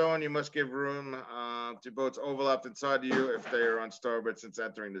starboard in the zone, you must give room to boats overlapped inside you if they are on starboard since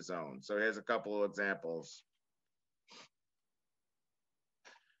entering the zone. So here's a couple of examples.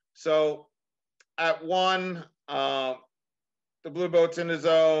 So at 1, the blue boat's in the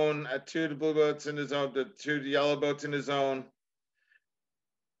zone. At 2, the blue boat's in the zone. The 2, the yellow boat's in the zone.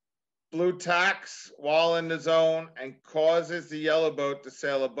 Blue tacks while in the zone and causes the yellow boat to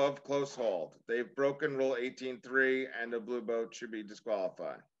sail above close hauled. They've broken rule 18.3 and the blue boat should be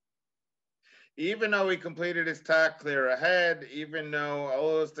disqualified. Even though he completed his tack clear ahead, even though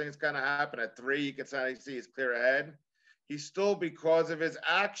all those things kind of happen at 3, you can suddenly see he's clear ahead. He still, because of his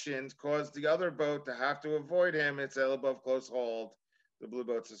actions, caused the other boat to have to avoid him and sail above close hauled. The blue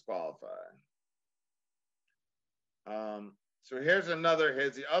boat's disqualified. So here's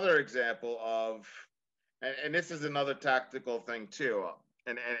the other example of, and this is another tactical thing too,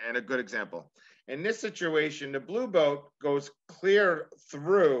 and a good example. In this situation, the blue boat goes clear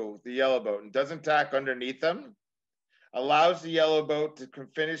through the yellow boat and doesn't tack underneath them, allows the yellow boat to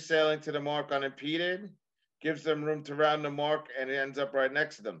finish sailing to the mark unimpeded, gives them room to round the mark, and it ends up right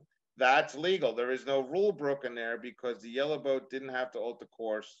next to them. That's legal. There is no rule broken there because the yellow boat didn't have to alter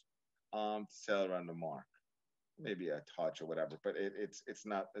course to sail around the mark. Maybe a touch or whatever, but it's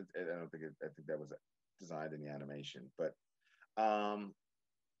not. I don't think I think that was designed in the animation. But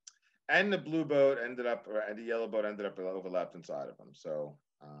and the blue boat ended up, and the yellow boat ended up overlapped inside of them. So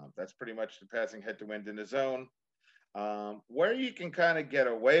that's pretty much the passing head to wind in the zone. Where you can kind of get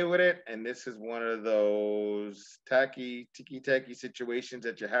away with it, and this is one of those ticky-tacky situations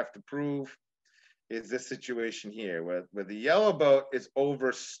that you have to prove, is this situation here, where the yellow boat is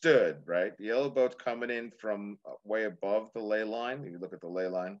overstood, right? The yellow boat's coming in from way above the ley line. If you look at the ley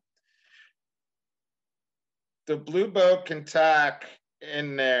line, the blue boat can tack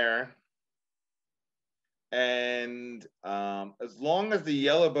in there, and as long as the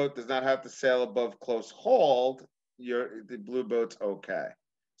yellow boat does not have to sail above close hauled, the blue boat's okay.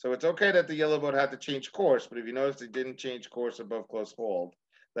 So it's okay that the yellow boat had to change course, but if you notice it didn't change course above close hauled,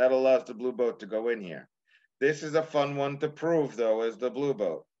 that allows the blue boat to go in here. This is a fun one to prove, though, as the blue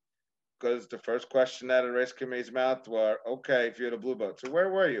boat, because the first question out of the race committee's mouth were, okay, if you're the blue boat. So where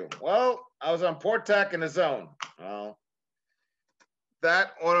were you? Well, I was on port tack in the zone. Well,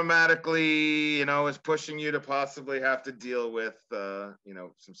 that automatically, you know, is pushing you to possibly have to deal with, you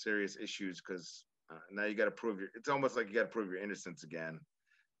know, some serious issues, because now you got to prove it's almost like you got to prove your innocence again,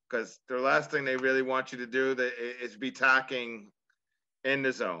 because the last thing they really want you to do is be tacking in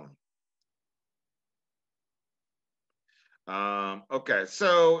the zone. Okay,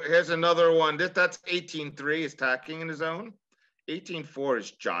 so here's another one. That's 18.3 is tacking in the zone. 18.4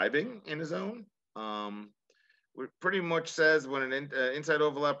 is jibing in the zone. It pretty much says when an inside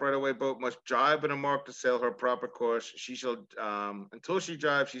overlap right away boat must jibe in a mark to sail her proper course. She shall, until she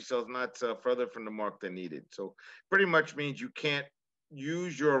jives, she shall not sail further from the mark than needed. So pretty much means you can't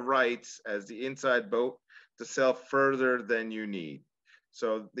use your rights as the inside boat to sail further than you need.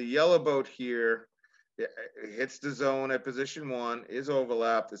 So the yellow boat here, it hits the zone at position 1, is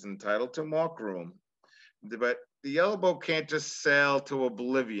overlapped, is entitled to mark room, but the yellow boat can't just sail to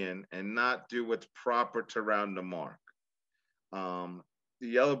oblivion and not do what's proper to round the mark. The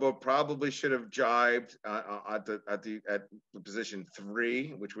yellow boat probably should have jibed at the position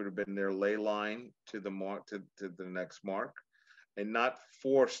 3, which would have been their ley line to the mark to the next mark, and not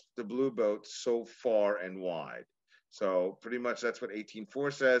forced the blue boat so far and wide. So pretty much that's what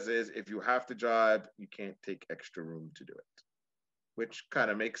 18.4 says, is if you have to jibe, you can't take extra room to do it, which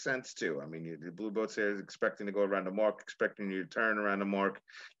kind of makes sense too. I mean, the blue boat's there is expecting to go around the mark, expecting you to turn around the mark.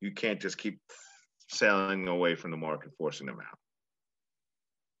 You can't just keep sailing away from the mark and forcing them out.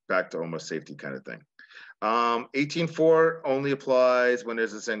 Back to almost safety kind of thing. 18.4 only applies when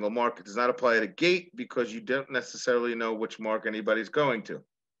there's a single mark. It does not apply at a gate because you don't necessarily know which mark anybody's going to.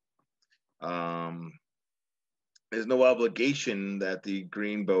 There's no obligation that the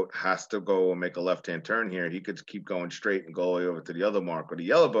green boat has to go and make a left-hand turn here. He could keep going straight and go all the way over to the other mark, or the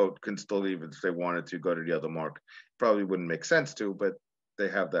yellow boat can still leave if they wanted to go to the other mark. Probably wouldn't make sense to, but they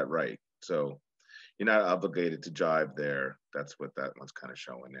have that right. So you're not obligated to jibe there. That's what that one's kind of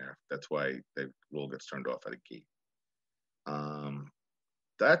showing there. That's why the rule gets turned off at a gate.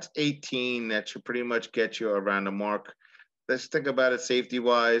 That's 18. That should pretty much get you around the mark. Let's think about it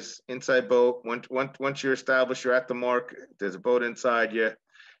safety-wise. Inside boat, once you're established, you're at the mark, there's a boat inside you,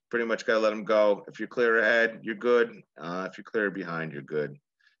 pretty much got to let them go. If you're clear ahead, you're good. If you're clear behind, you're good.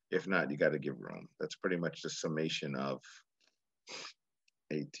 If not, you got to give room. That's pretty much the summation of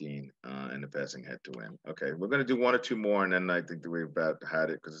 18 and the passing head to win. Okay, we're going to do 1 or 2 more, and then I think that we've about had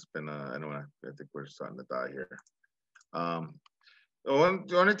it because it's been, I think we're starting to die here.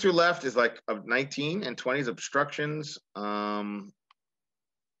 The only 2 left is like 19 and 20 is obstructions. I'm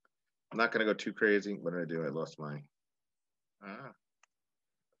not going to go too crazy. What did I do? I lost my. What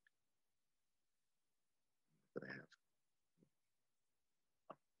did I have?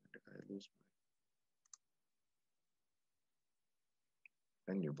 Did I lose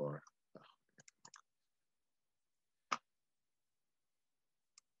my menu bar? Oh.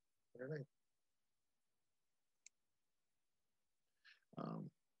 What did I?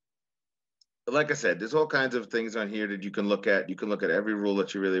 But like I said, there's all kinds of things on here that you can look at. You can look at every rule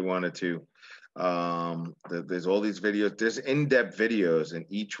that you really wanted to. There's all these videos. There's in-depth videos in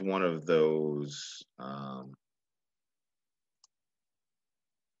each one of those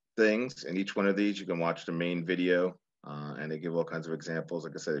things. In each one of these, you can watch the main video, and they give all kinds of examples.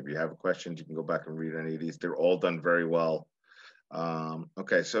 Like I said, if you have questions, you can go back and read any of these. They're all done very well.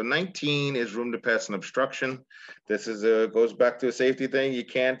 Okay, so 19 is room to pass an obstruction. This is goes back to a safety thing. You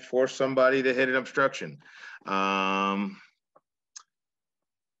can't force somebody to hit an obstruction.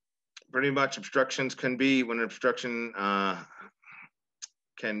 Pretty much obstructions can be when an obstruction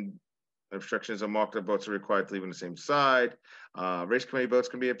obstructions are marked that boats are required to leave on the same side. Race committee boats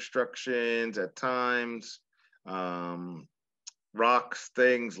can be obstructions at times. Rocks,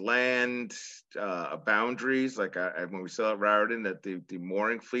 things, land, boundaries, like when we saw at Raritan, that the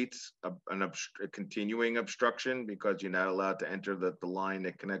mooring fleet's a continuing obstruction because you're not allowed to enter the line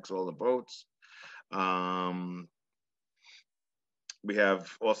that connects all the boats. we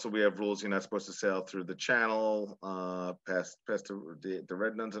have rules. You're not supposed to sail through the channel, past the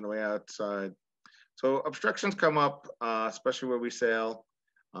red nuns on the way outside. So obstructions come up, especially where we sail,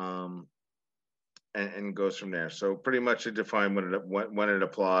 and goes from there. So pretty much to define when it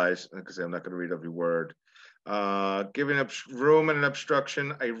applies. Like I say, I'm not going to read every word. Giving room in an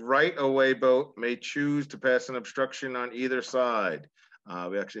obstruction, a right-of-way boat may choose to pass an obstruction on either side.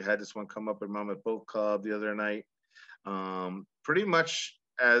 We actually had this one come up at Monmouth Boat Club the other night. Pretty much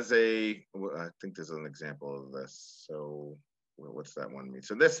as I think there's an example of this. So what's that one mean?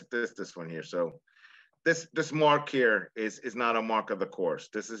 So this one here. So this mark here is not a mark of the course.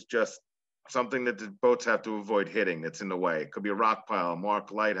 This is just something that the boats have to avoid hitting that's in the way. It could be a rock pile, a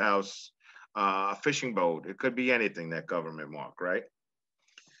mark lighthouse, a fishing boat. It could be anything, that government mark, right?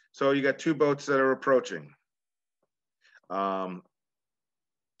 So you got two boats that are approaching.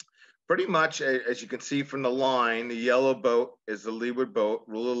 Pretty much, as you can see from the line, the yellow boat is the leeward boat.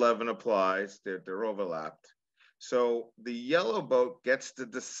 Rule 11 applies. They're overlapped. So the yellow boat gets to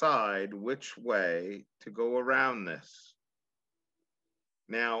decide which way to go around this.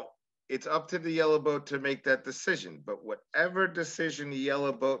 Now, it's up to the yellow boat to make that decision, but whatever decision the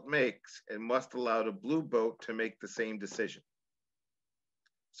yellow boat makes, it must allow the blue boat to make the same decision.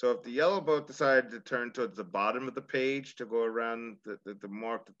 So if the yellow boat decided to turn towards the bottom of the page to go around the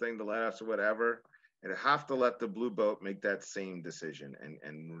mark, the thing, the lighthouse or whatever, it'd have to let the blue boat make that same decision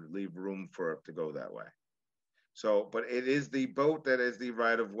and leave room for it to go that way. So, but it is the boat that is the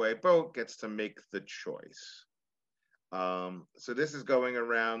right-of-way boat gets to make the choice. So this is going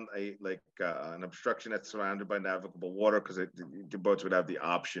around an obstruction that's surrounded by navigable water, because the boats would have the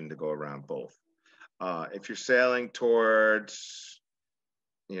option to go around both. If you're sailing towards,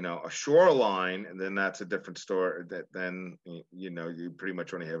 a shoreline, and then that's a different story. Then you pretty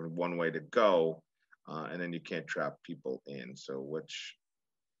much only have one way to go, and then you can't trap people in. So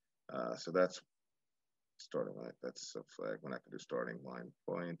so that's starting line. That's a flag. We're not going to do starting line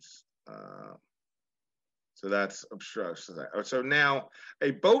points. So that's obstruction. So now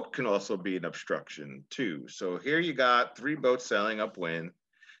a boat can also be an obstruction too. So here you got 3 boats sailing upwind,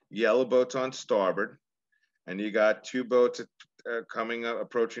 yellow boats on starboard, and you got 2 boats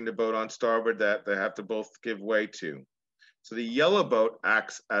approaching the boat on starboard that they have to both give way to. So the yellow boat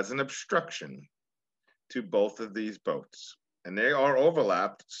acts as an obstruction to both of these boats, and they are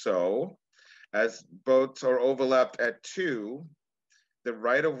overlapped. So as boats are overlapped at 2, the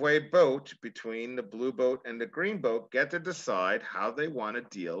right-of-way boat between the blue boat and the green boat get to decide how they want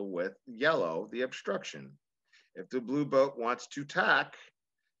to deal with yellow, the obstruction. If the blue boat wants to tack,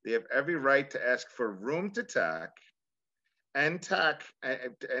 they have every right to ask for room to tack, and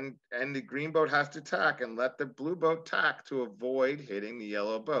the green boat has to tack and let the blue boat tack to avoid hitting the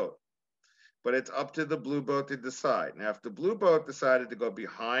yellow boat. But it's up to the blue boat to decide. Now, if the blue boat decided to go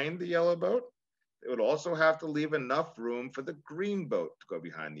behind the yellow boat, it would also have to leave enough room for the green boat to go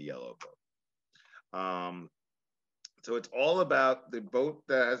behind the yellow boat. So it's all about the boat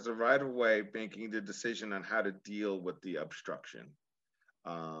that has the right of way making the decision on how to deal with the obstruction.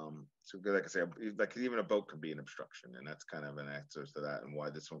 So like I say, like even a boat can be an obstruction, and that's kind of an answer to that and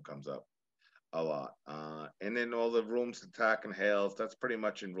why this one comes up a lot. And then all the rooms to tack and hails, that's pretty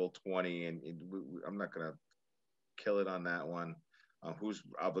much in Rule 20, and I'm not going to kill it on that one. Whose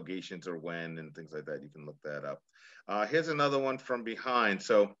obligations are when and things like that. You can look that up. Here's another one from behind.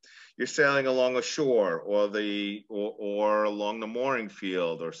 So you're sailing along a shore or along the mooring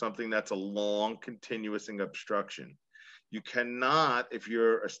field or something that's a long continuous obstruction. You cannot, if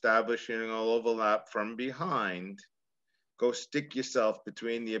you're establishing an overlap from behind, go stick yourself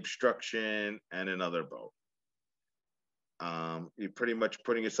between the obstruction and another boat. You're pretty much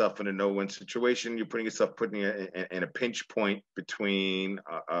putting yourself in a no-win situation. You're putting yourself in a pinch point between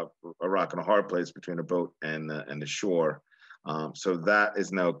a rock and a hard place between a boat and the shore. So that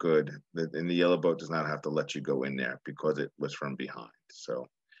is no good. And the yellow boat does not have to let you go in there because it was from behind. So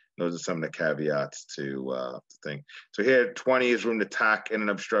those are some of the caveats to the thing. So here, 20 is room to tack in an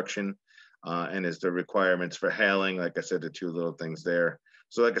obstruction, and is the requirements for hailing. Like I said, the 2 little things there.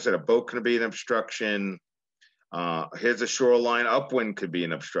 So like I said, a boat can be an obstruction. Here's a shoreline. Upwind could be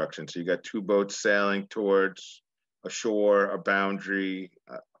an obstruction. So you got 2 boats sailing towards a shore, a boundary,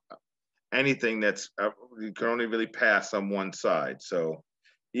 anything that's you can only really pass on one side. So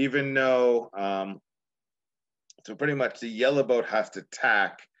even though, so pretty much the yellow boat has to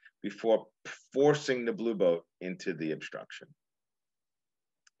tack before forcing the blue boat into the obstruction.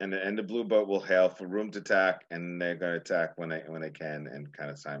 And the blue boat will hail for room to tack, and they're going to tack when they can and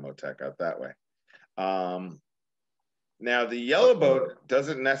kind of simul tack out that way. Now, the yellow boat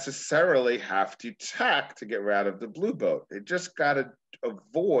doesn't necessarily have to tack to get rid of the blue boat. It just got to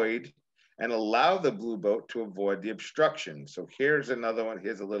avoid and allow the blue boat to avoid the obstruction. So here's another one.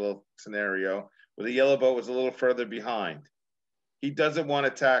 Here's a little scenario where the yellow boat was a little further behind. He doesn't want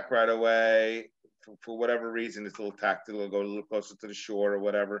to tack right away for whatever reason. It's a little tacked, it'll go a little closer to the shore or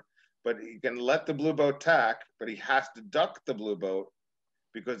whatever. But he can let the blue boat tack, but he has to duck the blue boat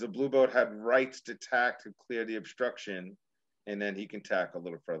because the blue boat had rights to tack to clear the obstruction, and then he can tack a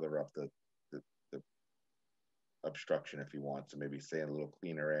little further up the obstruction if he wants to maybe stay in a little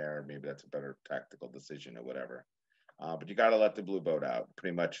cleaner air. Maybe that's a better tactical decision or whatever. But you got to let the blue boat out.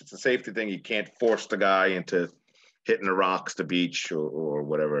 Pretty much, it's a safety thing. You can't force the guy into hitting the rocks, the beach, or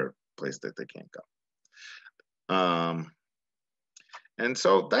whatever place that they can't go. And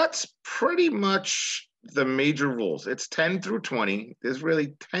so that's pretty much the major rules. It's 10 through 20. There's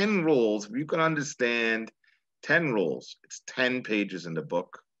really 10 rules. If you can understand 10 rules, it's 10 pages in the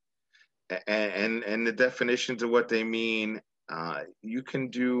book. And the definitions of what they mean, you can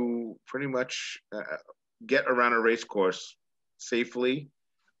do pretty much get around a race course safely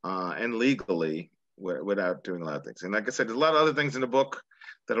and legally without doing a lot of things. And like I said, there's a lot of other things in the book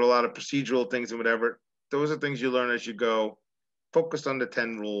that are a lot of procedural things and whatever. Those are things you learn as you go. Focus on the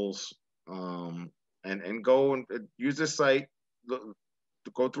 10 rules and go and use this site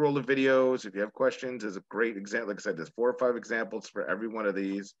to go through all the videos. If you have questions, there's a great example. Like I said, there's 4 or 5 examples for every one of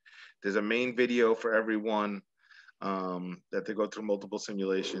these. There's a main video for every one that they go through multiple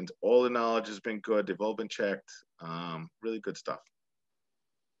simulations. All the knowledge has been good. They've all been checked. Really good stuff.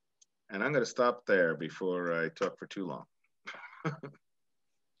 And I'm going to stop there before I talk for too long.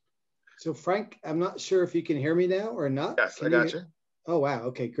 So Frank, I'm not sure if you can hear me now or not. Yes, I got you. Oh, wow.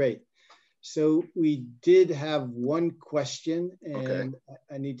 Okay, great. So we did have one question, and okay.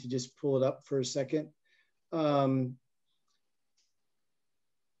 I need to just pull it up for a second. You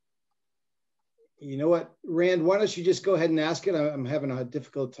know what, Rand, why don't you just go ahead and ask it? I'm having a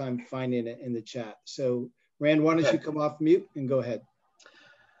difficult time finding it in the chat. So Rand, why don't you come off mute and go ahead?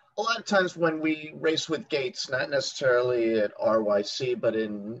 A lot of times when we race with gates, not necessarily at RYC, but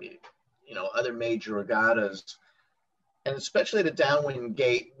in other major regattas, and especially the downwind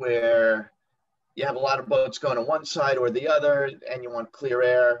gate where you have a lot of boats going on one side or the other and you want clear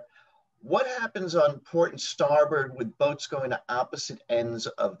air. What happens on port and starboard with boats going to opposite ends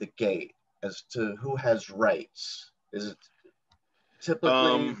of the gate as to who has rights? Is it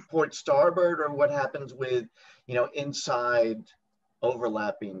typically port starboard, or what happens with, inside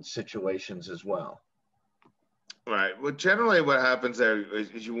overlapping situations as well? Right. Well, generally what happens there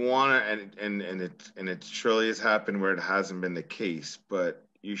is you want to, and it surely has happened where it hasn't been the case, but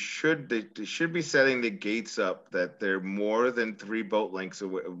they should be setting the gates up that they're more than 3 boat lengths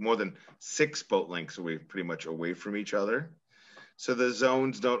away, more than 6 boat lengths away, pretty much away from each other. So the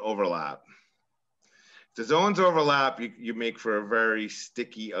zones don't overlap. If the zones overlap, you make for a very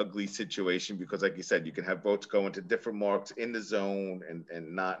sticky, ugly situation because, like you said, you can have boats going to different marks in the zone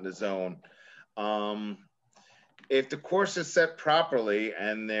and not in the zone. If the course is set properly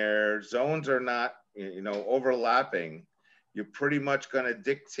and their zones are not, overlapping, you're pretty much going to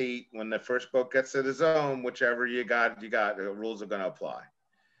dictate when the first boat gets to the zone, whichever you got, the rules are going to apply.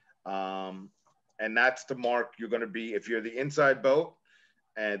 And that's the mark you're going to be, if you're the inside boat,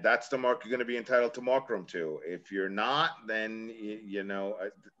 and that's the mark you're going to be entitled to mark room to. If you're not, then,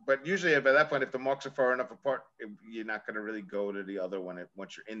 but usually by that point, if the marks are far enough apart, you're not going to really go to the other one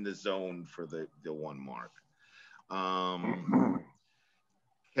once you're in the zone for the one mark. Can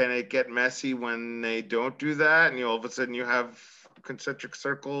it get messy when they don't do that and all of a sudden you have concentric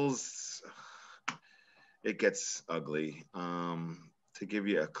circles? It gets ugly. To give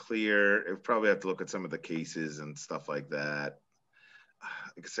you a clear, you probably have to look at some of the cases and stuff like that.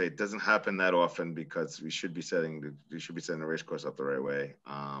 Like I say, it doesn't happen that often because we should be setting the race course up the right way.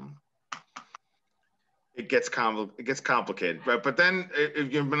 It gets complicated, but then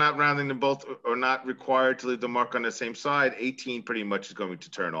if you're not rounding them both or not required to leave the mark on the same side, 18 pretty much is going to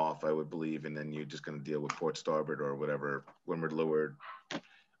turn off, I would believe, and then you're just going to deal with port starboard or whatever, windward leeward,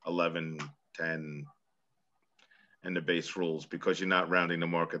 11, 10, and the base rules, because you're not rounding the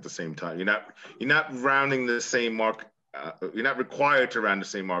mark at the same time. You're not rounding the same mark. You're not required to round the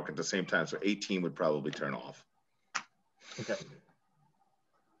same mark at the same time, so 18 would probably turn off. Okay.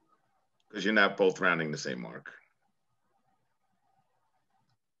 Because you're not both rounding the same mark.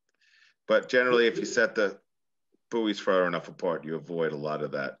 But generally, if you set the buoys far enough apart, you avoid a lot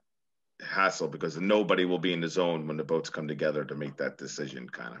of that hassle because nobody will be in the zone when the boats come together to make that decision,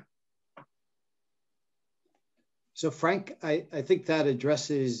 kind of. So Frank, I think that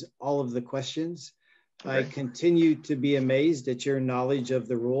addresses all of the questions. Okay. I continue to be amazed at your knowledge of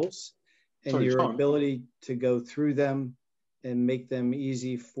the rules and your ability to go through them and make them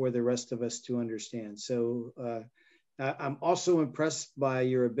easy for the rest of us to understand. So I'm also impressed by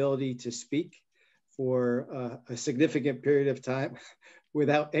your ability to speak for a significant period of time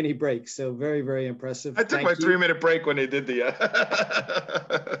without any breaks. So very, very impressive. I took my 3-minute break when they did the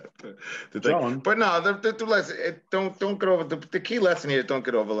John. But no, the lesson, don't get over the key lesson here. Don't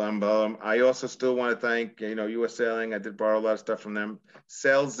get overwhelmed. I also still want to thank U.S. Sailing. I did borrow a lot of stuff from them.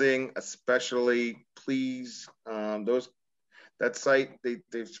 Sailzing, especially, please. That site,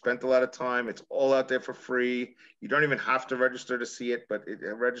 they've spent a lot of time. It's all out there for free. You don't even have to register to see it, but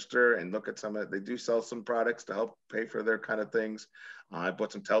register and look at some of it. They do sell some products to help pay for their kind of things. I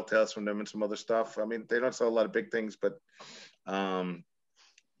bought some Telltales from them and some other stuff. I mean, they don't sell a lot of big things, but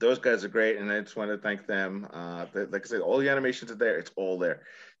those guys are great, and I just want to thank them. Like I said, all the animations are there. It's all there.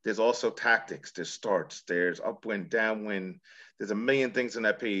 There's also tactics. There's starts. There's upwind, downwind. There's a million things on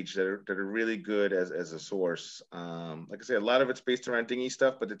that page that are really good as a source. Like I said, a lot of it's based around dinghy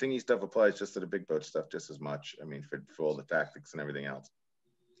stuff, but the dinghy stuff applies just to the big boat stuff just as much. I mean, for all the tactics and everything else.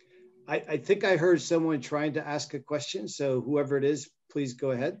 I think I heard someone trying to ask a question. So whoever it is, please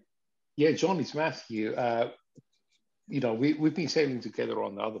go ahead. Yeah, John, it's Matthew. We've been sailing together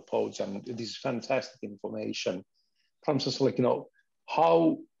on the other pods, and this is fantastic information. But I'm just like,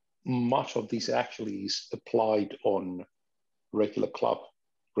 how much of this actually is applied on regular club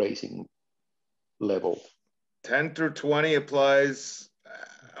racing level? 10 through 20 applies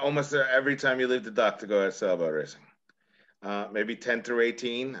almost every time you leave the dock to go at sailboat racing. Maybe 10 through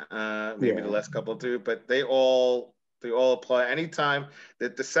 18, maybe the last couple too, but they all apply. Anytime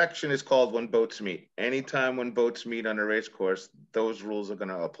that the section is called when boats meet. Anytime when boats meet on a race course, those rules are going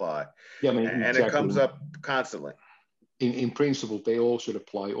to apply. Yeah, I mean, and exactly. It comes up constantly. In principle, they all should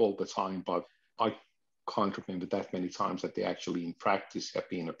apply all the time, but I can't remember that many times that they actually in practice have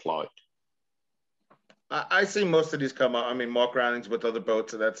been applied. I see most of these come up. I mean, Mark Roundings with other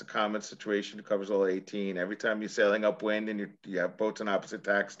boats, so that's a common situation. It covers all 18. Every time you're sailing upwind and you have boats on opposite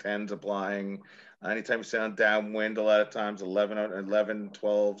tacks, 10's applying. Anytime you're sailing downwind, a lot of times 11,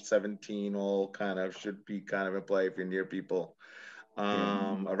 12, 17 all kind of should be kind of in play if you're near people.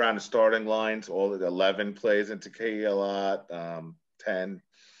 Around the starting lines, all of the 11 plays into key a lot, 10.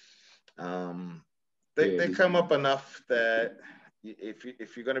 They come up enough that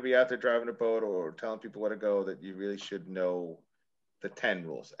if you're going to be out there driving a boat or telling people where to go, that you really should know the 10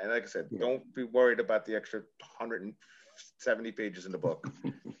 rules. And like I said, don't be worried about the extra 170 pages in the book.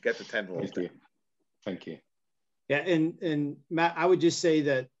 Get the 10 rules. Thank you. Yeah, and Matt, I would just say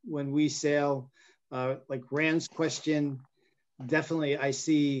that when we sail, like Rand's question, definitely I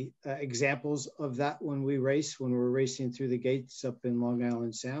see examples of that when we race, when we're racing through the gates up in Long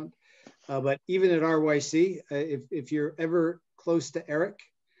Island Sound. But even at RYC, if you're ever close to Eric,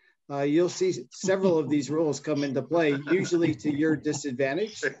 you'll see several of these rules come into play, usually to your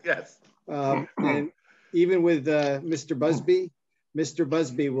disadvantage. Yes. And even with Mr.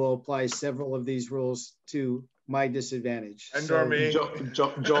 Busby will apply several of these rules to my disadvantage. And so,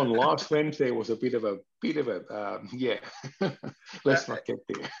 John, last Wednesday was a bit of a yeah. Let's not get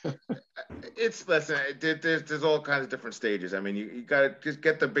there. There's all kinds of different stages. I mean, you got to just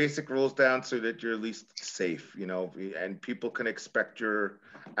get the basic rules down so that you're at least safe, and people can expect your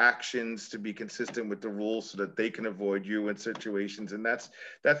actions to be consistent with the rules so that they can avoid you in situations. And that's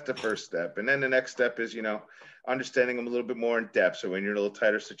the first step. And then the next step is, understanding them a little bit more in depth. So when you're in a little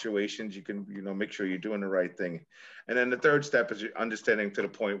tighter situations, you can, make sure you're doing the right thing. And then the third step is understanding to the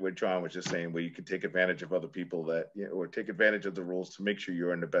point where John was just saying, where you can take advantage of other people or take advantage of the rules to make sure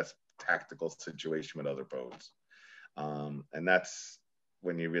you're in the best tactical situation with other boats. And that's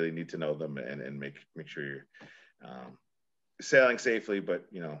when you really need to know them and make sure you're sailing safely, but,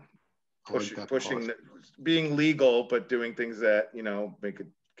 pushing, being legal, but doing things that, make it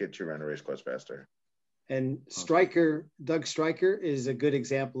get you around a race course faster. And Doug Stryker is a good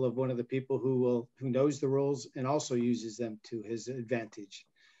example of one of the people who knows the rules and also uses them to his advantage.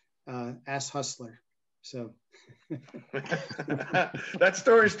 Ass hustler. So that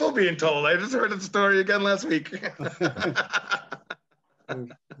story is still being told. I just heard the story again last week.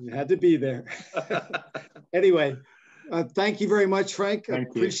 You had to be there. Anyway, thank you very much, Frank. I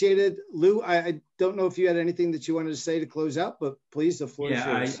appreciate it. Lou, I don't know if you had anything that you wanted to say to close out, but please, the floor is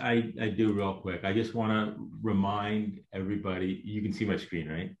yours. I do real quick. I just want to remind everybody, you can see my screen,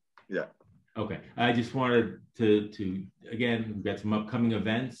 right? Yeah. Okay. I just wanted to again, we've got some upcoming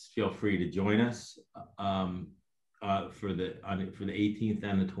events. Feel free to join us for the 18th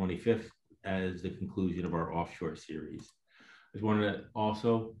and the 25th as the conclusion of our offshore series. I just wanted to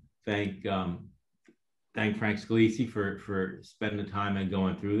also thank thank Frank Scalisi for spending the time and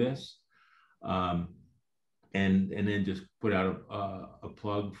going through this. And then just put out a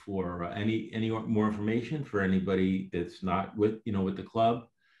plug for any more information for anybody that's not with the club.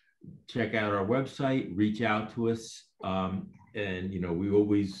 Check out our website, reach out to us. And we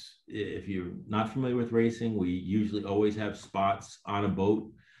always, if you're not familiar with racing, we usually always have spots on a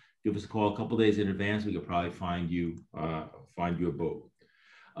boat. Give us a call a couple days in advance. We could probably find you a boat.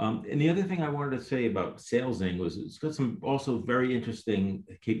 And the other thing I wanted to say about SailZing was it's got some also very interesting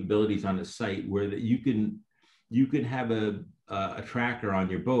capabilities on the site where that you can have a tracker on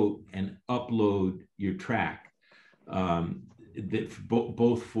your boat and upload your track,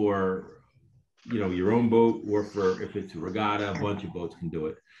 both for your own boat or for if it's a regatta, a bunch of boats can do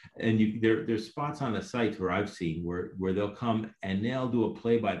it. And there's spots on the sites where I've seen where they'll come and they'll do a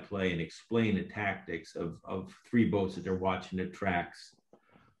play-by-play and explain the tactics of 3 boats that they're watching the tracks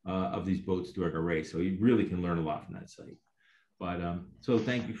of these boats during a race. So you really can learn a lot from that site. But so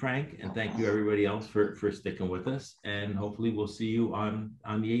thank you, Frank, and thank you everybody else for sticking with us. And hopefully we'll see you on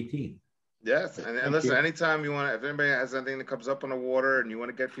the 18th. Yes, and listen, anytime you want, if anybody has anything that comes up on the water and you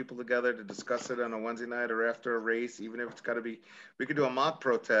want to get people together to discuss it on a Wednesday night or after a race, even if it's got to be, we could do a mock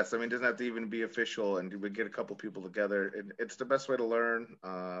protest. I mean, it doesn't have to even be official, and we get a couple people together. It's the best way to learn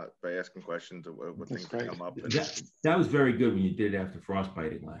by asking questions of what things come up. That was very good when you did it after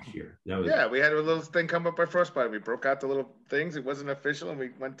frostbiting last year. Yeah, we had a little thing come up by frostbite. We broke out the little things. It wasn't official, and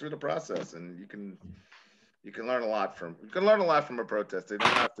we went through the process. And you can learn a lot from a protest. It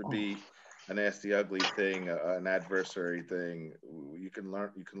don't have to be a nasty, ugly thing, an adversary thing. You can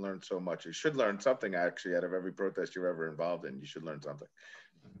learn so much. You should learn something actually out of every protest you're ever involved in. You should learn something.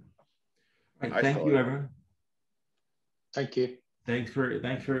 Right, thank you, everyone. Thank you. Thanks for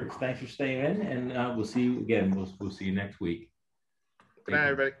staying in, and we'll see you again. We'll see you next week. Good night,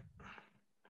 everybody.